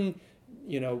kingdom,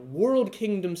 world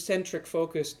kingdom-centric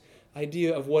focused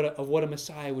idea of what a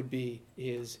Messiah would be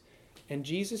is. And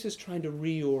Jesus is trying to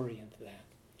reorient that.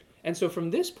 And so from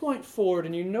this point forward,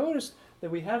 and you notice that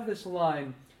we have this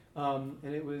line, and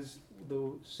it was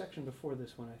the section before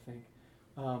this one, I think,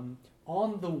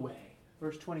 on the way,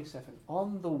 verse 27,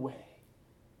 on the way.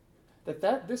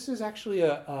 This is actually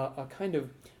a kind of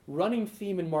running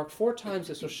theme in Mark. 4 times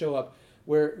this will show up,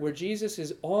 where Jesus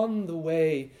is on the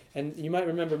way, and you might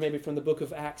remember maybe from the book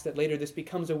of Acts that later this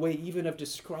becomes a way even of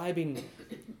describing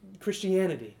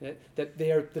Christianity, that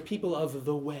they are the people of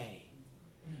the way.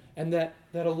 And that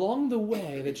along the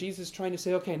way, that Jesus is trying to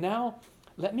say, okay, now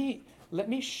let me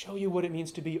show you what it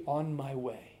means to be on my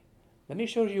way. Let me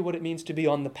show you what it means to be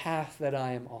on the path that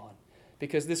I am on.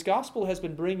 Because this gospel has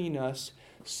been bringing us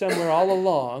somewhere all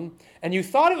along, and you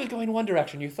thought it was going one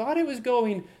direction. You thought it was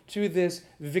going to this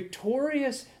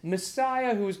victorious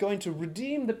Messiah who was going to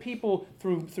redeem the people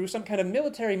through some kind of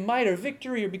military might or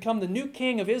victory or become the new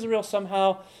king of Israel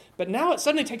somehow. But now it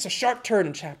suddenly takes a sharp turn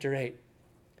in chapter 8.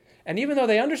 And even though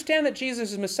they understand that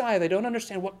Jesus is Messiah, they don't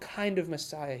understand what kind of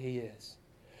Messiah he is.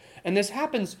 And this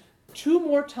happens 2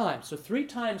 more times, so 3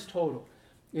 times total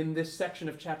in this section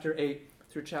of chapter 8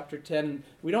 through chapter 10.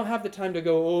 We don't have the time to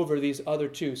go over these other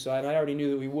 2, and I already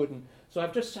knew that we wouldn't. So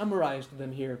I've just summarized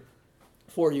them here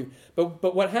for you.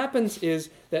 But what happens is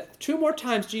that 2 more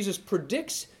times Jesus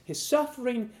predicts his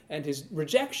suffering and his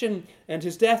rejection and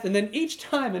his death, and then each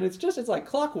time, and it's like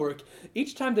clockwork,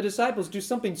 each time the disciples do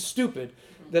something stupid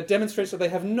that demonstrates that they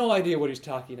have no idea what he's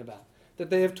talking about, that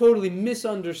they have totally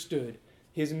misunderstood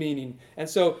his meaning. And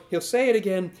so he'll say it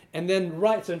again, and then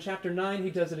so in chapter 9 he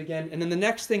does it again, and then the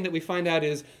next thing that we find out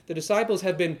is the disciples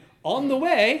have been on the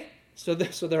way, so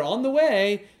they're on the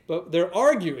way, but they're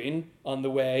arguing on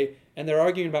the way, and they're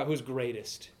arguing about who's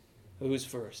greatest, who's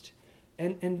first.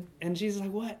 And Jesus is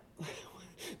like, what?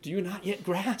 Do you not yet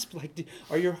grasp?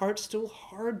 Are your hearts still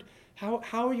hard? How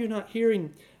are you not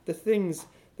hearing the things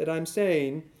that I'm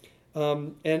saying?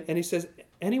 And he says,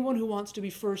 anyone who wants to be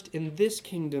first in this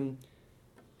kingdom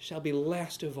shall be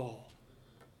last of all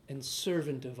and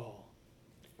servant of all.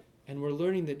 And we're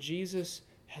learning that Jesus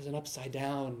has an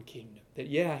upside-down kingdom. That,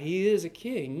 he is a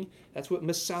king. That's what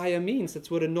Messiah means.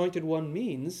 That's what anointed one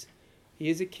means. He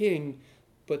is a king,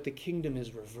 but the kingdom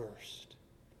is reversed.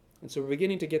 And so we're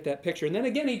beginning to get that picture. And then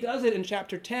again, he does it in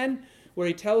chapter 10, where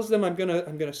he tells them, I'm going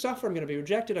to suffer, I'm going to be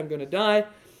rejected, I'm going to die.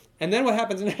 And then what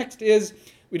happens next is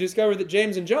we discover that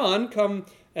James and John come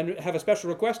and have a special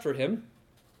request for him.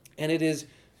 And it is,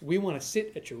 we want to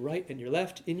sit at your right and your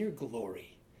left in your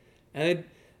glory. And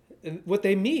what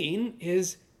they mean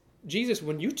is, Jesus,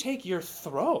 when you take your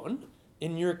throne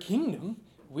in your kingdom,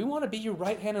 we want to be your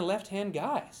right hand and left hand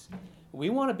guys.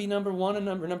 We want to be number 1 and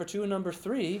number 2 and number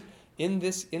 3 in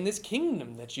this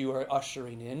kingdom that you are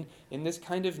ushering in this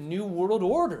kind of new world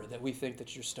order that we think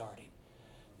that you're starting.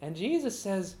 And Jesus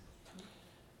says,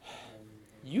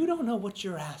 you don't know what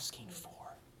you're asking for.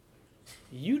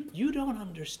 You don't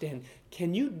understand.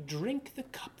 Can you drink the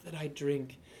cup that I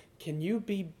drink? Can you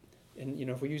be, and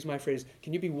if we use my phrase,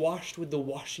 can you be washed with the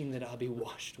washing that I'll be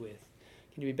washed with?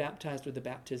 Can you be baptized with the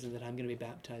baptism that I'm going to be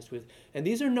baptized with? And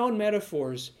these are known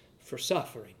metaphors for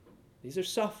suffering. These are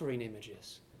suffering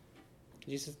images.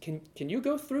 Jesus says, can you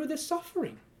go through this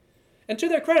suffering? And to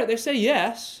their credit, they say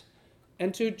yes.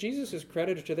 And to Jesus'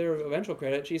 credit, or to their eventual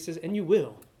credit, Jesus says, and you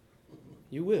will.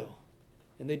 You will.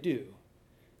 And they do.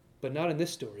 But not in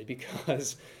this story,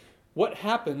 because what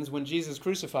happens when Jesus is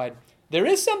crucified? There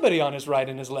is somebody on his right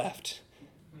and his left.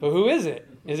 But who is it?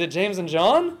 Is it James and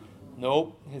John?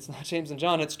 Nope, it's not James and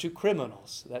John. It's 2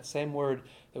 criminals. That same word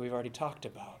that we've already talked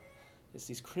about. It's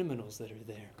these criminals that are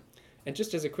there. And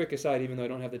just as a quick aside, even though I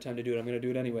don't have the time to do it, I'm going to do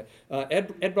it anyway.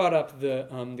 Ed brought up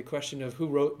the question of who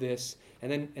wrote this,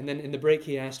 and then in the break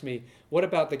he asked me, what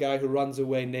about the guy who runs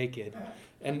away naked?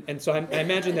 And so I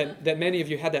imagine that many of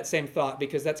you had that same thought,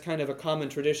 because that's kind of a common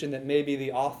tradition that maybe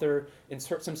the author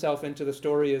inserts himself into the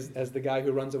story as the guy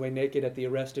who runs away naked at the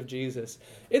arrest of Jesus.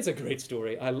 It's a great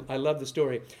story. I love the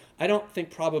story. I don't think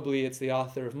probably it's the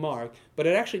author of Mark, but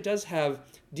it actually does have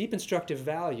deep instructive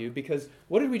value, because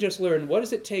what did we just learn? What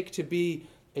does it take to be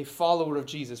a follower of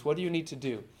Jesus? What do you need to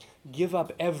do? Give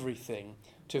up everything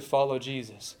to follow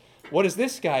Jesus. What does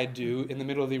this guy do in the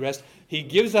middle of the arrest? He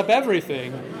gives up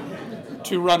everything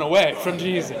to run away from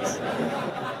Jesus.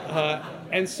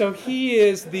 And so he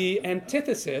is the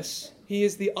antithesis. He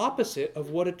is the opposite of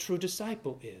what a true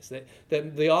disciple is.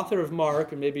 That the author of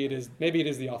Mark, or maybe it is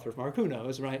the author of Mark, who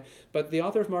knows, right? But the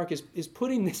author of Mark is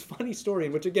putting this funny story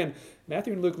in, which again,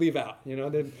 Matthew and Luke leave out.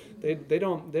 They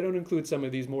don't include some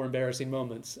of these more embarrassing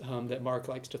moments that Mark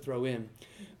likes to throw in.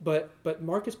 But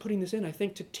Mark is putting this in, I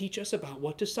think, to teach us about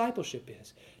what discipleship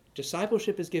is.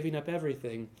 Discipleship is giving up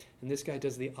everything, and this guy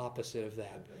does the opposite of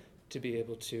that. to be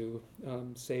able to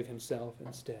save himself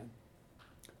instead.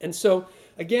 And so,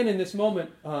 again, in this moment,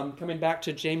 coming back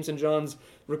to James and John's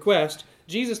request,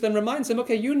 Jesus then reminds them,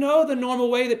 okay, you know the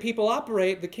normal way that people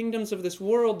operate, the kingdoms of this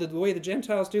world, the way the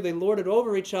Gentiles do, they lord it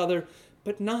over each other,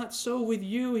 but not so with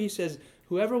you. He says,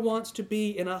 whoever wants to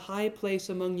be in a high place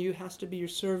among you has to be your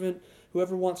servant.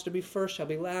 Whoever wants to be first shall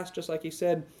be last, just like he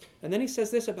said. And then he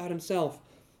says this about himself,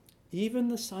 even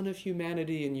the Son of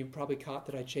Humanity, and you probably caught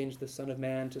that I changed the Son of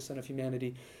Man to Son of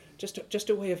Humanity, just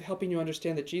a way of helping you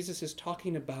understand that Jesus is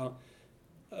talking about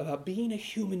being a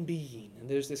human being. And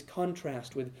there's this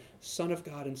contrast with Son of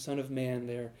God and Son of Man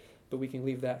there, but we can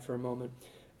leave that for a moment.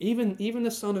 Even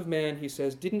the Son of Man, he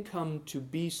says, didn't come to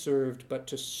be served, but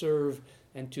to serve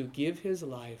and to give his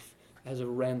life as a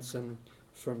ransom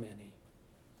for many.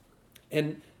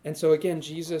 And so again,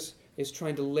 Jesus is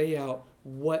trying to lay out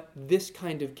what this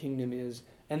kind of kingdom is.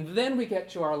 And then we get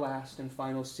to our last and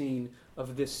final scene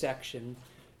of this section.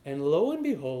 And lo and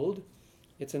behold,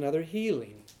 it's another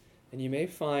healing. And you may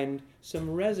find some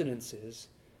resonances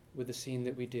with the scene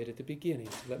that we did at the beginning.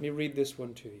 So let me read this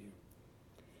one to you.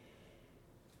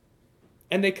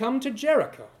 And they come to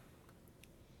Jericho.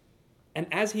 And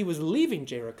as he was leaving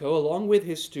Jericho, along with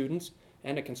his students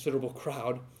and a considerable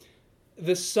crowd,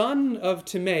 the son of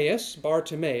Timaeus,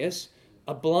 Bartimaeus,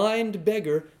 a blind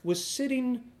beggar, was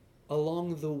sitting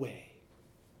along the way.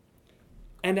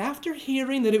 And after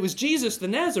hearing that it was Jesus the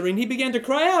Nazarene, he began to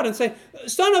cry out and say,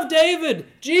 Son of David,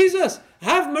 Jesus,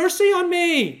 have mercy on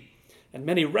me. And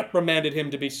many reprimanded him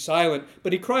to be silent,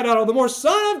 but he cried out all the more,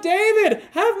 Son of David,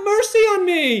 have mercy on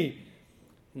me.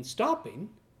 And stopping,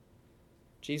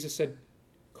 Jesus said,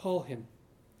 Call him.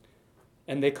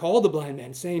 And they called the blind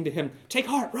man, saying to him, Take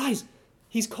heart, rise,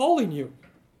 he's calling you.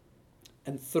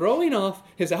 And throwing off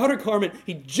his outer garment,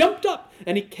 he jumped up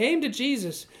and he came to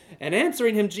Jesus. And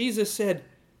answering him, Jesus said,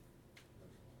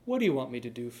 What do you want me to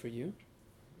do for you?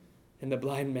 And the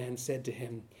blind man said to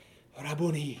him,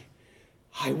 Rabboni,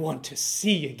 I want to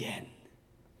see again.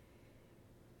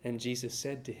 And Jesus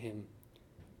said to him,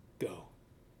 Go,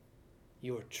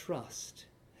 your trust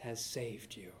has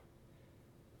saved you.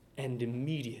 And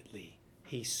immediately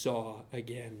he saw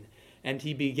again, and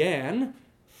he began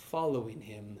following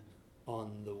him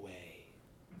on the way.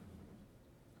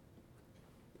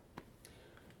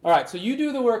 All right, so you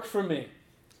do the work for me.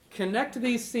 Connect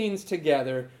these scenes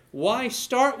together. Why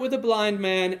start with a blind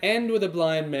man, end with a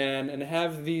blind man, and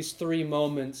have these three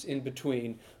moments in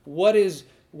between? What is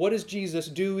Jesus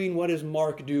doing? What is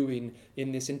Mark doing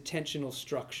in this intentional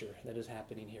structure that is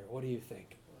happening here? What do you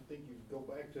think? I think you go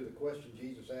back to the question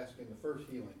Jesus asked in the first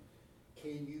healing.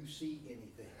 Can you see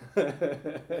anything?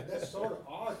 That's sort of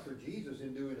odd for Jesus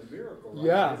in doing a miracle. Right?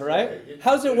 Yeah, right?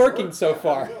 How's it working so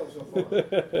far? But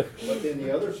then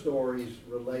the other stories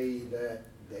relay that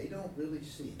they don't really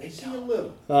see. They see a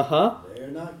little. Uh-huh. They're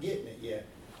not getting it yet.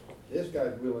 This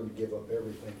guy's willing to give up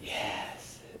everything.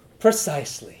 Yes,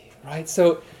 precisely, right?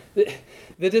 So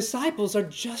the disciples are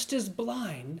just as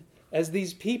blind as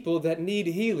these people that need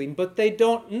healing, but they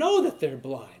don't know that they're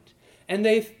blind. And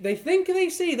they think they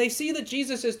see that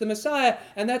Jesus is the Messiah,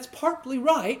 and that's partly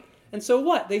right. And so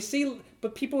what? They see,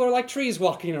 but people are like trees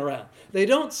walking around. They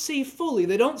don't see fully.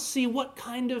 They don't see what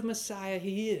kind of Messiah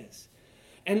he is.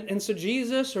 And so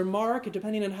Jesus or Mark,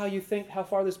 depending on how you think, how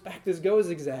far this goes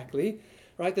exactly,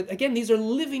 right? That again, these are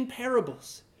living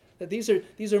parables. That these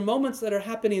are moments that are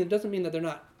happening. It doesn't mean that they're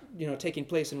not, taking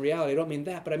place in reality. I don't mean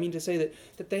that, but I mean to say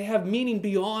that they have meaning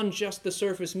beyond just the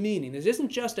surface meaning. This isn't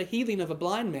just a healing of a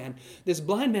blind man. This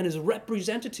blind man is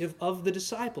representative of the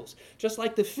disciples. Just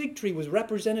like the fig tree was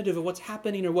representative of what's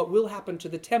happening or what will happen to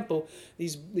the temple,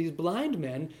 these blind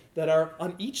men that are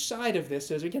on each side of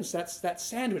this, is again, that's that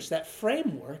sandwich, that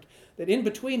framework, that in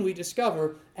between we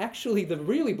discover actually the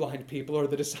really blind people are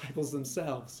the disciples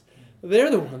themselves.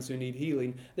 They're the ones who need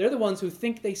healing. They're the ones who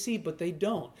think they see, but they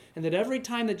don't. And that every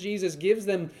time that Jesus gives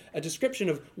them a description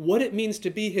of what it means to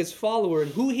be his follower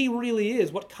and who he really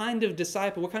is, what kind of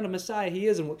disciple, what kind of Messiah he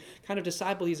is, and what kind of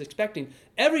disciple he's expecting,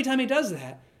 every time he does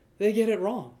that, they get it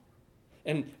wrong.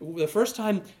 And the first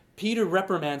time Peter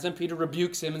reprimands him, Peter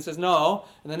rebukes him and says, no.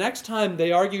 And the next time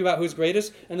they argue about who's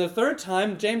greatest. And the third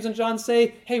time, James and John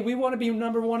say, hey, we want to be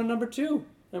number one and number two.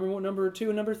 Number two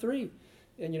and number three,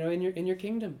 and in your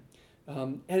kingdom.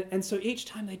 And so each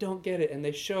time they don't get it, and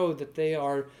they show that they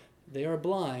are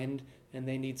blind and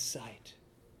they need sight.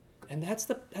 And that's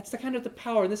the kind of the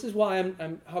power. And this is why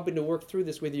I'm hoping to work through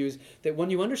this with you, is that when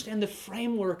you understand the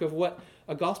framework of what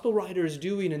a gospel writer is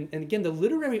doing, and again, the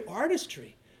literary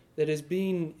artistry that is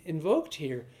being invoked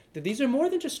here, that these are more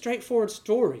than just straightforward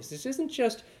stories. This isn't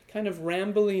just kind of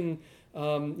rambling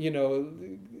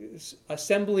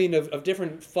assembling of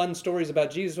different fun stories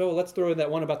about Jesus. Oh, let's throw in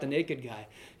that one about the naked guy.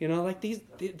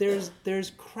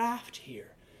 There's craft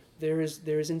here. There is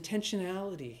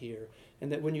intentionality here.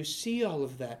 And that when you see all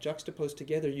of that juxtaposed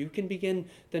together, you can begin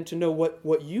then to know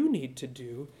what you need to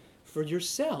do for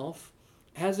yourself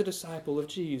as a disciple of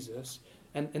Jesus.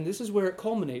 And this is where it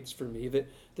culminates for me, that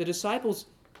the disciples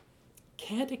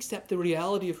can't accept the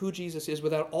reality of who Jesus is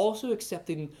without also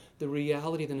accepting the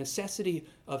reality, the necessity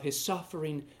of his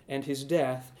suffering and his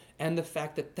death, and the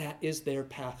fact that that is their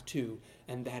path too,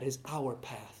 and that is our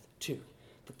path too.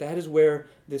 That is where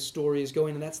this story is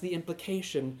going, and that's the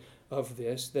implication of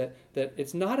this, that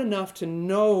it's not enough to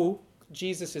know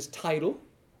Jesus' title.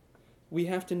 We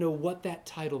have to know what that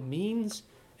title means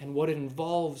and what it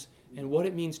involves and what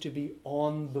it means to be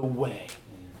on the way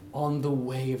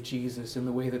of Jesus, in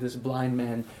the way that this blind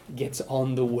man gets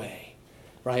on the way,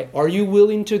 right? Are you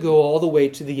willing to go all the way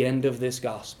to the end of this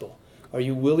gospel? Are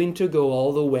you willing to go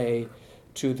all the way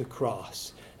to the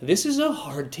cross? This is a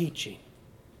hard teaching.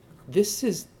 This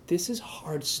is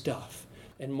hard stuff.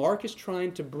 And Mark is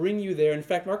trying to bring you there. In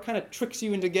fact, Mark kind of tricks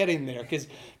you into getting there because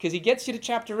he gets you to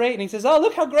chapter 8 and he says, oh,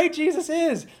 look how great Jesus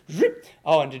is.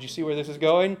 Oh, and did you see where this is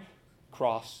going?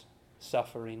 Cross,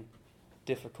 suffering,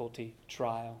 difficulty,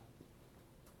 trial.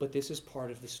 But this is part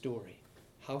of the story.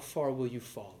 How far will you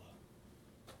follow?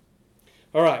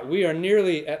 All right, we are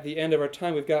nearly at the end of our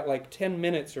time. We've got like 10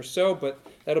 minutes or so, but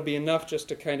that'll be enough just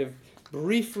to kind of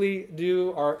briefly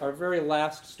do our very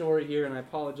last story here, and I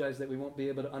apologize that we won't be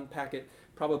able to unpack it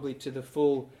probably to the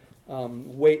full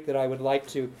weight that I would like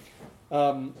to.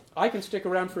 I can stick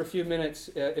around for a few minutes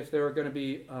if there are going to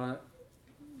be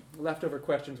leftover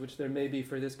questions, which there may be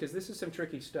for this, because this is some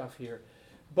tricky stuff here.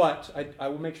 But I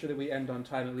will make sure that we end on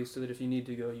time at least, so that if you need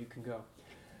to go, you can go.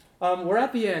 We're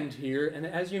at the end here, and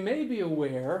as you may be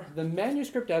aware, the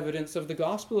manuscript evidence of the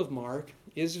Gospel of Mark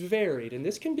is varied, and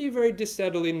this can be very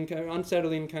unsettling,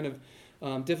 kind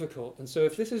of difficult. And so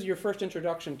if this is your first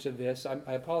introduction to this,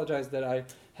 I apologize that I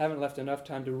haven't left enough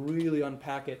time to really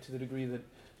unpack it to the degree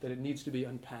that it needs to be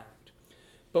unpacked.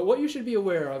 But what you should be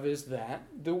aware of is that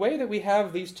the way that we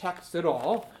have these texts at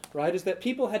all, right, is that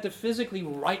people had to physically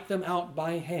write them out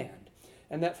by hand.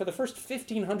 And that for the first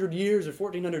 1,500 years or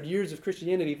 1,400 years of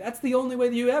Christianity, that's the only way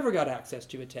that you ever got access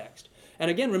to a text.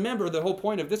 And again, remember, the whole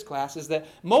point of this class is that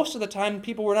most of the time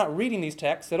people were not reading these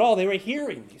texts at all. They were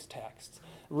hearing these texts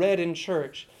read in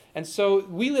church. And so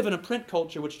we live in a print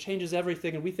culture which changes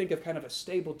everything, and we think of kind of a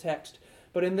stable text.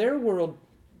 But in their world,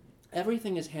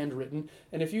 everything is handwritten.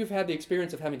 And if you've had the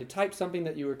experience of having to type something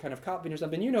that you were kind of copying or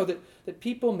something, you know that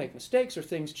people make mistakes or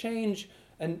things change.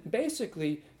 And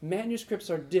basically, manuscripts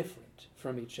are different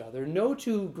from each other. No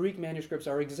two Greek manuscripts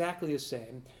are exactly the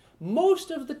same. Most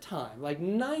of the time, like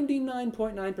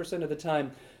 99.9% of the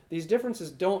time, these differences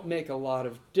don't make a lot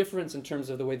of difference in terms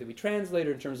of the way that we translate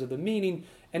or in terms of the meaning.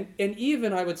 And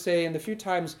even, I would say, in the few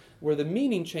times where the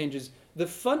meaning changes, the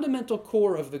fundamental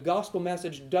core of the gospel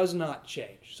message does not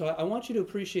change. So I want you to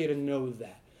appreciate and know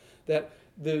that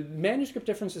the manuscript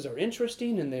differences are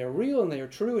interesting and they are real and they are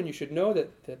true, and you should know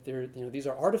that they're, these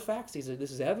are artifacts, this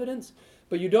is evidence,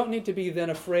 but you don't need to be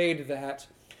then afraid that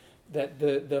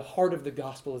the heart of the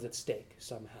gospel is at stake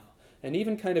somehow. And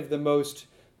even kind of the most,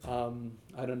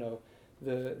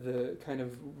 the kind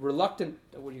of reluctant,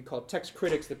 what do you call it, text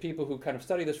critics, the people who kind of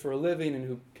study this for a living and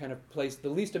who kind of place the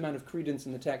least amount of credence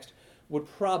in the text, would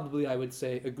probably, I would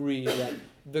say, agree that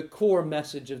the core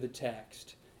message of the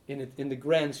text, in the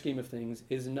grand scheme of things,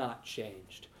 is not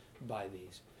changed by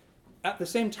these. At the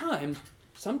same time,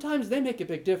 sometimes they make a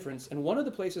big difference, and one of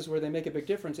the places where they make a big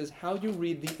difference is how you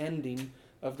read the ending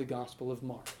of the Gospel of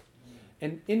Mark.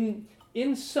 And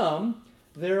in sum,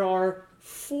 there are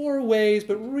 4 ways,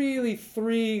 but really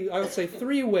 3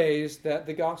 ways that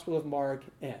the Gospel of Mark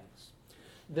ends.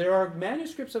 There are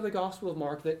manuscripts of the Gospel of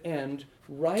Mark that end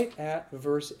right at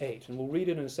verse 8, and we'll read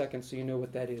it in a second so you know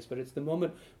what that is, but it's the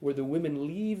moment where the women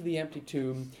leave the empty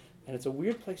tomb, and it's a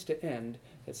weird place to end.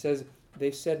 It says,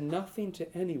 they said nothing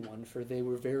to anyone, for they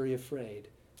were very afraid.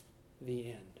 The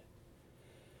end.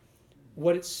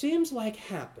 What it seems like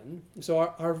happened, so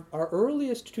our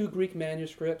earliest 2 Greek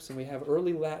manuscripts, and we have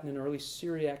early Latin and early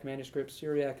Syriac manuscripts.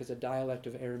 Syriac is a dialect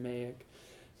of Aramaic.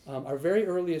 Our very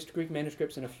earliest Greek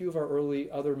manuscripts and a few of our early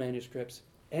other manuscripts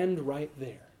end right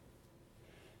there.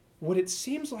 What it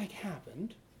seems like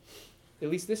happened, at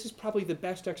least this is probably the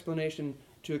best explanation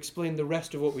to explain the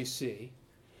rest of what we see,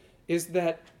 is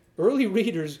that early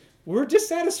readers were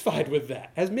dissatisfied with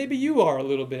that, as maybe you are a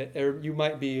little bit, or you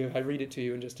might be if I read it to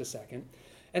you in just a second.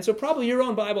 And so probably your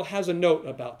own Bible has a note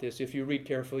about this. If you read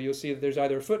carefully, you'll see that there's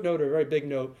either a footnote or a very big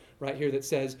note right here that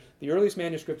says the earliest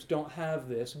manuscripts don't have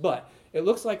this. But it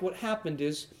looks like what happened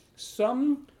is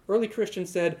some early Christians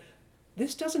said,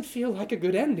 this doesn't feel like a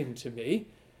good ending to me.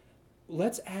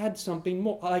 Let's add something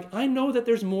more. Like, I know that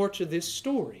there's more to this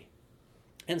story.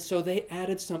 And so they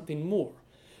added something more.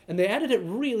 And they added it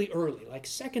really early, like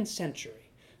 2nd century,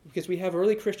 because we have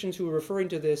early Christians who are referring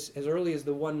to this as early as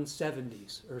the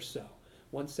 170s or so.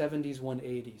 170s,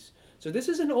 180s. So this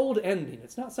is an old ending.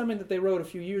 It's not something that they wrote a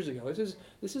few years ago.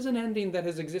 This is an ending that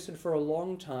has existed for a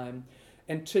long time.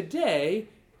 And today,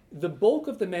 the bulk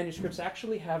of the manuscripts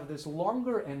actually have this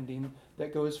longer ending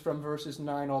that goes from verses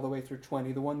 9 all the way through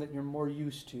 20, the one that you're more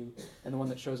used to and the one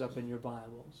that shows up in your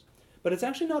Bibles. But it's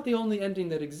actually not the only ending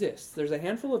that exists. There's a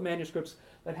handful of manuscripts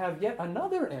that have yet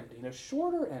another ending, a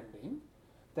shorter ending,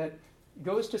 that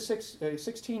goes to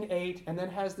 16:8 and then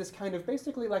has this kind of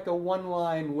basically like a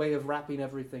one-line way of wrapping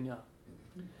everything up.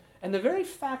 And the very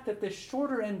fact that this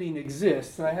shorter ending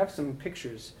exists, and I have some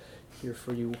pictures here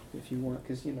for you if you want,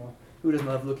 because, you know, who doesn't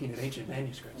love looking at ancient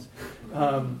manuscripts?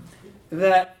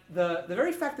 That the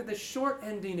very fact that this short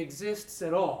ending exists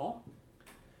at all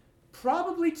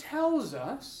probably tells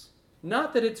us,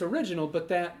 not that it's original, but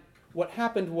that what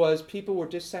happened was people were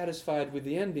dissatisfied with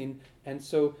the ending, and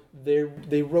so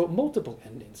they wrote multiple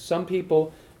endings. Some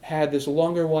people had this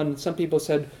longer one. Some people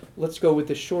said, let's go with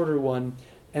the shorter one.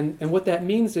 And what that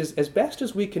means is, as best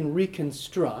as we can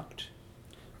reconstruct,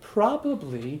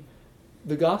 probably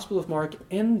the Gospel of Mark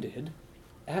ended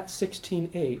at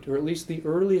 16:8, or at least the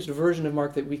earliest version of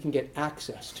Mark that we can get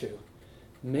access to.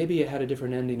 Maybe it had a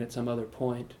different ending at some other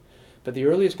point. But the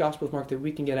earliest Gospel of Mark that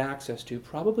we can get access to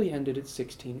probably ended at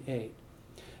 16:8.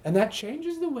 And that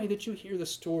changes the way that you hear the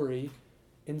story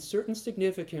in certain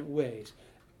significant ways.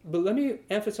 But let me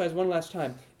emphasize one last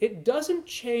time. It doesn't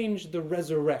change the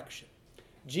resurrection.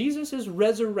 Jesus is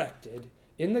resurrected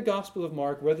in the Gospel of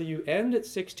Mark, whether you end at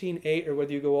 16:8 or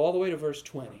whether you go all the way to verse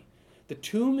 20. The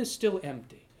tomb is still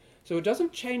empty. So it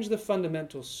doesn't change the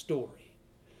fundamental story,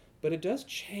 but it does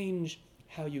change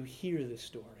how you hear the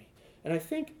story. And I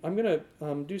think I'm going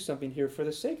to do something here for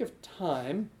the sake of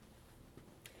time.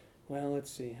 Well, let's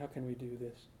see. How can we do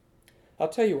this? I'll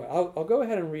tell you what. I'll go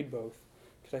ahead and read both,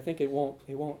 because I think it won't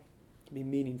be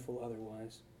meaningful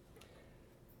otherwise.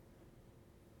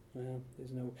 Well,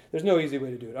 there's no easy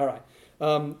way to do it. All right.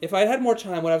 If I had more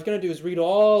time, what I was going to do is read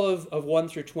all of 1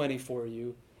 through 20 for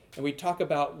you, and we talk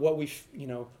about what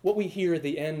we hear at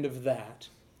the end of that,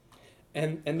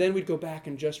 and then we'd go back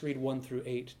and just read 1 through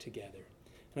 8 together.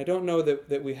 And I don't know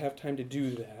that we have time to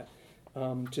do that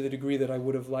to the degree that I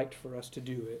would have liked for us to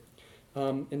do it.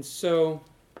 And so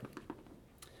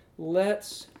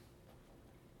let's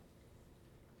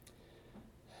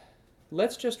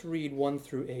just read 1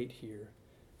 through 8 here.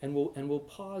 And we'll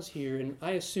pause here, and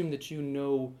I assume that you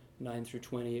know 9 through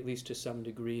 20, at least to some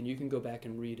degree, and you can go back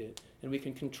and read it. And we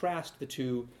can contrast the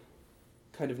two,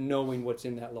 kind of knowing what's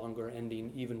in that longer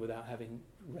ending, even without having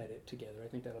read it together. I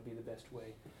think that'll be the best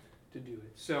way to do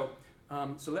it. So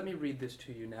let me read this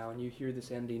to you now, and you hear this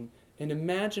ending, and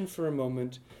imagine for a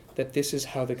moment that this is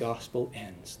how the gospel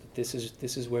ends, that this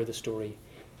is where the story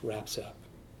wraps up.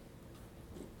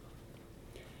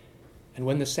 And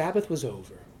when the Sabbath was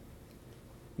over,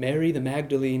 Mary the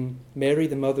Magdalene, Mary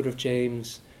the mother of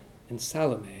James, and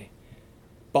Salome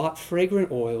bought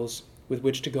fragrant oils with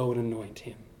which to go and anoint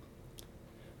him.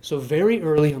 So very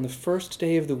early on the first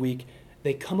day of the week,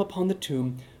 they come upon the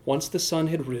tomb once the sun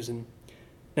had risen.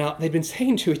 Now, they'd been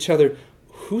saying to each other,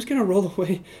 who's going to roll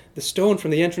away the stone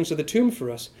from the entrance of the tomb for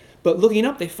us? But looking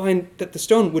up, they find that the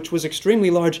stone, which was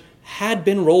extremely large, had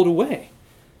been rolled away.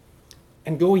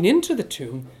 And going into the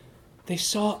tomb, they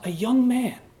saw a young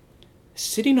man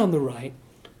sitting on the right,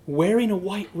 wearing a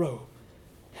white robe.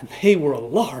 And they were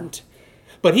alarmed.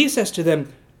 But he says to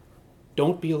them,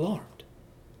 don't be alarmed.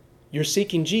 You're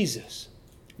seeking Jesus,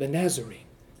 the Nazarene,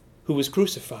 who was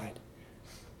crucified.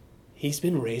 He's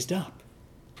been raised up.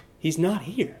 He's not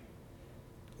here.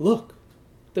 Look,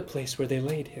 the place where they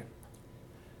laid him.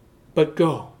 But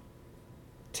go,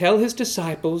 tell his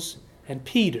disciples and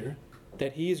Peter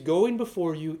that he is going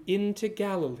before you into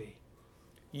Galilee.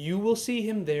 You will see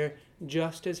him there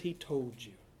just as he told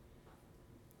you.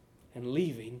 And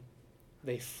leaving,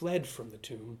 they fled from the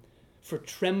tomb, for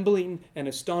trembling and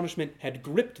astonishment had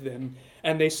gripped them,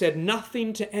 and they said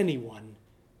nothing to anyone,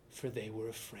 for they were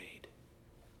afraid.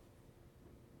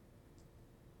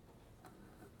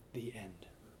 The end.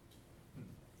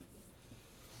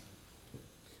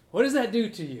 What does that do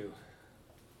to you?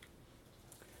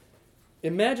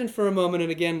 imagine for a moment,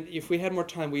 and again, if we had more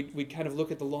time, we'd kind of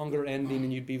look at the longer ending,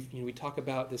 and we'd talk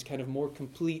about this kind of more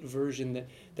complete version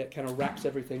that kind of wraps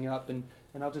everything up. And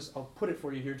I'll put it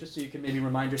for you here, just so you can maybe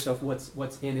remind yourself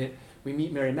what's in it. We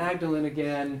meet Mary Magdalene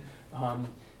again.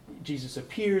 Jesus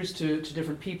appears to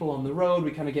different people on the road.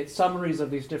 We kind of get summaries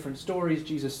of these different stories.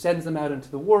 Jesus sends them out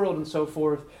into the world and so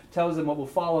forth, tells them what will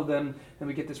follow them, and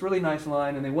we get this really nice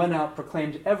line, and they went out,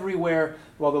 proclaimed everywhere,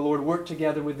 while the Lord worked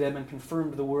together with them and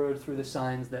confirmed the word through the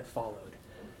signs that followed.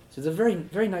 So it's a very,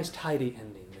 very nice, tidy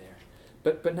ending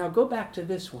there. But now go back to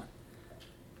this one.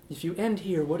 If you end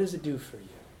here, what does it do for you?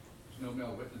 There's no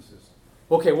male witnesses.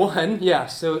 Okay, one, yeah,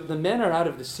 so the men are out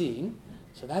of the scene,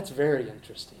 so that's very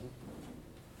interesting.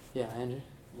 Yeah, Andrew?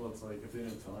 Well, it's like if they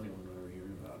didn't tell anyone, when are we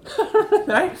hearing about it?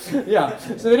 Right? Yeah.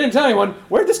 So they didn't tell anyone.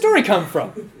 Where'd the story come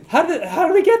from? How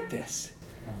did we get this?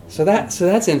 So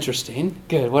that's interesting.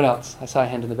 Good. What else? I saw a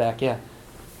hand in the back. Yeah.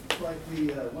 It's like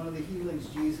one of the healings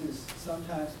Jesus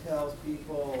sometimes tells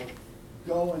people,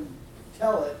 go and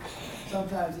tell it.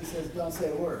 Sometimes he says, don't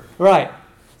say a word. Right.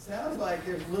 Sounds like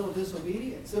there's a little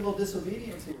civil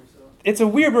disobedience here. So It's a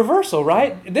weird reversal,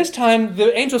 right? This time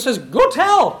the angel says, go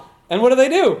tell. And what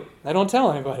do? They don't tell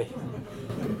anybody.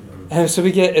 And so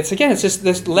it's just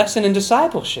this lesson in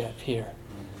discipleship here.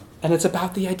 And it's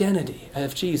about the identity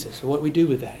of Jesus, what we do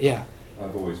with that. Yeah.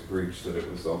 I've always preached that it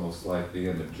was almost like the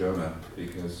end of Jonah,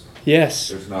 because yes,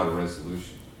 there's not a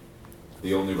resolution.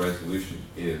 The only resolution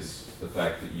is the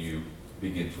fact that you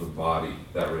begin to embody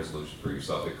that resolution for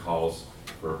yourself. It calls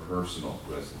for a personal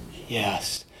resolution.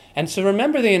 Yes. And so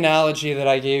remember the analogy that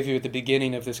I gave you at the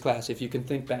beginning of this class, if you can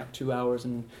think back 2 hours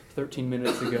and 13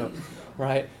 minutes ago,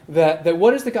 right? That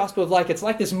what is the gospel like? It's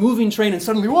like this moving train, and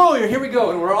suddenly, whoa, here we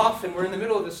go, and we're off, and we're in the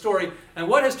middle of the story. And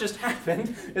what has just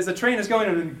happened is the train is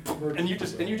going, and you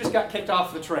just got kicked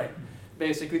off the train,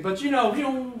 basically. But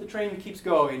the train keeps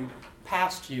going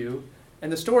past you,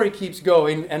 and the story keeps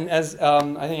going. And as I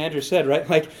think Andrew said, right?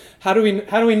 Like, how do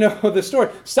we know the story?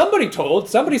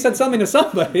 Somebody said something to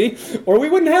somebody, or we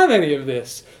wouldn't have any of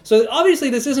this. So obviously,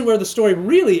 this isn't where the story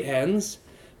really ends.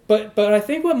 But I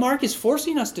think what Mark is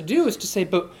forcing us to do is to say,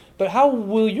 but how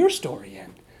will your story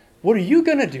end? What are you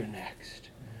going to do next?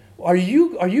 Are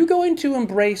you going to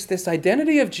embrace this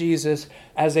identity of Jesus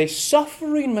as a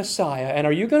suffering Messiah? And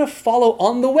are you going to follow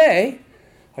on the way?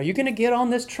 Are you going to get on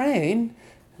this train?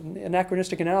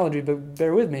 Anachronistic analogy, but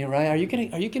bear with me, right? Are you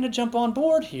going to jump on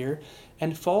board here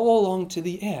and follow along to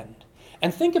the end?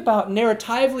 And think about,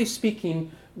 narratively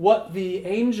speaking, what the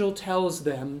angel tells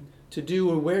them to do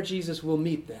or where Jesus will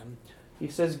meet them. He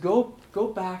says, go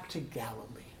back to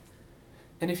Galilee.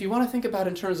 And if you want to think about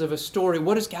in terms of a story,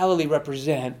 what does Galilee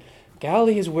represent?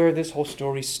 Galilee is where this whole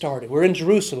story started. We're in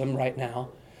Jerusalem right now,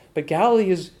 but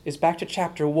Galilee is back to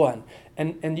chapter 1.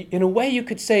 And in a way you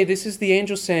could say this is the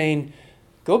angel saying,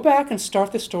 go back and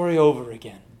start the story over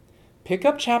again. Pick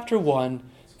up chapter 1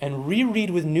 and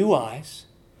reread with new eyes,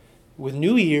 with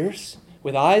new ears,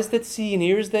 with eyes that see and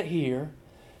ears that hear,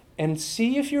 and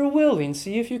see if you're willing,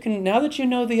 see if you can, now that you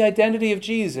know the identity of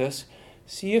Jesus,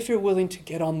 see if you're willing to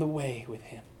get on the way with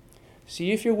him.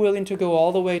 See if you're willing to go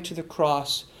all the way to the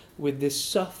cross with this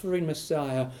suffering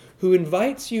Messiah who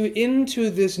invites you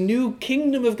into this new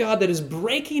kingdom of God that is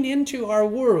breaking into our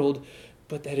world,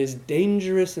 but that is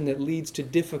dangerous and that leads to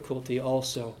difficulty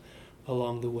also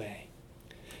along the way.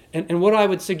 And what I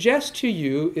would suggest to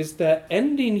you is that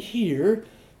ending here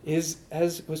is,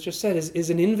 as was just said, is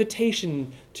an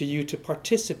invitation to you to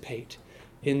participate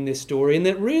in this story, and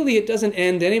that really it doesn't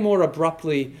end any more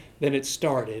abruptly than it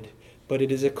started, but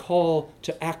it is a call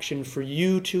to action for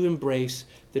you to embrace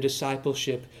the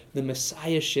discipleship, the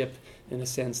messiahship, in a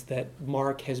sense, that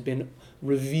Mark has been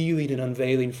revealing and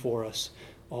unveiling for us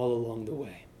all along the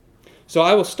way. So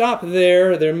I will stop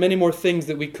there. There are many more things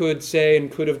that we could say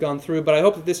and could have gone through, but I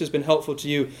hope that this has been helpful to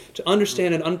you to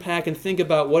understand and unpack and think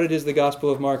about what it is the Gospel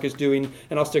of Mark is doing,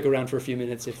 and I'll stick around for a few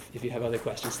minutes if you have other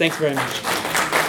questions. Thanks very much.